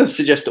 And I'm going to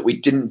suggest that we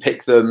didn't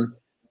pick them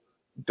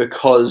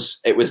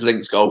because it was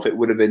links golf. It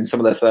would have been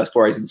some of their first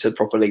forays into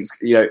proper links,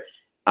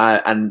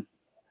 and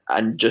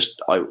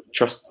just I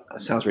trust. That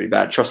sounds really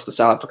bad. Trust the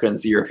South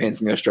Africans, the Europeans,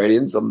 and the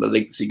Australians on the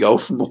linksy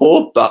golf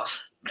more. But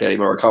clearly,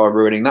 Morikawa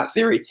ruining that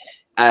theory.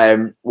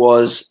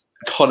 Was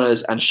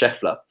Connors and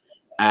Scheffler,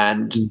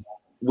 and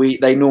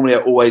they normally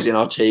are always in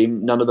our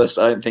team. None of us,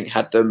 I don't think,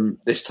 had them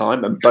this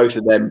time, and both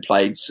of them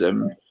played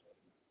some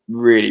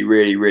really,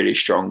 really, really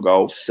strong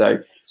golf.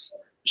 So.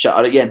 Shout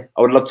out again.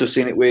 I would love to have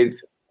seen it with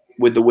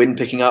the wind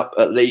picking up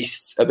at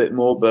least a bit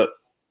more, but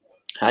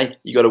hey,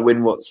 you got to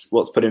win what's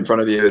put in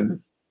front of you,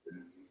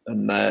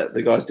 and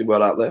the guys did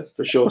well out there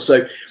for sure.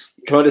 So,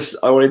 I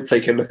wanted to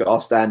take a look at our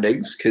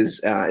standings because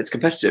it's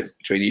competitive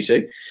between you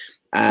two.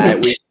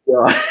 It's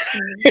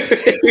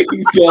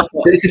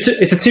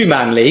a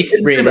 2-man league.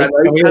 It's really. A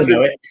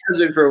 2-man league. Has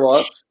been for a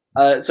while.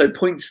 So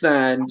points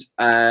stand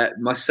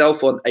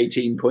myself on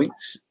 18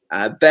 points.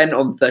 Ben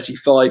on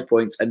 35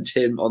 points and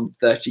Tim on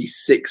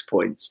 36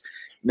 points.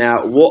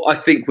 Now, what I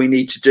think we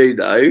need to do,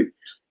 though,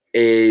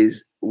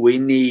 is we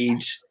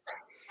need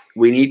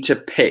to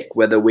pick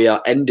whether we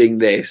are ending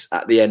this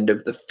at the end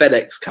of the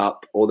FedEx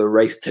Cup or the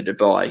Race to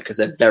Dubai, because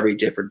they're very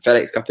different.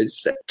 FedEx Cup is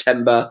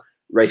September,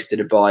 Race to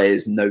Dubai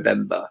is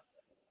November.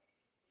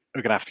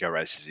 We're going to have to go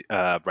race to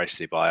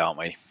Dubai, aren't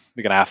we?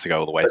 We're going to have to go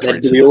all the way through.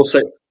 through.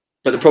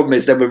 But the problem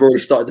is then we've already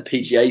started the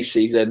PGA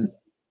season.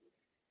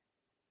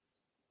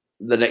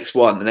 The next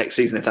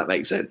season, if that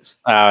makes sense.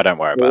 Oh, don't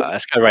worry about that.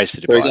 Let's go race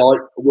to Dubai.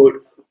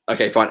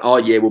 Okay, fine.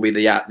 Our year will be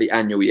the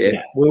annual year.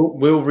 Yeah,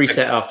 we'll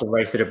reset after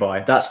Race to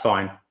Dubai. That's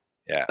fine.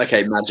 Yeah.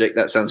 Okay, magic.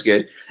 That sounds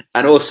good.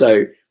 And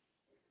also,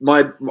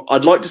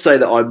 I'd like to say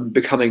that I'm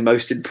becoming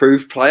most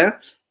improved player.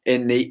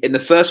 In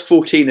the first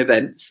 14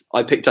 events,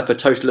 I picked up a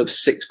total of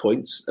 6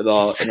 points in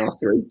our 3.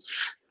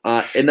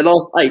 In the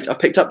last 8, I've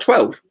picked up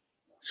 12.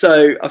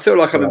 So I feel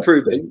like I'm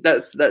improving.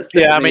 That's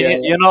yeah. I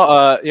mean, you're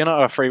not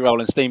a free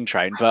rolling steam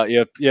train, but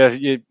you're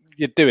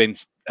doing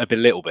a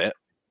little bit.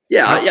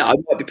 Yeah. I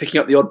might be picking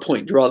up the odd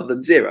point rather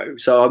than 0.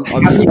 So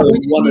I'm still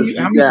one of you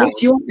down. How many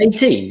points are you on?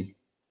 18.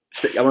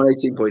 I'm on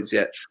 18 points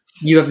yet.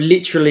 You have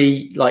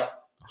literally like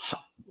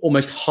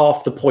almost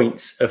half the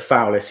points of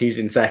Fowlis, who's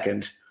in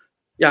second.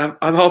 Yeah,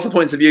 I'm half the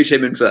points of you,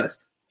 Tim, in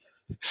first.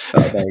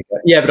 Oh, there you go.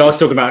 Yeah, but I was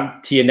talking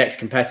about to your next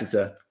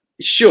competitor.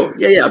 Sure.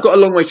 Yeah. I've got a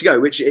long way to go,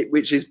 which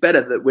is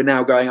better that we're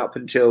now going up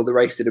until the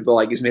Race to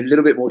Dubai. It gives me a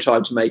little bit more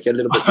time to make a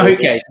little bit more.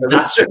 Okay, so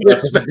that's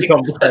the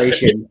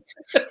conversation.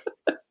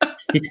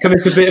 He's coming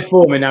to a bit of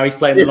form and now he's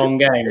playing the long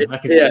game.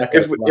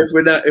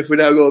 If we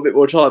now got a bit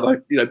more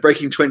time,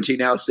 breaking 20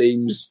 now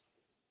seems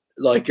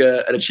like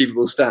an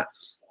achievable stat.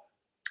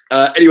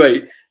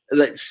 Anyway,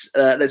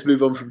 let's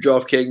move on from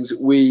DraftKings.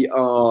 We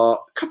are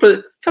a couple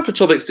of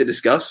topics to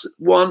discuss.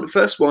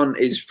 First one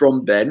is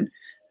from Ben.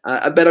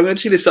 Ben, I'm going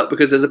to tee this up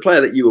because there's a player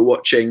that you were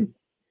watching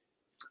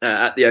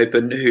at the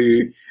Open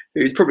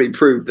who's probably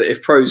proved that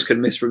if pros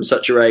can miss from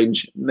such a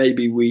range,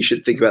 maybe we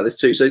should think about this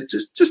too. So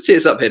just tee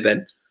us up here,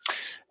 Ben.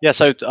 Yeah,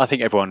 so I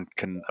think everyone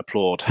can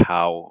applaud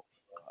how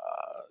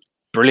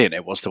brilliant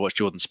it was to watch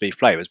Jordan Spieth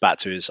play. He was back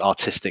to his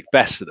artistic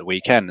best at the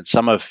weekend, and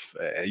some of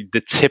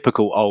the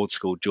typical old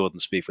school Jordan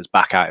Spieth was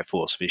back out in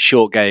force for his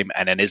short game,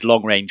 and then his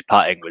long range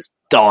putting was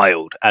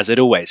dialed as it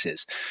always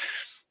is.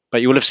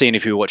 But you will have seen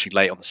if you were watching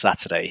late on the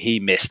Saturday, he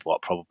missed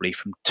probably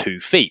from 2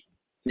 feet,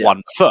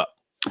 1 foot.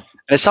 And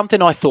it's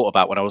something I thought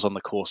about when I was on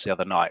the course the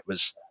other night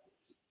was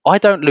I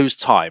don't lose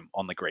time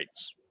on the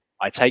greens.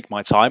 I take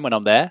my time when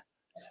I'm there,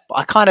 but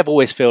I kind of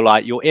always feel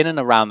like you're in and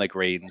around the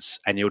greens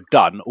and you're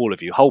done, all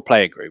of you, whole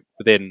playing group,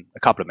 within a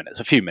couple of minutes,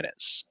 a few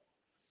minutes.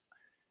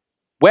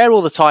 Where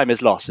all the time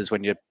is lost is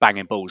when you're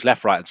banging balls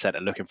left, right and centre,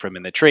 looking for him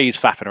in the trees,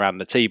 faffing around in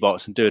the tee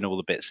box and doing all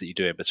the bits that you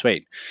do in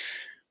between.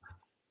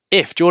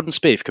 If Jordan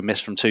Spieth can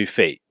miss from 2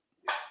 feet,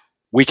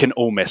 we can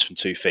all miss from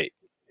 2 feet.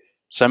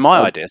 So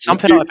my idea,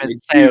 something I've been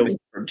saying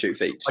from 2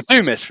 feet. I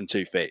do miss from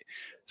 2 feet.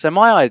 So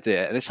my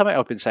idea, and it's something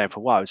I've been saying for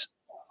a while, is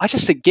I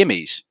just think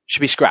gimmies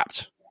should be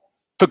scrapped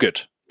for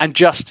good. And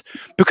just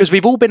because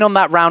we've all been on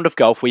that round of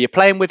golf where you're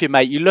playing with your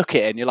mate, you look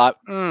at it and you're like,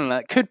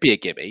 that could be a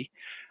gimme.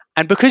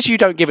 And because you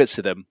don't give it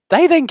to them,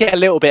 they then get a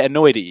little bit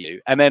annoyed at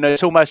you. And then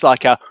it's almost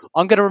like I'm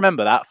going to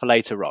remember that for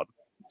later on.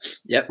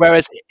 Yep.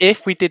 Whereas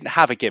if we didn't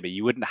have a gimme,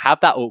 you wouldn't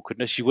have that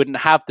awkwardness. You wouldn't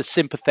have the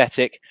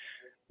sympathetic,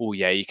 oh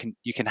yeah, you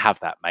can have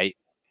that, mate.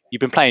 You've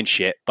been playing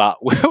shit, but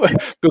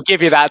we'll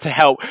give you that to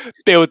help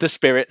build the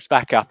spirits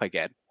back up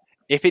again.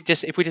 If we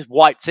just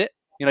wiped it,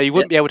 you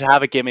wouldn't be able to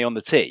have a gimme on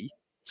the tee.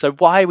 So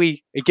why are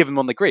we giving them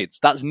on the grids?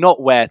 That's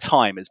not where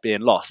time is being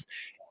lost,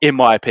 in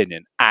my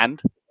opinion.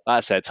 And like I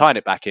said, tying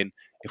it back in,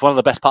 if one of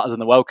the best putters in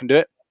the world can do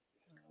it,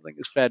 I think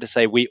it's fair to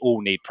say we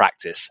all need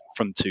practice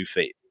from 2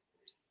 feet.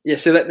 Yeah,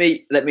 so let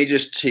me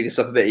just tee this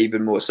up a bit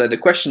even more. So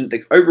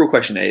the overall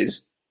question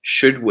is,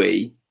 should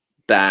we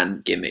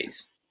ban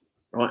gimmies?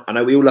 Right? I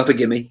know we all love a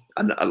gimme,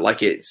 and I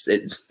like it.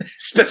 It's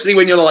especially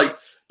when you're like,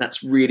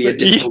 that's really a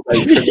difficult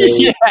way for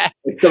me. Yeah.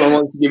 If someone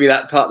wants to give me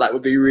that putt, that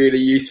would be really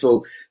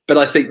useful. But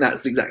I think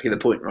that's exactly the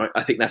point, right?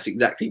 I think that's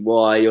exactly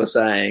why you're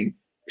saying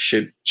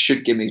should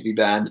gimmies be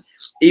banned.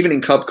 Even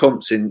in club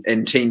comps,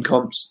 in team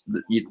comps,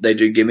 they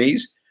do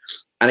gimmies.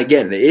 And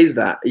again, it is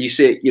that you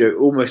see it,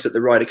 almost at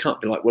the Ryder Cup.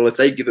 You're like, well, if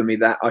they've given me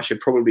that, I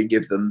should probably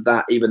give them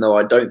that, even though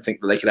I don't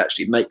think that they could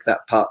actually make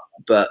that putt.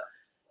 But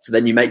so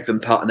then you make them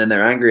putt, and then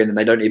they're angry, and then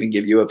they don't even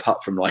give you a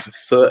putt from like a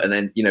foot, and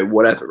then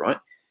whatever, right?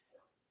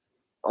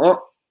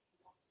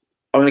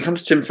 I'm going to come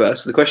to Tim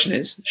first. So the question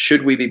is,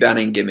 should we be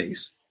banning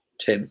gimmies,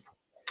 Tim?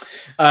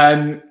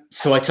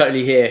 So I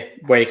totally hear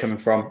where you're coming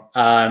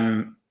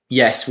from.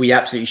 Yes, we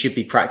absolutely should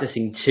be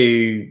practicing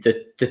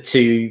the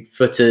 2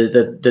 footer,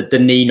 the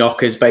knee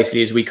knockers,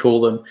 basically, as we call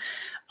them.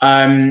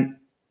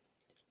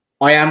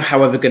 I am,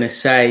 however, going to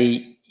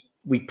say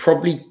we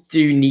probably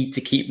do need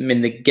to keep them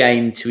in the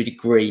game to a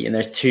degree. And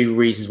there's 2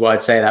 reasons why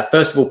I'd say that.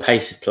 First of all,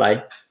 pace of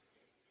play.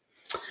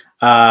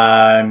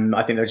 I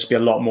think there'll just be a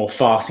lot more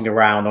fasting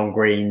around on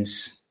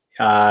greens,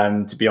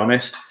 to be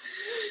honest.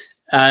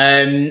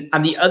 And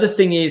the other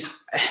thing is,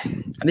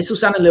 and this will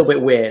sound a little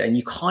bit weird, and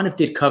you kind of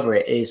did cover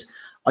it, is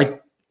I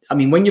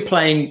mean, when you're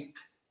playing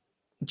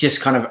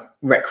just kind of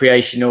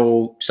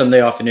recreational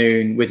Sunday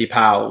afternoon with your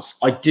pals,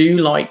 I do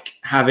like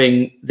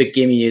having the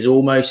gimme as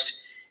almost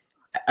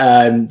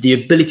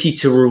the ability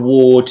to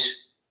reward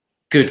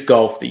good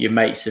golf that your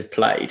mates have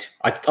played.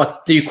 I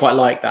do quite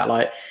like that.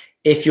 Like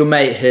if your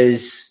mate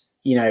has,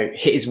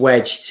 hit his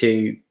wedge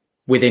to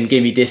within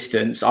gimme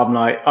distance, I'm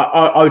like,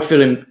 I would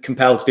feel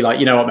compelled to be like,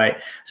 you know what, mate,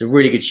 it's a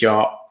really good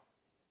shot.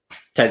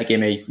 Take the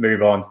gimme,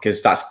 move on,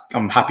 because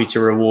I'm happy to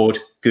reward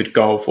good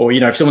golf. Or,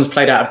 if someone's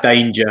played out of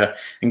danger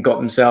and got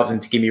themselves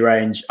into gimme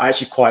range, I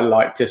actually quite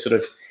like to sort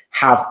of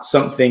have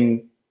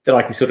something that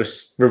I can sort of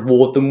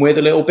reward them with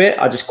a little bit.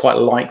 I just quite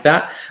like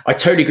that. I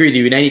totally agree with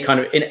you. In any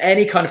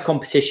kind of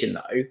competition,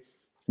 though,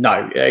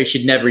 no, it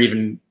should never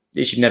be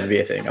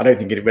a thing. I don't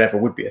think it ever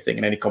would be a thing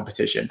in any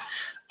competition.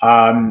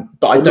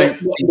 But I don't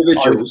think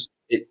individuals.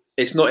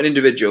 It's not in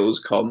individuals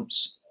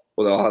comps.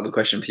 Although I'll have a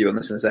question for you on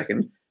this in a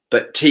second.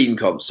 But team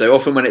comps. So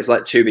often when it's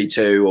like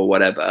 2v2 or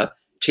whatever,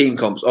 team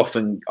comps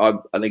often are,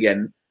 and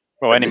again,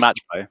 well, any match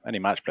play,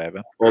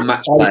 or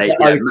match play.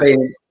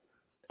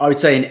 I would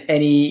say in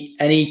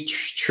any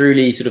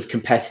truly sort of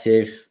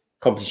competitive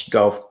competition,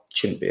 golf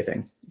shouldn't be a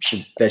thing.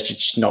 There should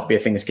just not be a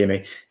thing as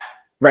gimme.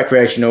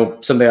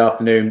 Recreational Sunday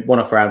afternoon,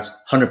 one-off rounds,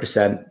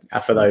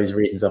 100% for those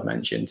reasons I've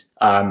mentioned.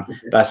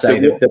 But I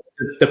say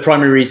the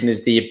primary reason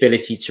is the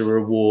ability to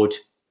reward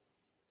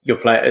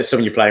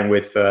someone you're playing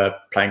with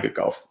playing good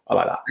golf. I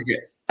like that.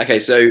 Okay.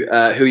 So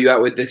who are you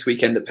out with this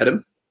weekend at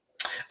Pedham?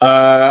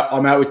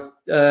 I'm out with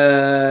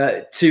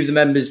 2 of the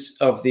members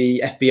of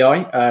the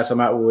FBI. So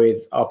I'm out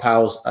with our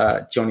pals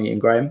Johnny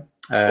and Graham.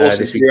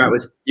 Awesome.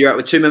 You're out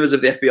with 2 members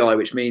of the FBI,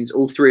 which means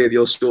all 3 of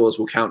your scores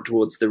will count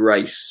towards the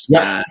race.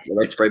 Yep. The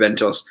race to Fray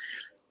Bentos.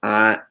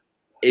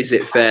 Is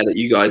it fair that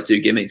you guys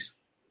do gimmies?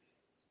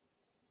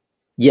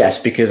 Yes,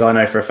 because I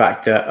know for a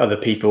fact that other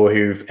people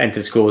who've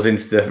entered scores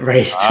into the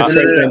race so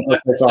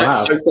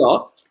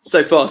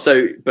far.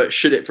 But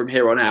should it from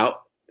here on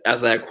out,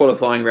 as they're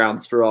qualifying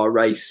rounds for our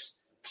race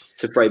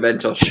to Fray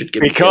Bentos, should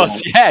give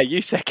because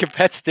you said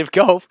competitive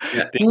golf.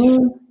 Yeah. This is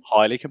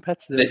highly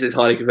competitive.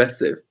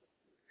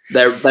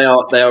 They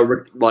are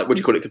like, what do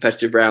you call it,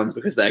 competitive rounds,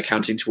 because they're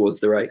counting towards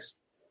the race.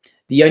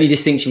 The only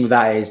distinction with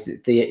that is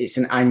that it's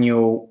an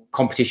annual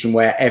competition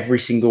where every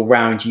single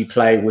round you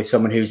play with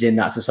someone who's in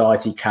that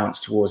society counts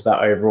towards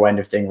that overall end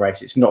of thing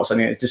race. It's not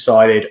something that's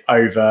decided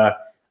over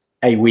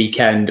a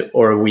weekend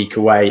or a week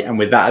away. And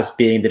with that as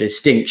being the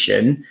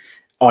distinction,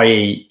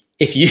 i.e.,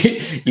 if you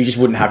just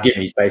wouldn't have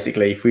gimmies,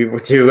 basically, if we were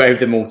to have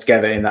them all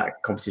together in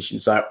that competition.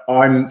 So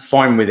I'm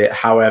fine with it.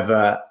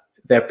 However,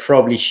 there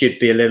probably should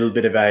be a little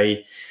bit of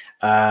a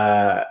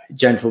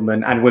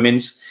gentleman and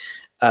women's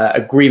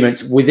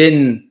agreement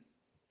within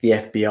the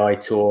FBI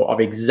tour of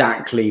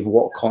exactly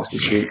what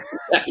constitutes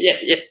a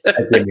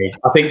gimme.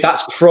 I think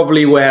that's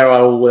probably where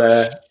I'll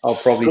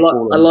probably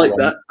fall. I like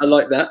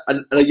that.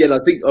 And again, I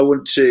think I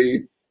want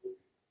to,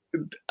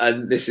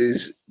 and this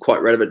is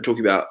quite relevant,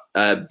 talking about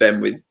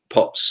Ben with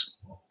Pops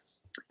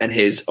and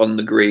his on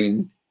the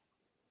green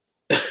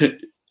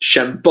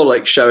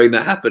shambolic showing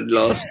that happened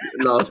last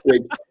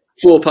week.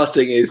 4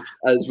 putting is,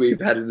 as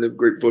we've had in the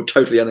group before,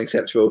 totally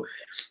unacceptable.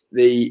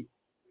 He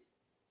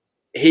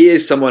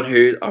is someone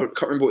who, I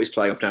can't remember what he's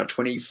playing off now,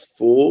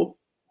 24.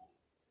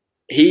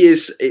 He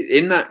is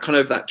in that kind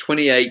of that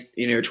 28,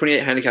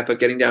 28 handicapper,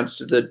 getting down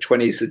to the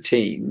 20s, the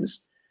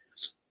teens.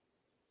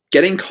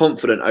 Getting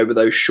confident over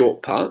those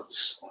short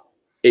putts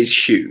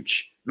is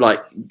huge. Like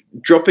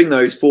dropping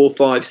those 4,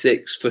 5,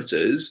 6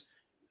 footers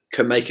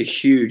can make a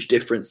huge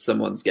difference to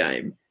someone's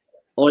game.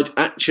 I'd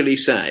actually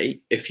say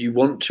if you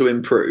want to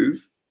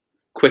improve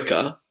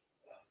quicker,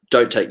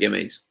 don't take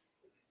gimmies.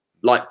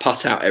 Like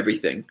putt out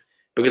everything,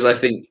 because I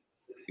think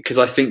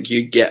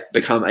you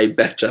become a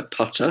better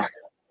putter.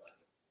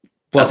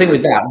 Well, I think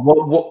with that,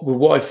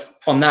 what if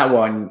on that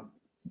one,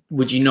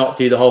 would you not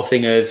do the whole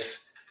thing of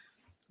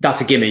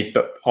that's a gimme,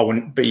 but I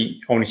want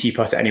to see you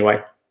putt it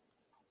anyway?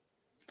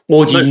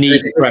 Or do you need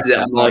to press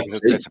that?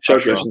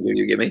 Give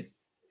you a gimme.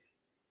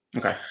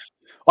 Okay.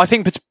 I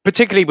think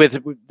particularly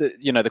with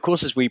the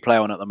courses we play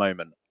on at the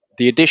moment,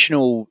 the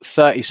additional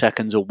 30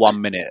 seconds or 1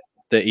 minute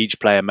that each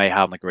player may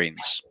have on the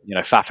greens,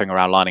 faffing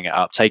around, lining it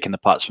up, taking the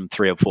putts from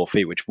 3 or 4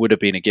 feet, which would have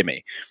been a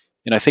gimme.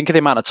 Think of the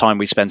amount of time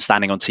we spend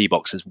standing on tee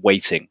boxes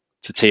waiting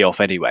to tee off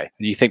anyway.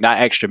 And you think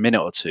that extra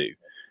minute or two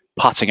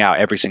putting out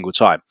every single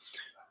time.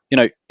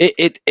 A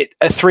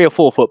 3 or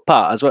 4 foot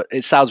putt, as well,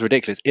 it sounds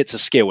ridiculous. It's a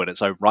skill in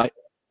its own right.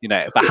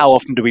 But how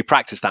often do we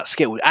practice that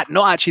skill?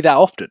 Not actually that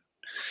often.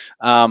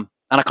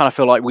 And I kind of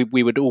feel like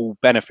we would all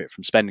benefit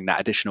from spending that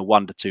additional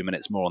 1 to 2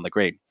 minutes more on the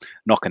green,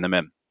 knocking them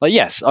in. Like,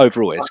 yes,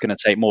 overall, it's going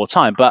to take more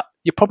time, but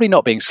you're probably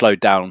not being slowed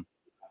down.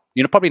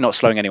 You're probably not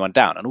slowing anyone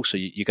down. And also,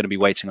 you're going to be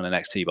waiting on the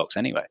next tee box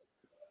anyway.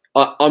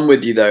 I'm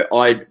with you, though.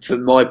 For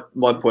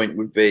my point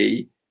would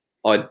be,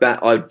 I'd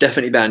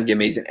definitely ban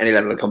gimmies in any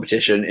level of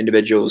competition,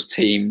 individuals,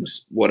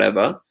 teams,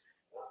 whatever.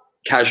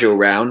 Casual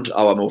round,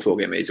 I'm all for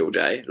gimmies all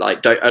day.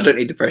 Like, I don't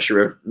need the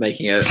pressure of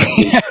making a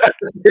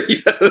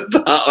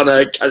on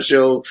a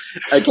casual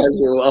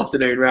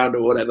afternoon round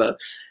or whatever.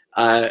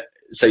 But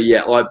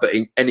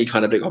in any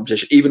kind of a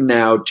competition, even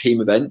now,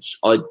 team events,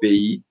 I'd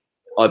be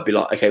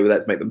like, okay, well,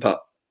 let's make them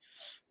putt.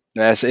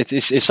 Yes,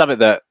 it's something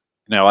that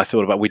I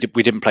thought about. We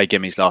didn't play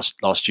gimmies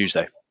last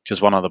Tuesday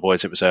because one of the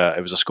boys, it was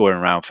a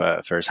scoring round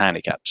for his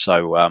handicap.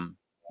 So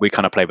we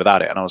kind of played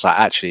without it, and I was like,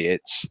 actually,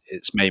 it's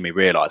made me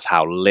realise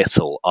how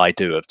little I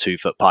do of 2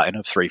 foot putting,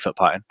 of 3 foot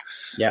putting.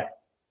 Yeah,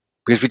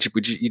 because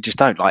you just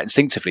don't, like,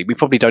 instinctively. We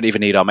probably don't even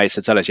need our mates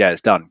to tell us, yeah,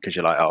 it's done, because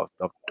you're like, oh,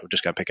 I'll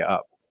just go and pick it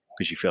up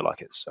because you feel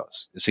like it's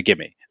a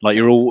gimme. Like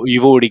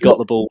you've already got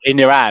the ball in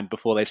your hand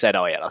before they've said,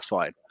 oh yeah, that's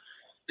fine.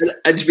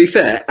 And to be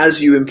fair,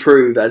 as you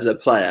improve as a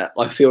player,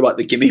 I feel like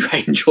the gimme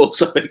range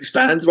also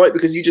expands, right?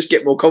 Because you just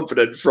get more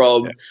confident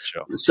from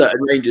certain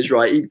ranges,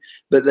 right?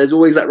 But there's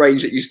always that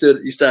range that you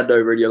stand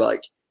over and you're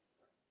like,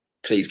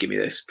 please give me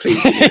this.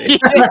 Please give me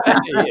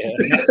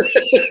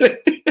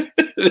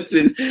this. This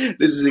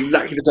is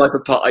exactly the type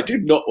of putt I do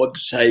not want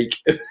to take.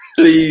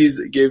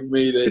 Please give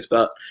me this.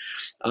 But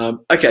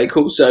okay,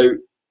 cool. So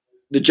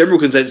the general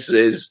consensus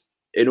is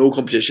in all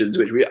competitions,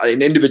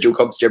 in individual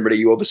comps generally,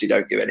 you obviously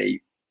don't give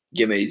any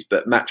gimmies,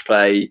 but match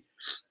play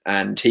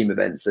and team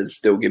events, there's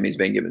still gimmies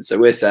being given. So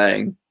we're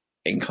saying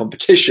in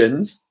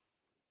competitions,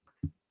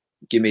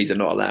 gimmies are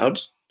not allowed,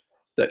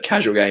 but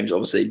casual games,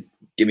 obviously,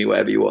 give me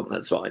whatever you want.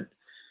 That's fine.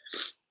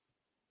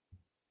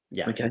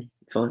 Yeah. Okay,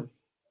 fine.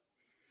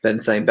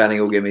 Ben's saying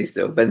banning all gimmies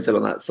still. Ben's still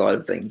on that side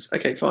of things.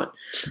 Okay, fine.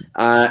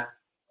 A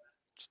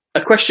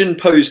question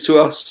posed to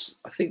us,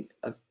 I think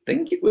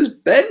it was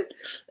Ben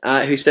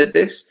who said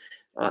this.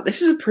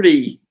 This is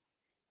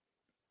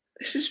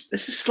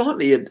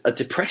slightly a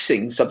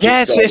depressing subject.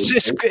 Yeah,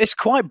 it's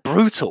quite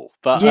brutal,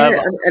 but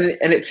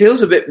and it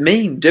feels a bit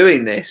mean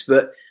doing this.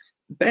 But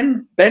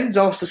Ben's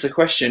asked us a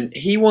question.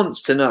 He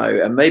wants to know,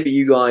 and maybe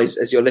you guys,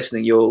 as you're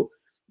listening, you'll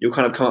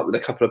kind of come up with a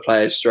couple of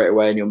players straight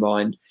away in your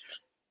mind.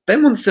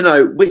 Ben wants to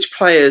know which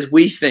players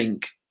we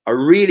think are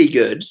really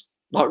good,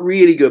 like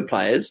really good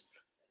players,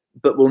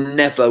 but will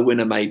never win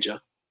a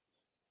major.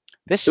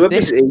 So we're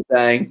basically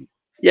saying,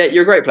 yeah,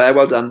 you're a great player,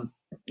 well done.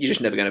 You're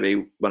just never going to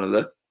be one of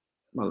the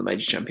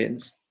major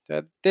champions.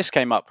 This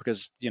came up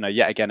because,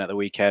 yet again at the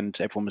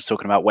weekend, everyone was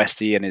talking about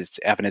Westy and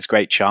having his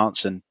great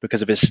chance. And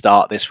because of his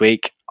start this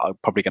week, I'm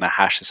probably going to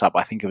hash this up.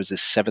 I think it was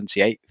his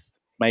 78th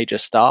major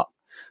start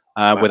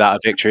without a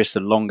victory. It's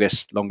the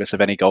longest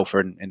of any golfer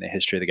in the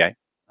history of the game.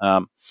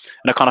 And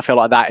I kind of feel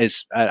like that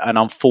is an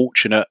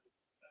unfortunate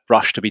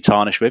brush to be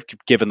tarnished with,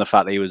 given the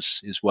fact that he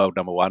was world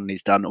number one and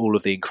he's done all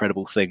of the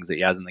incredible things that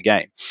he has in the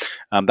game.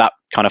 That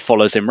kind of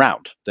follows him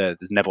round. There's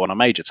never won a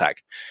major tag.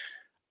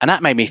 And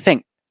that made me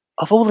think,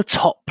 of all the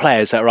top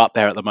players that are up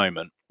there at the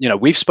moment,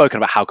 we've spoken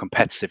about how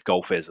competitive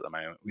golf is at the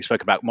moment. We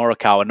spoke about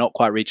Morikawa not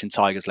quite reaching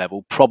Tiger's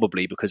level,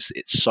 probably because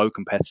it's so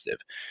competitive.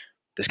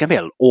 There's going to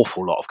be an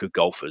awful lot of good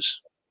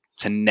golfers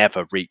to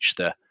never reach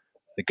the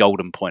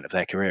golden point of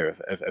their career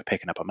of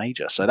picking up a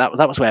major. So that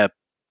was where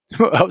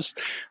I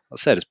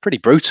said it's pretty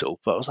brutal.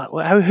 But I was like,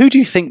 well, who do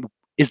you think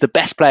is the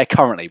best player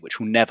currently which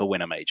will never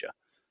win a major?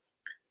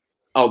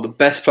 Oh, the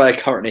best player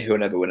currently who will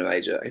never win a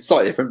major. It's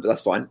slightly different, but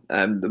that's fine.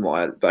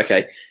 But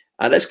okay.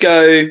 Let's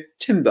go,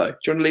 Timbo. Do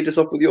you want to lead us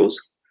off with yours?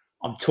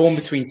 I'm torn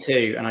between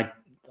two, and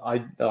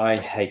I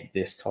hate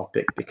this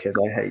topic because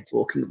I hate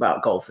talking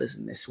about golfers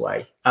in this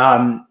way.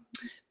 Can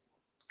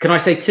I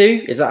say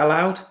two? Is that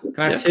allowed? Can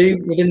I have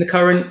two within the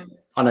current?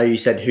 I know you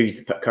said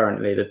who's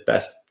currently the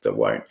best that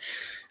won't.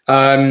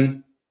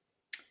 Tony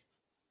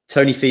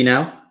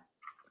Finau.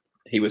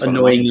 He was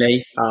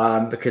annoyingly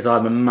because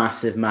I'm a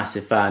massive,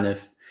 massive fan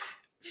of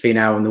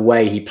Finau and the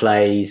way he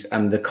plays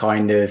and the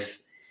kind of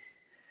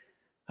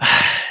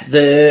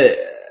the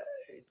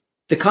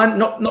kind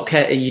not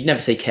care. You'd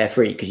never say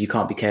carefree because you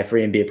can't be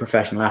carefree and be a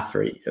professional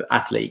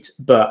athlete.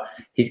 But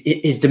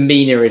his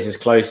demeanor is as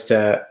close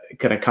to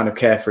kind of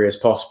carefree as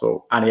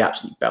possible, and he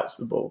absolutely belts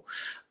the ball.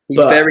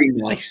 He's very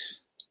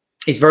nice.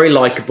 He's very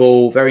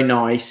likable, very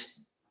nice.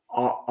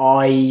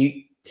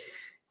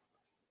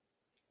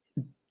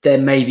 There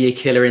may be a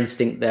killer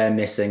instinct there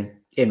missing,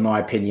 in my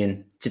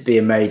opinion, to be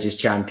a majors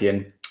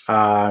champion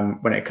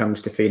when it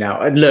comes to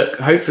Finau. And look,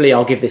 hopefully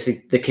I'll give this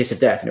the kiss of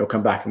death and he'll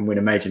come back and win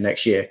a major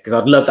next year, because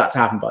I'd love that to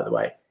happen, by the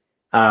way.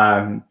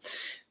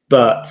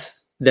 But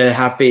there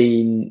have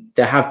been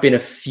a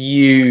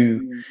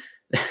few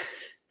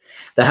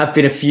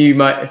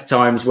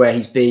times where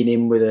he's been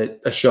in with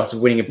a shot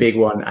of winning a big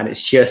one, and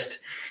it's just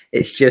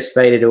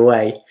faded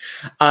away.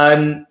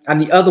 And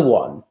the other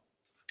one,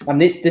 and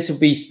this will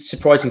be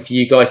surprising for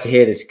you guys to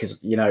hear this,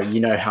 because you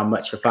know how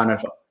much a fan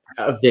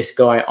of this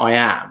guy I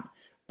am.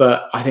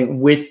 But I think I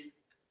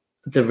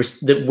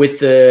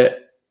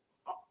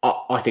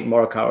think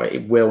Morikawa,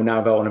 it will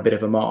now go on a bit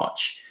of a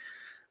march.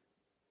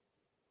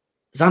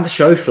 Xander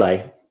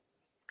Schauffele.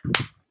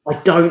 I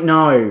don't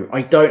know.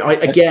 I'd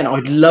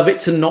love it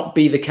to not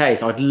be the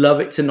case.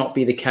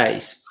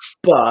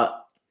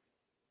 But,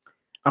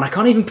 and I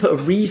can't even put a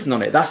reason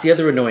on it. That's the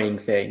other annoying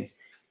thing.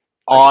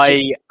 I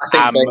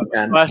am,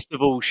 first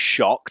of all,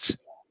 shocked,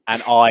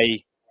 and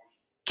I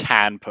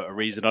can put a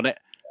reason on it.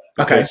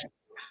 Okay.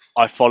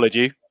 I followed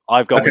you.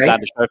 I've gone with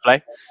Xander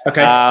Schauffele.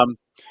 Okay.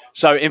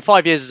 So in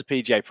 5 years as a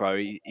PGA pro,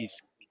 he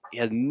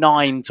has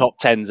 9 top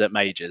 10s at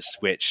majors,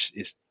 which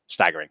is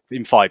staggering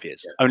in 5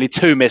 years. Yeah. Only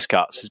 2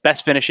 miscuts. His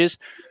best finishes: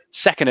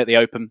 2nd at the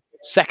Open,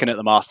 2nd at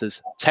the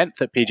Masters,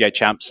 10th at PGA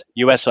Champs,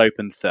 US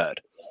Open 3rd.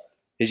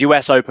 His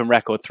US Open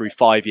record through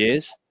 5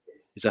 years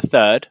is a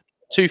 3rd,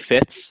 2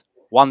 5ths,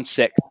 1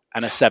 6th,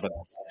 and a 7th.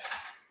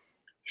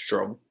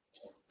 Strong.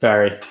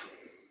 Very.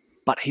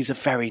 But he's a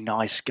very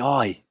nice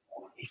guy.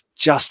 He's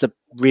just a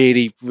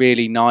really,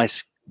 really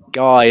nice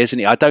guy, isn't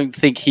he? I don't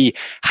think he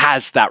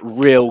has that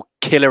real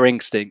killer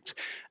instinct.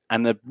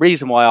 And the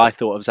reason why I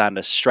thought of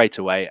Xander straight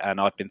away, and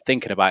I've been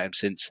thinking about him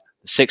since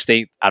the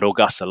 16th at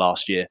Augusta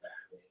last year,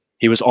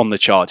 he was on the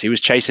charts. He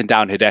was chasing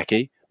down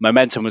Hideki.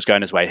 Momentum was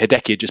going his way.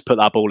 Hideki had just put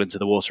that ball into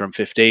the water on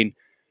 15.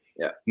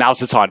 Yeah. Now's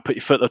the time. Put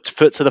your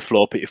foot to the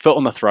floor, put your foot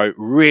on the throat,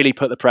 really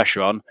put the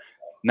pressure on.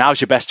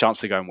 Now's your best chance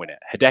to go and win it.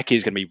 Hideki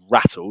is going to be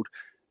rattled,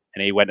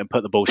 and he went and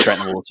put the ball straight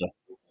in the water.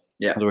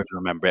 Yeah. I don't know if you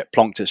remember it.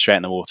 Plonked it straight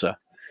in the water.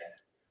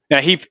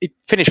 He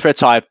finished for a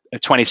tie,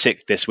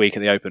 26th this week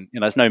at the Open.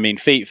 There's no mean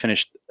feat.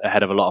 Finished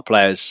ahead of a lot of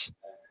players.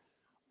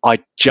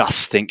 I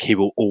just think he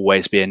will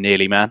always be a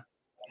nearly man,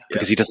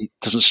 because he doesn't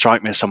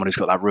strike me as someone who's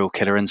got that real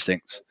killer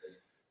instinct.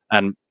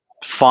 And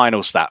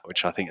final stat,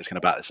 which I think is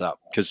going to back this up,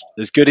 because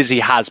as good as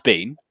he has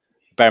been,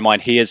 bear in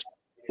mind he is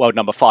world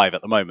number 5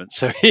 at the moment,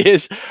 so he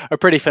is a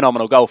pretty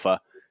phenomenal golfer.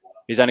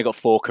 He's only got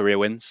 4 career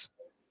wins,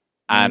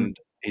 and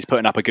he's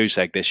putting up a goose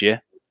egg this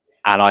year.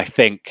 And I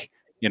think,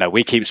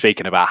 we keep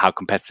speaking about how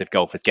competitive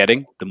golf is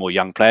getting. The more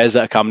young players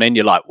that are coming in,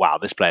 you're like, wow,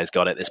 this player's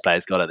got it, this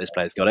player's got it, this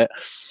player's got it.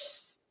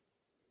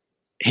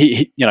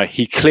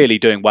 He's clearly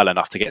doing well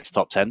enough to get to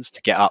top 10s,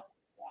 to get up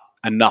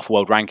enough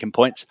world ranking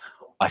points.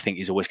 I think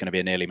he's always going to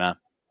be a nearly man,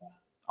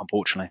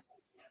 unfortunately.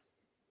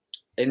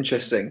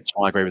 Interesting.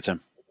 I agree with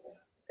him.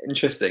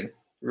 Interesting.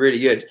 Really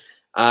good.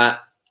 I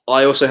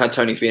also had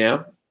Tony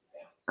Finau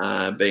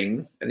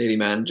being a nearly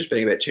man, just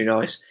being a bit too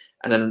nice.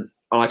 And then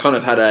I kind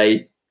of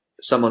had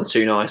someone's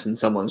too nice and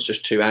someone's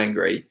just too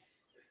angry.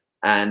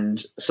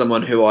 And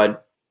someone who I'd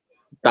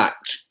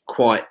backed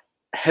quite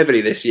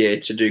heavily this year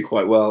to do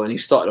quite well. And he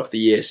started off the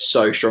year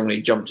so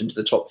strongly, jumped into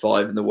the top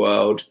 5 in the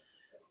world.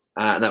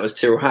 And that was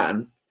Tyrrell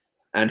Hatton.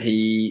 And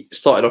he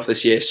started off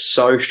this year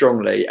so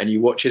strongly, and you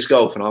watch his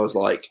golf, and I was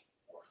like,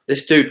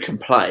 this dude can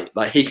play.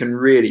 Like, he can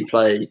really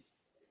play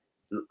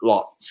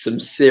some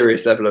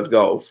serious level of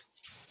golf.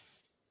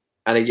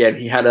 And again,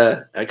 he had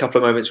a couple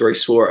of moments where he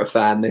swore at a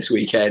fan this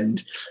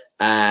weekend,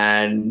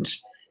 and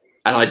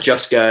I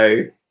just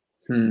go,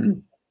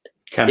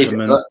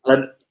 Temperament.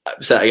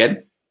 Say that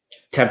again.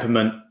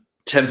 Temperament.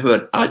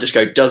 I just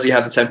go, does he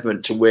have the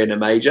temperament to win a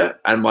major?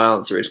 And my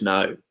answer is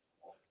no.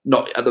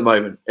 Not at the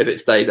moment, if it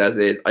stays as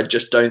is. I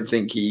just don't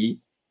think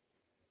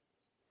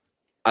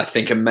I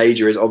think a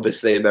major is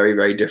obviously a very,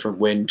 very different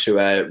win to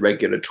a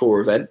regular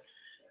tour event.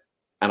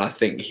 And I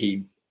think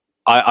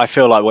I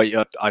feel like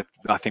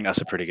I think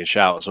that's a pretty good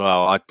shout as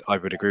well. I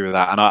would agree with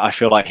that. And I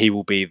feel like he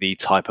will be the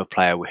type of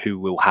player who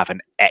will have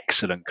an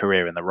excellent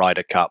career in the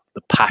Ryder Cup.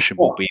 The passion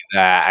will be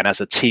there. And as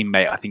a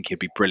teammate, I think he'd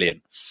be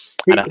brilliant.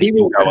 And I think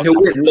he'll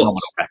win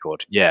lots.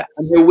 Record. Yeah.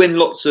 And he'll win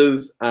lots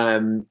of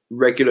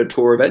regular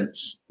tour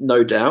events,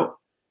 no doubt,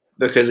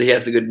 because he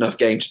has the good enough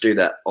game to do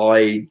that.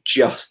 I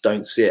just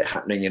don't see it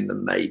happening in the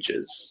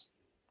majors.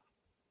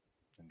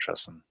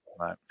 Interesting.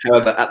 Right.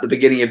 However, at the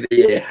beginning of the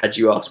year, had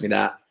you asked me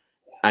that,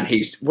 and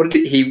he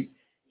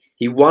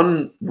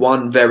won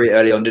one very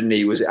early on, didn't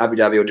he? Was it Abu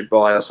Dhabi or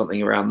Dubai or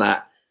something around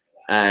that?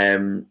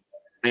 And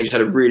he just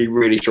had a really,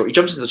 really short. He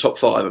jumped into the top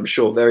 5, I'm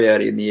sure, very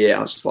early in the year. I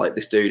was just like,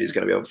 this dude is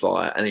going to be on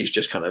fire, and he's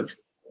just kind of.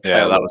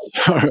 Yeah, that was.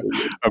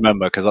 I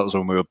remember because that was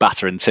when we were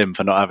battering Tim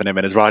for not having him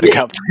in his Ryder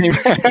Cup team.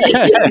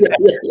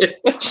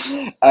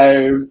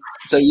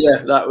 So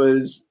yeah, that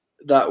was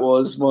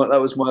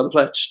my other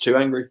player. Just too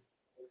angry.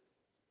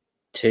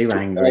 Too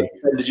angry.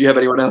 Did you have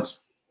anyone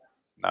else?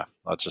 No,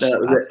 I just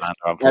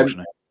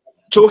unfortunately.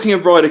 Talking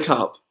of Ryder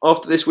Cup,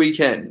 after this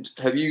weekend,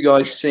 have you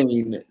guys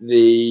seen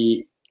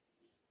the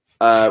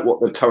what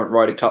the current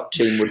Ryder Cup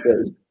team would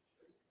be?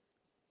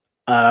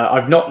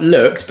 I've not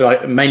looked,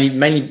 but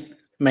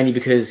mainly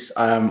because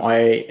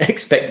I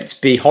expect it to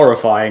be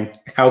horrifying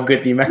how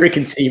good the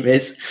American team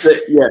is.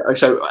 But, yeah,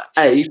 so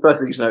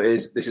first thing to note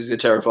is this is a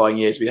terrifying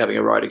year to be having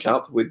a Ryder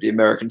Cup with the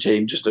American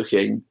team just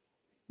looking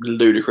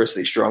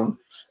ludicrously strong.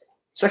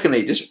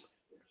 Secondly, just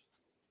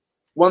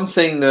one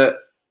thing that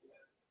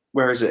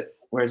where is it?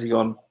 Where has he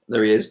gone?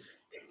 There he is.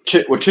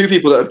 Two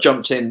people that have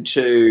jumped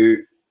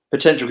into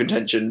potential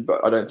contention,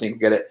 but I don't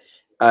think we'll get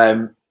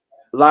it.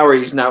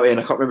 Lowry's now in.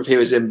 I can't remember if he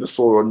was in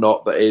before or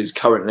not, but is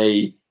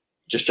currently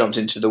just jumped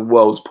into the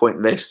world's point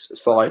list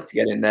 5 to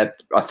get in there.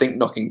 I think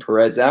knocking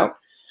Perez out.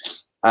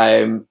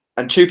 And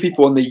 2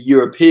 people on the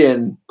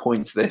European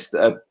points list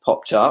that have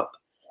popped up.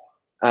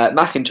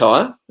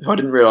 McIntyre, who I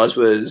didn't realise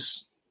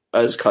was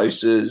as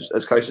close as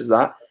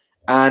that,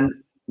 and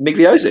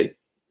Migliozzi.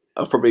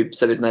 I've probably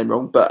said his name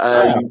wrong, but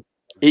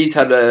he's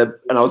had and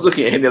I was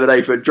looking at him the other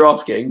day for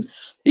DraftKings.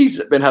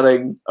 He's been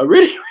having a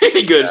really,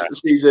 really good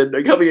season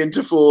and coming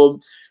into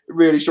form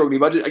really strongly.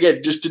 But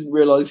again, just didn't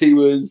realise he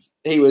was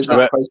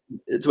that close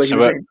to making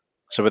a thing.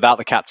 So without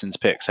the captain's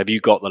picks, have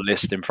you got the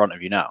list in front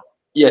of you now?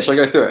 Yeah, shall I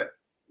go through it?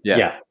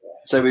 Yeah.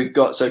 So we've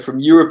got from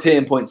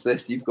European points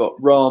list, you've got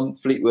Rahm,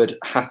 Fleetwood,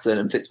 Hatton,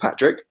 and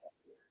Fitzpatrick.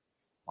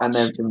 And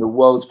then from the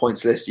world's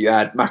points list, you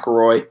add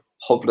McIlroy,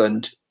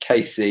 Hovland,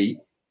 Casey,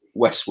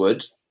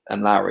 Westwood,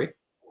 and Lowry.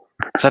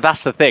 So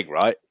that's the thing,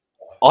 right?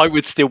 I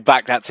would still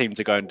back that team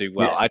to go and do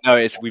well. Yeah. I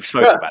know we've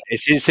spoken about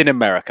it. It's in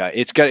America.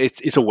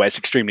 It's always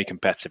extremely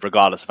competitive,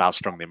 regardless of how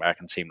strong the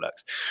American team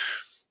looks.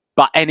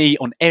 But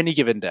on any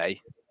given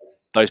day,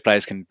 those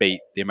players can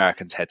beat the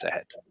Americans head to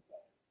head.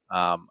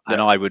 And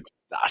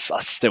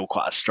that's still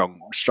quite a strong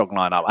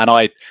lineup.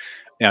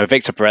 And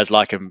Victor Perez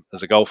like him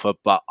as a golfer,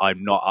 but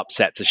I'm not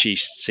upset to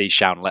see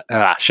Shane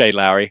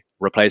Lowry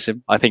replace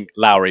him. I think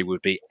Lowry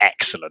would be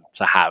excellent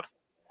to have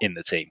in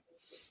the team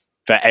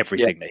for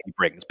everything that he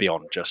brings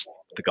beyond just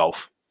the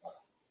golf.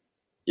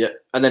 Yeah,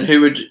 and then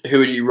who would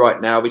you right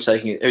now be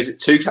taking? Is it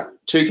two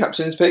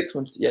captains picks?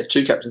 Yeah,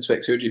 2 captains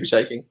picks. Who would you be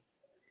taking?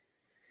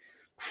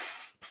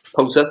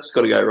 Poulter's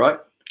got to go, right?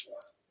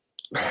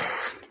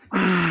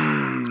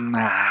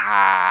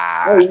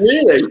 Oh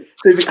really?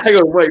 So hang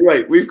on,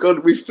 wait. We've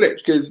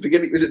flipped because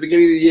beginning of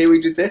the year we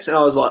did this, and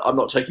I was like, I'm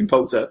not taking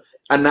Poulter,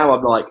 and now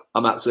I'm like,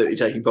 I'm absolutely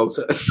taking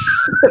Poulter.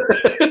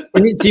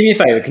 Do me a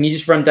favour. Can you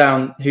just run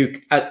down who,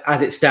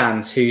 as it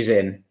stands, who's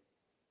in?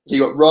 So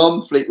you got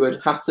Rahm,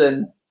 Fleetwood,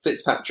 Hatton,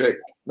 Fitzpatrick,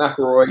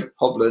 McIlroy,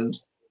 Hovland,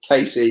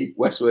 Casey,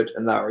 Westwood,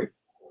 and Lowry.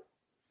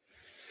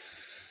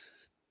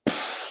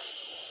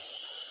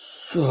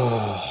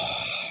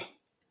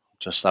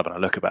 Just having a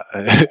look about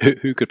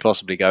who could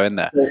possibly go in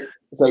there.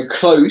 So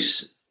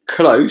close.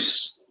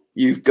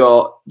 You've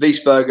got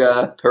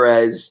Wiesberger,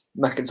 Perez,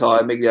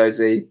 McIntyre,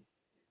 Migliozzi,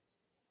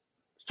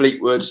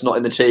 Fleetwood's not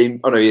in the team.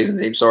 Oh no, he is in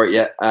the team. Sorry,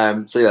 yeah.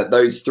 So yeah,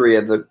 those 3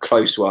 are the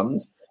close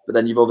ones. But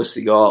then you've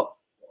obviously got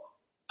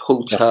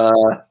Poulter,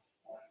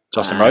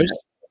 Justin Rose,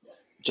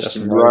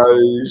 Justin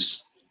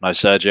Rose. No,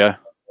 Sergio,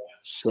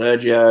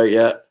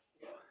 yeah.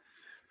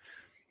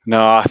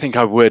 No, I think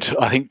I would.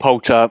 I think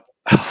Poulter.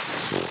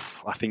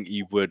 I think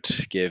you would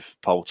give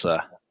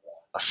Poulter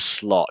a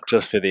slot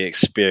just for the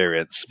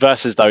experience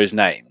versus those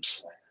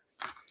names.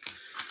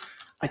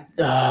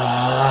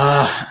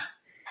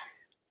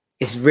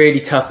 It's really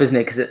tough, isn't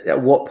it? Because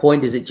at what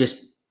point is it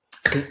just?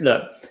 Because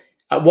look,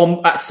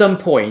 at some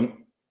point,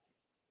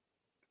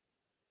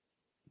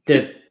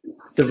 the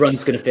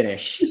run's going to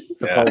finish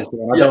for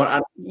Poulter. I don't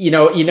want,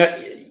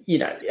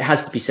 it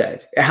has to be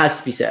said. It has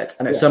to be said.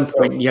 And at some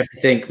point, you have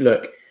to think,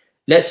 look,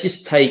 let's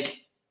just take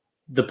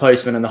the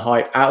postman and the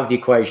hype out of the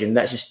equation.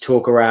 Let's just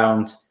talk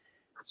around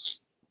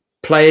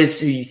players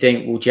who you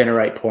think will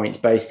generate points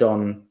based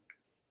on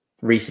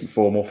recent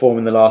form or form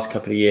in the last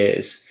couple of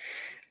years.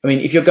 I mean,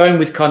 if you're going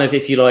with kind of,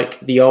 if you like,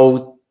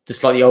 the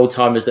slightly old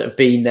timers that have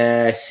been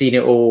there, seen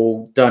it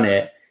all, done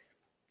it,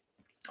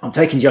 I'm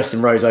taking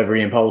Justin Rose over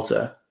Ian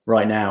Poulter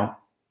right now.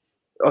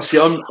 Oh, see,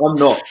 I'm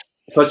not.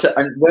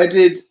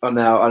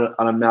 And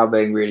I'm now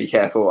being really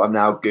careful. I'm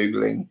now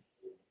Googling.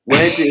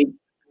 Where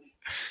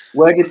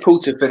Where did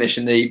Poulter finish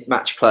in the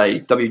match play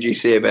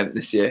WGC event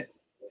this year?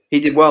 He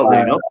did well, did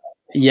he not?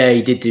 Yeah,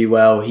 he did do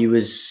well. He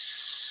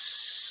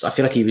was, I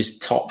feel like he was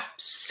top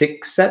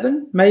 6,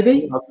 7,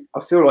 maybe.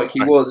 I feel like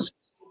he was.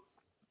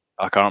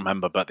 I can't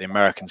remember, but the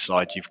American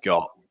side, you've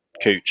got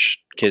Cooch,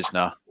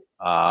 Kisner,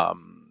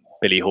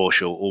 Billy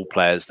Horschel, all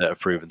players that have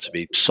proven to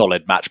be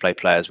solid match play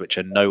players, which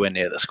are nowhere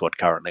near the squad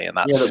currently, and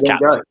that's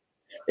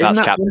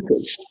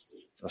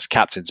that's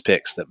captain's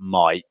picks that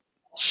might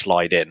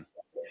slide in.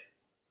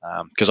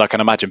 Because I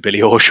can imagine Billy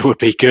Horschel would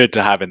be good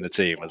to have in the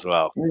team as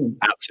well.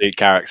 Absolute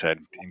character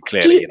and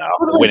clearly,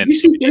 winning. Did you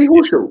see Billy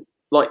Horschel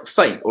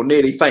faint or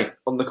nearly faint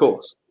on the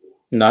course?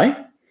 No.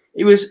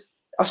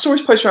 I saw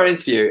his post-round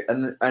interview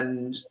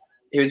and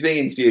he was being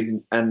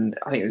interviewed, and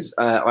I think it was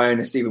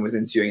Iona Stephen was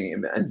interviewing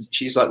him, and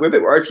she's like, "We're a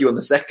bit worried for you on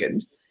the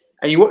second."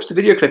 And you watch the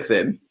video clip of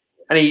him,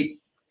 and he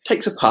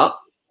takes a putt.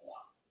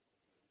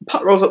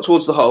 Putt rolls up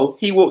towards the hole.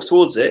 He walks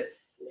towards it.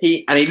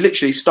 He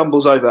literally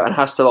stumbles over and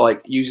has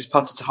to use his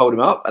putter to hold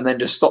him up, and then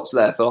just stops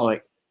there for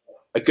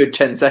a good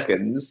 10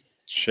 seconds.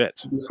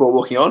 Shit. Before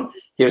walking on.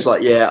 He was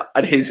like, yeah.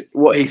 And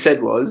what he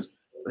said was,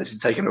 this is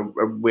taking a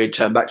weird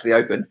turn back to the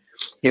Open.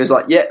 He was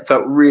like, yeah,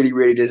 felt really,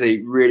 really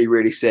dizzy, really,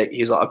 really sick.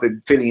 He was like, I've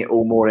been feeling it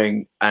all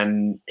morning.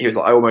 And he was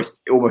like, I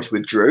almost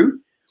withdrew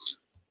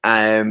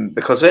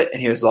because of it. And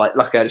he was like,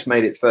 luckily I just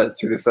made it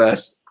through the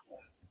first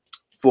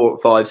 4,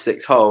 5,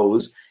 6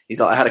 holes. He's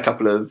like, I had a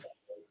couple of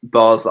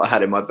bars that I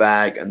had in my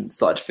bag and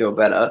started to feel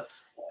better.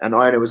 And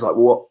Iona was like,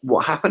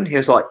 what happened?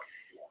 He's like,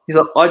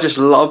 I just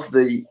love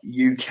the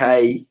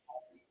UK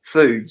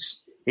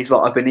foods. He's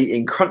like, I've been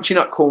eating crunchy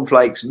nut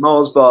cornflakes,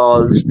 Mars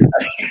bars.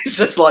 It's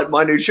just like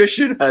my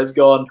nutrition has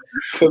gone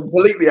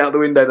completely out the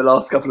window the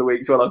last couple of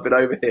weeks while I've been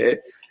over here.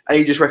 And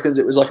he just reckons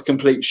it was like a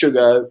complete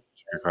sugar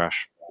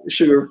crash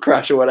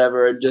or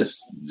whatever, and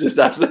just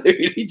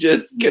absolutely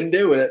just couldn't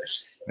deal with it.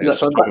 He's like,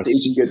 so I'm back to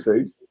eating good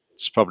food.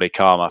 It's probably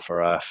karma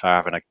for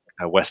having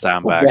a West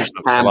Ham bag. West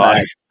Ham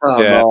bag. Come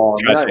on,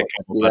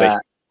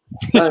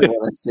 don't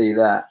want to see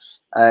that.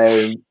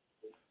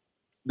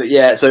 But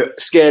yeah, so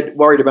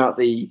worried about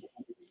the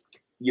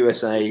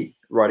USA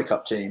Ryder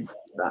Cup team.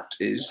 That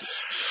is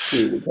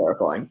really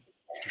terrifying.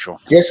 Sure.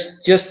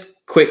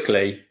 Just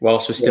quickly,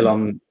 whilst we're still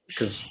on,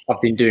 because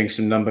I've been doing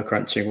some number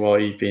crunching while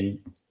you've been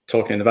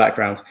talking in the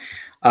background.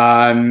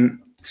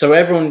 So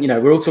everyone,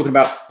 we're all talking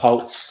about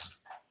Pulse.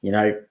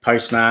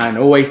 Postman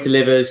always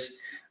delivers.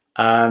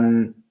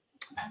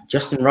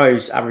 Justin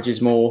Rose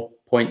averages more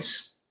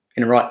points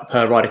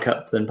per Ryder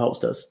Cup than Pulse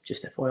does.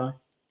 Just FYI.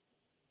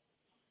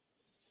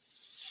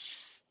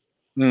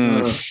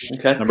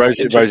 Okay. And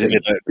Rosie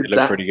did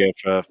look pretty good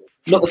for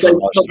not the same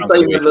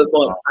level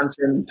of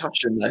banter and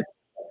passion though.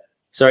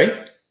 Sorry.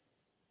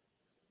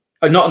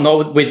 Oh,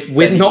 not with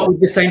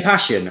the same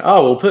passion.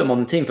 Oh, we'll put him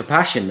on the team for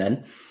passion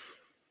then.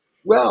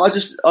 Well,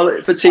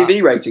 for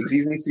TV ratings, he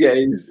needs to get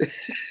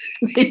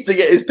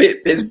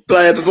his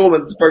player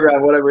performance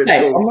program, whatever it's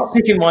called. I'm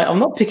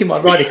not picking my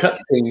Ryder Cup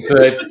team for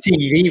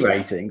TV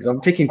ratings. I'm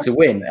picking to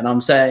win, and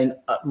I'm saying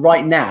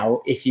right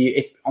now, if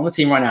on the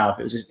team right now,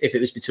 if it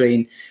was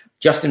between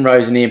Justin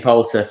Rose and Ian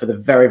Poulter for the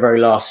very, very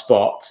last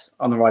spot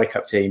on the Ryder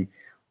Cup team,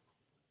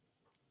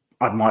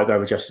 I might go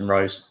with Justin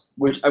Rose.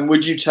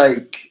 Would you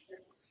take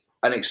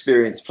an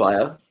experienced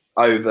player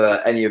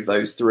over any of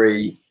those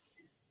three?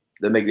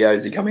 The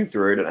Migliozzi coming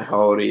through, I don't know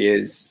how old he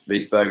is,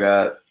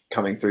 Wiesberger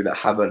coming through that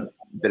haven't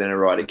been in a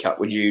Ryder Cup.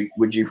 Would you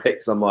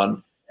pick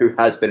someone who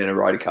has been in a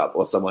Ryder Cup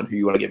or someone who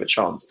you want to give a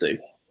chance to?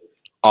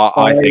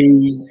 I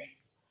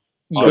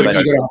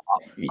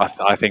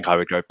think I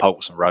would go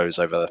Pulse and Rose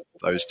over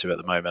those two at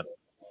the moment.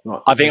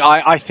 Right.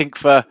 I think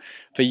for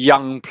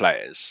young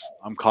players,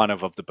 I'm kind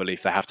of the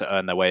belief they have to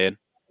earn their way in,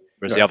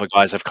 whereas the other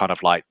guys have kind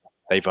of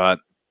they've earned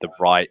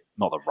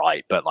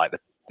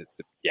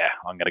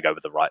I'm going to go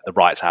with the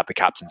right to have the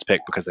captain's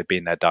pick because they've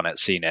been there, done it,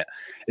 seen it.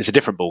 It's a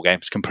different ball game.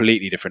 It's a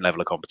completely different level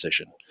of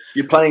competition.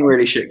 You're playing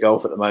really shit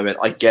golf at the moment.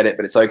 I get it,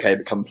 but it's okay.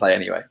 But come play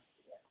anyway.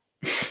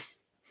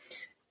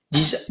 Do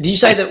you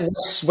say that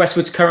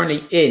Westwood's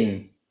currently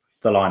in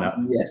the lineup?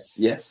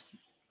 Yes.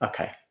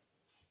 Okay.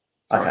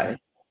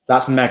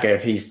 That's mega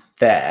if he's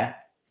there,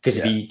 because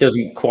if he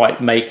doesn't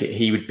quite make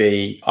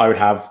it, I would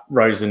have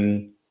Rose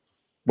and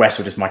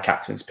Westwood as my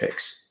captain's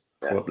picks,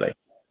 probably.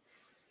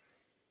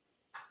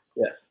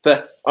 Yeah,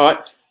 fair. All right,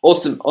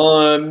 awesome.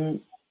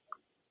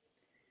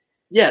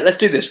 Let's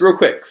do this real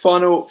quick.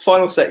 Final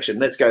section.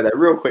 Let's go there.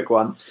 Real quick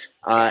one.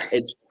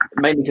 It's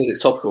mainly because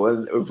it's topical,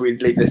 and if we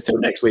leave this till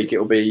next week, it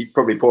will be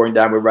probably pouring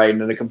down with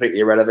rain and a completely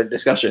irrelevant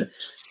discussion.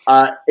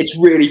 It's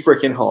really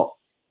freaking hot.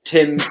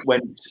 Tim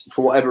went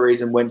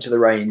to the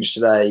range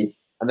today,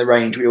 and the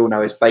range we all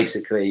know is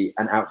basically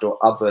an outdoor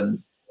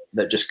oven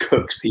that just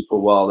cooks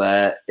people while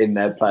they're in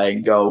there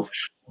playing golf.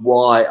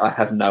 Why? I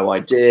have no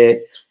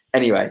idea.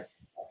 Anyway.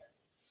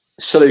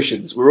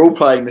 Solutions. We're all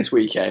playing this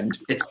weekend.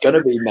 It's going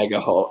to be mega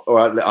hot. Or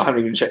I haven't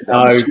even checked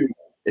that. No,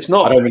 it's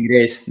not. I don't think it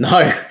is. No,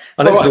 I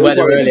looked at the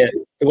weather earlier.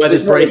 The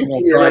weather's breaking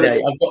on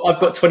Friday. I've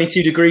got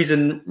 22 degrees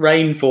and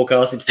rain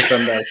forecasted for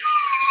Sunday.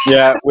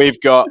 Yeah, we've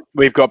got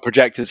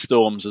projected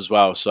storms as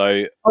well.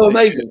 So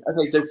amazing.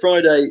 Okay, so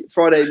Friday,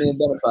 me and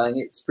Ben are playing.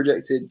 It's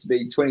projected to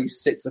be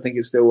 26. I think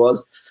it still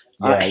was.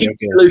 Heat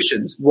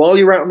solutions. While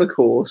you're out on the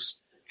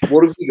course,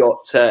 what have you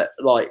got to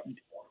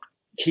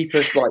keep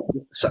us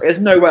So there's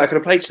no way I could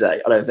have played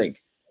today. I don't think.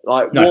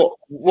 No.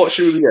 What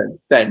should we be doing,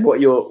 Ben? What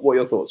are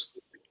your thoughts?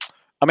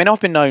 I mean, I've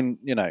been known,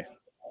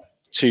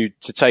 to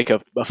take a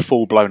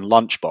full blown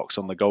lunchbox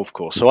on the golf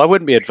course, so I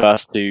wouldn't be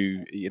adverse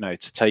to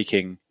to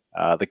taking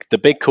the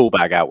big cool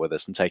bag out with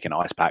us and taking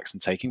ice packs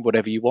and taking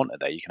whatever you wanted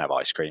there. You can have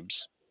ice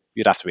creams.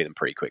 You'd have to eat them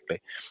pretty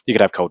quickly. You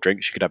could have cold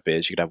drinks. You could have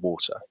beers. You could have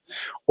water.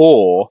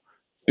 Or,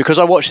 because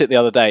I watched it the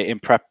other day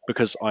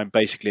because I'm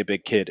basically a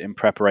big kid, in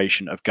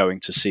preparation of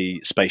going to see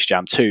Space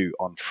Jam 2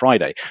 on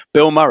Friday,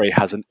 Bill Murray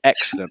has an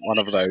excellent one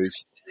of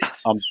those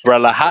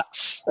umbrella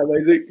hats.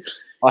 Amazing.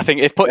 I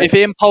think if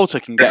Ian Poulter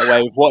can get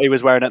away with what he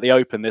was wearing at the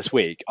Open this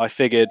week, I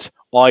figured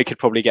I could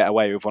probably get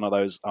away with one of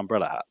those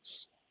umbrella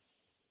hats.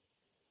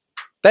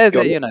 They're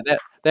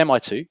my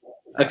two.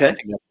 Okay. I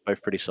think they're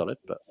both pretty solid.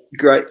 But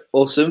great,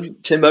 awesome.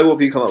 Timbo, what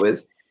have you come up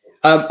with?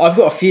 I've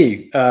got a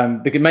few,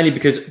 mainly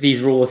because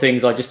these are all the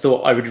things I just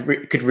thought I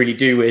could really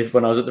do with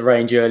when I was at the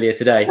range earlier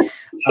today.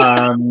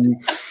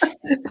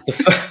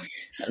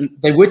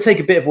 They would take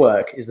a bit of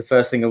work, is the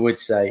first thing I would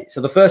say.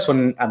 So the first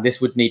one, and this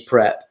would need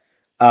prep,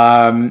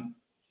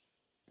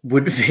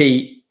 would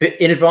be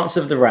in advance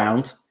of the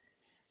round,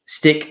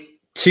 stick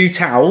 2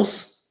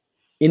 towels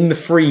in the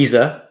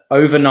freezer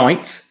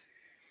overnight,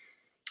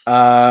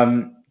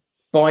 buy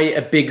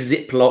a big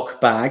Ziploc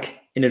bag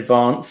in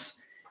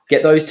advance,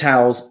 get those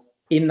towels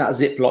in that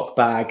Ziploc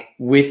bag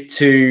with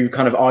 2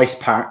 kind of ice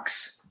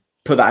packs,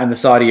 put that in the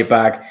side of your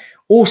bag.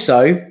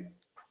 Also,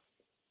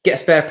 get a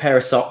spare pair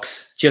of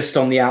socks just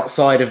on the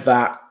outside of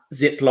that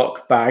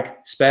Ziploc bag,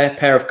 spare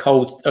pair of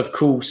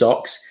cool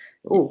socks.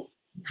 Oh,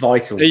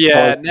 vital.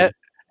 Yeah, vital.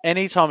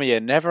 Any time of year,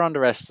 never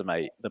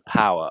underestimate the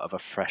power of a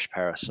fresh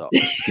pair of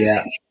socks.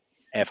 Yeah,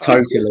 ever.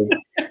 Totally.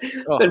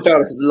 Ben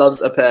Fowlis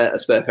loves a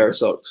spare pair of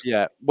socks.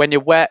 Yeah, when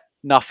you're wet,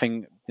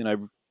 nothing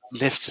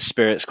lifts the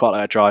spirits quite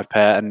like a dry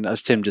pair. And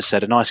as Tim just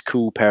said, a nice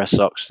cool pair of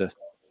socks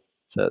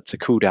to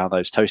cool down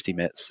those toasty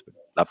mitts.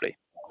 Lovely.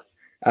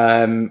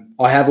 I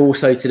have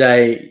also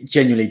today,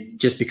 genuinely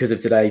just because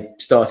of today,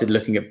 started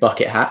looking at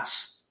bucket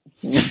hats.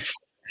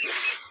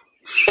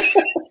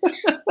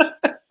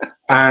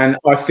 And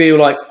I feel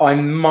like I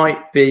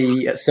might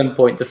be at some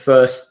point the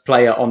first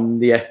player on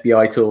the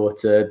FBI tour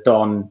to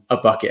don a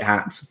bucket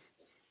hat.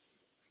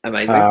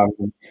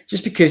 Amazing.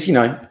 Just because,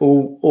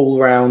 all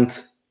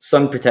around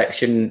sun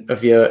protection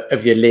of your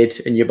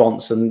lid and your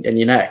bonds and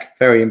your neck,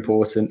 very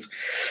important.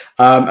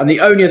 And the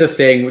only other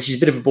thing, which is a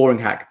bit of a boring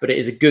hack, but it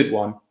is a good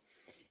one,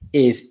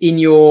 is in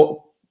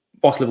your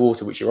bottle of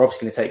water, which you're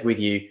obviously going to take with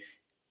you,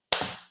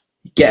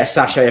 get a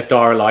sachet of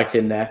Diarrhea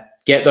in there,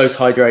 get those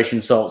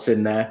hydration salts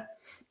in there,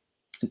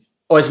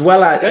 as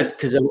well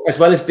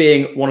as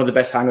being one of the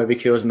best hangover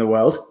cures in the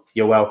world.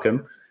 You're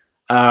welcome.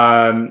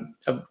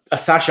 A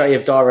sachet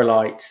of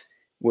Diarrhea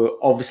will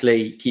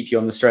obviously keep you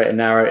on the straight and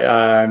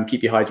narrow,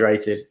 keep you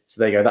hydrated.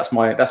 So there you go. That's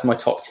my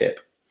top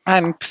tip.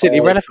 And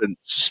particularly relevant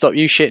to stop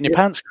you shitting your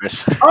pants,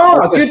 Chris.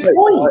 Oh, good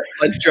point.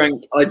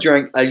 I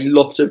drank a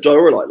lot of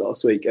Diarrhea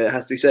last week. It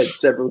has to be said,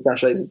 several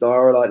sachets of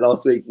Diarrhea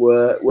last week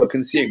were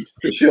consumed.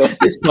 For sure.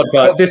 This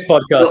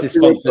podcast is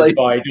sponsored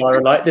by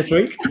Diarrhea this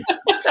week.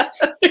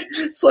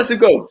 Slice of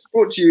Golf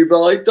brought to you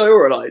by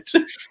Diarrhea.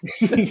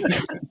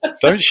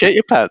 Don't shit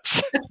your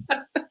pants.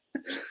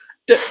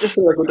 Just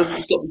for the record,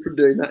 doesn't stop you from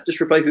doing that. Just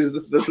replaces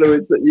the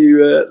fluids that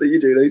you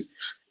do these.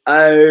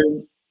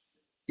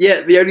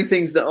 The only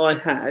things that I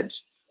had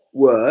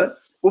were,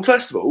 well,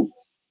 first of all,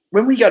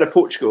 when we go to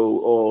Portugal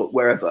or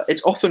wherever,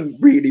 it's often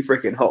really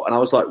freaking hot. And I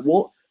was like,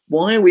 what?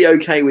 Why are we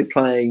okay with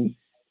playing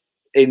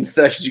in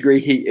 30-degree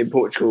heat in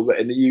Portugal, but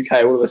in the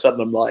UK, all of a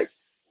sudden I'm like,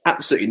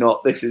 absolutely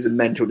not. This is a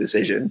mental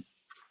decision.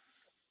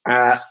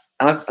 And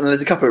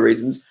there's a couple of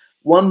reasons.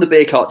 One, the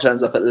beer cart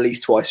turns up at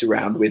least twice a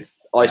round with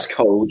ice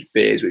cold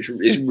beers, which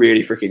is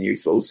really freaking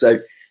useful. So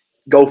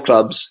golf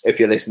clubs, if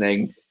you're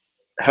listening,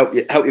 help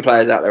your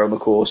players out there on the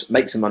course,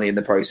 make some money in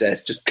the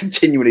process, just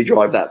continually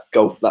drive that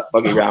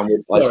buggy around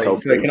with ice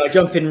cold. Can I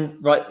jump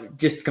in?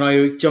 Can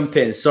I jump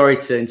in? Sorry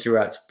to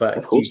interrupt,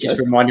 but you just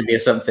reminded me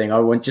of something.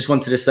 I just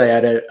wanted to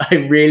say I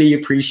really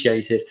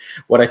appreciated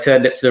when I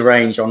turned up to the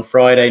range on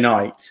Friday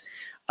night.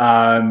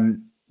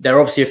 There are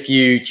obviously a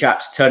few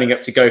chaps turning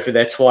up to go for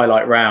their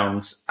twilight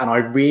rounds, and I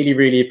really,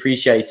 really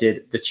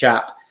appreciated the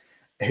chap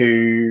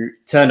who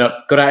turned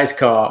up, got out his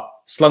car,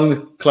 slung the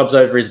clubs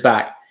over his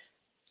back,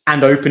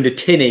 and opened a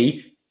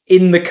tinny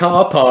in the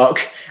car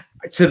park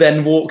to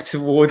then walk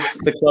towards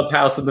the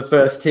clubhouse on the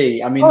first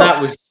tee. I mean,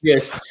 that was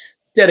just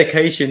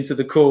dedication to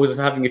the cause of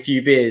having a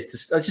few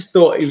beers. I just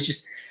thought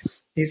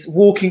he's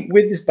walking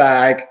with his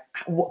bag,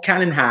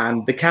 can in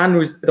hand. The can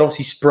was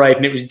obviously sprayed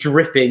and it was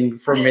dripping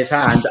from his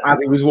hand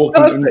as he was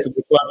walking into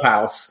the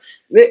clubhouse.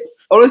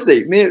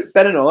 Honestly,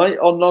 Ben and I,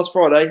 on last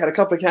Friday, had a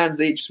couple of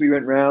cans each as we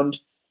went round.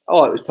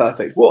 Oh, it was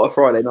perfect. What a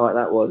Friday night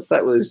that was.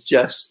 That was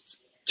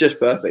just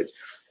perfect.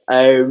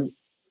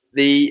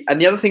 the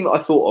other thing that I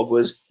thought of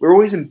was we're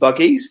always in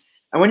buggies,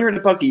 and when you're in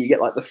a buggy, you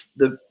get like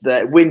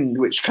the wind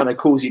which kind of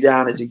cools you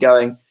down as you're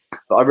going.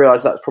 But I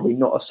realised that's probably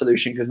not a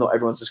solution because not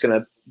everyone's just going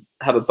to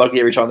have a buggy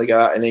every time they go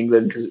out in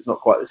England because it's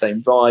not quite the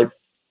same vibe.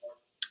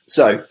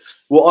 So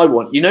what I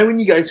want, when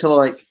you go to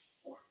like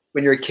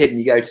when you're a kid and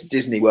you go to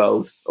Disney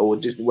World or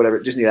Disney whatever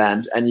at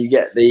Disneyland, and you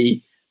get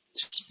the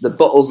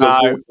bottles of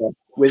water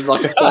with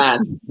like a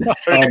fan.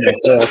 Oh my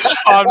god!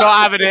 I'm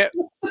not having it.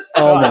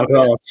 Oh my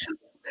god!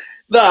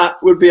 That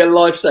would be a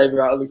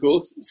lifesaver out of the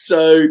course.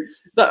 So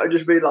that would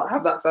just be like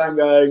have that fan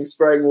going,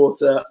 spraying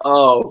water.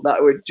 Oh,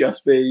 that would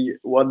just be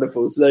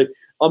wonderful. So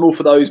I'm all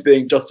for those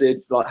being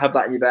dotted. Like have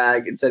that in your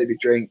bag instead of your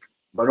drink.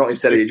 Well, not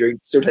instead of your drink.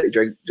 Still take your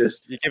drink.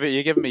 Just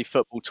you're giving me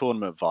football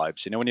tournament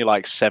vibes. When you're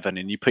like 7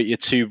 and you put your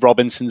 2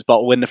 Robinsons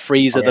bottle in the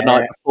freezer the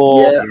night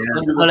before,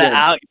 pull it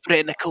out, you put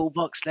it in the cool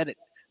box, let it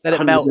melt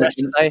the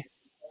rest of the day.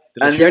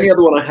 And the only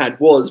other one I had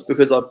was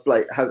because I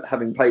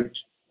having played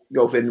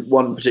golf in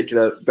one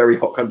particular very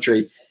hot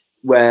country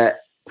where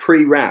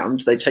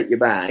pre-round they take your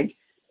bag,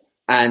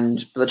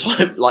 and by the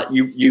time like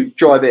you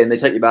drive in, they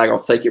take your bag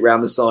off, take it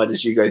round the side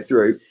as you go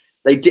through.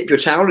 They dip your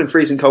towel in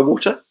freezing cold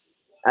water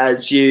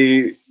as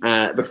you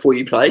before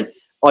you play.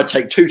 I'd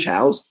take 2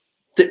 towels,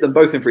 dip them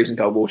both in freezing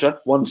cold water.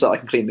 One so I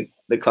can clean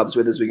the clubs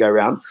with as we go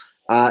around.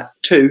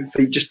 2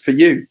 for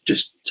you.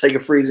 Just take a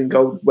freezing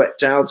cold wet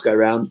towel to go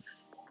around,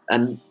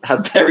 and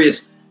have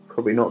various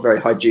probably not very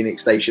hygienic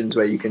stations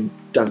where you can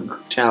dunk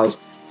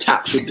towels.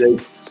 Taps would do.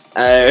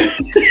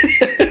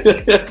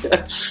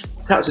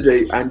 Taps would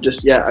do, and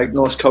just a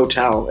nice cold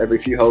towel every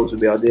few holes would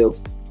be ideal.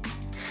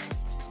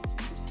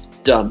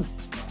 Done.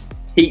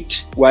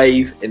 Heat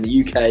wave in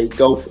the UK.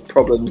 Golf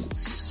problems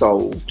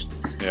solved.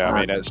 Yeah,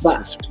 I mean,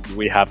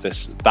 we have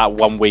that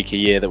 1 week a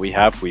year that we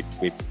have. We've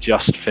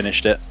just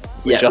finished it.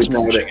 We've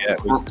nailed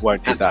it. We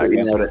won't do that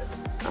Absolutely again. nailed it.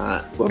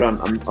 Well done.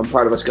 I'm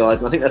proud of us,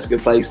 guys, and I think that's a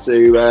good place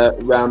to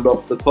round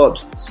off the pod.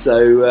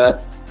 So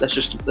let's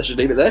just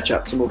leave it there,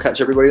 chaps, and we'll catch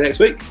everybody next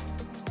week.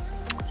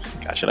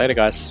 Catch you later,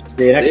 guys.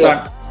 See you next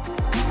time.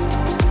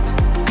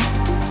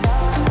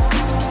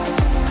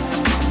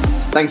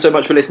 Thanks so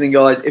much for listening,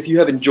 guys. If you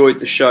have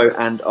enjoyed the show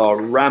and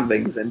our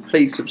ramblings, then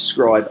please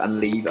subscribe and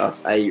leave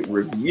us a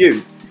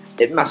review.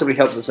 It massively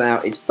helps us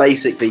out. It's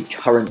basically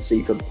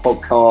currency for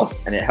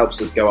podcasts, and it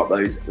helps us go up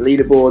those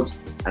leaderboards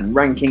and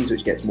rankings,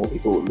 which gets more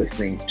people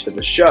listening to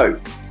the show.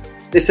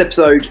 This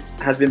episode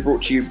has been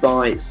brought to you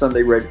by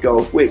Sunday Red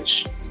Golf,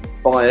 which,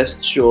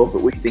 biased, sure,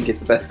 but we think it's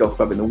the best golf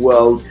club in the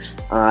world.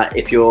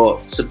 If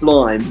you're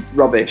sublime,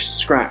 rubbish,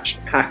 scratch,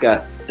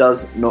 hacker,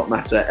 does not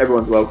matter.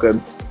 Everyone's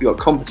welcome. You've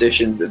got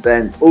competitions,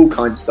 events, all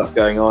kinds of stuff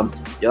going on.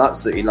 You'll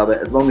absolutely love it.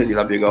 As long as you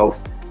love your golf,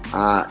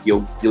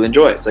 you'll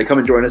enjoy it. So come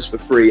and join us for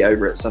free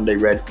over at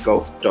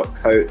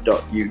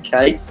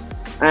sundayredgolf.co.uk.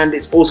 And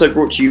it's also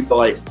brought to you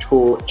by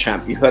Tour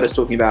Champ. You've heard us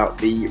talking about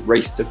the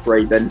Race to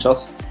Frey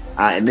Ventos.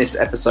 In this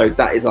episode,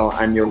 that is our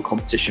annual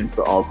competition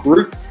for our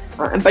group.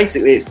 And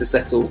basically it's to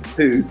settle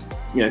who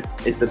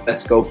is the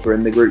best golfer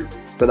in the group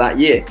for that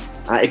year.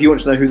 If you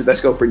want to know who the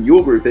best golfer in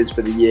your group is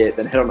for the year,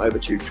 then head on over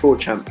to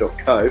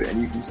tourchamp.co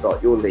and you can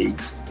start your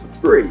leagues for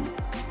free.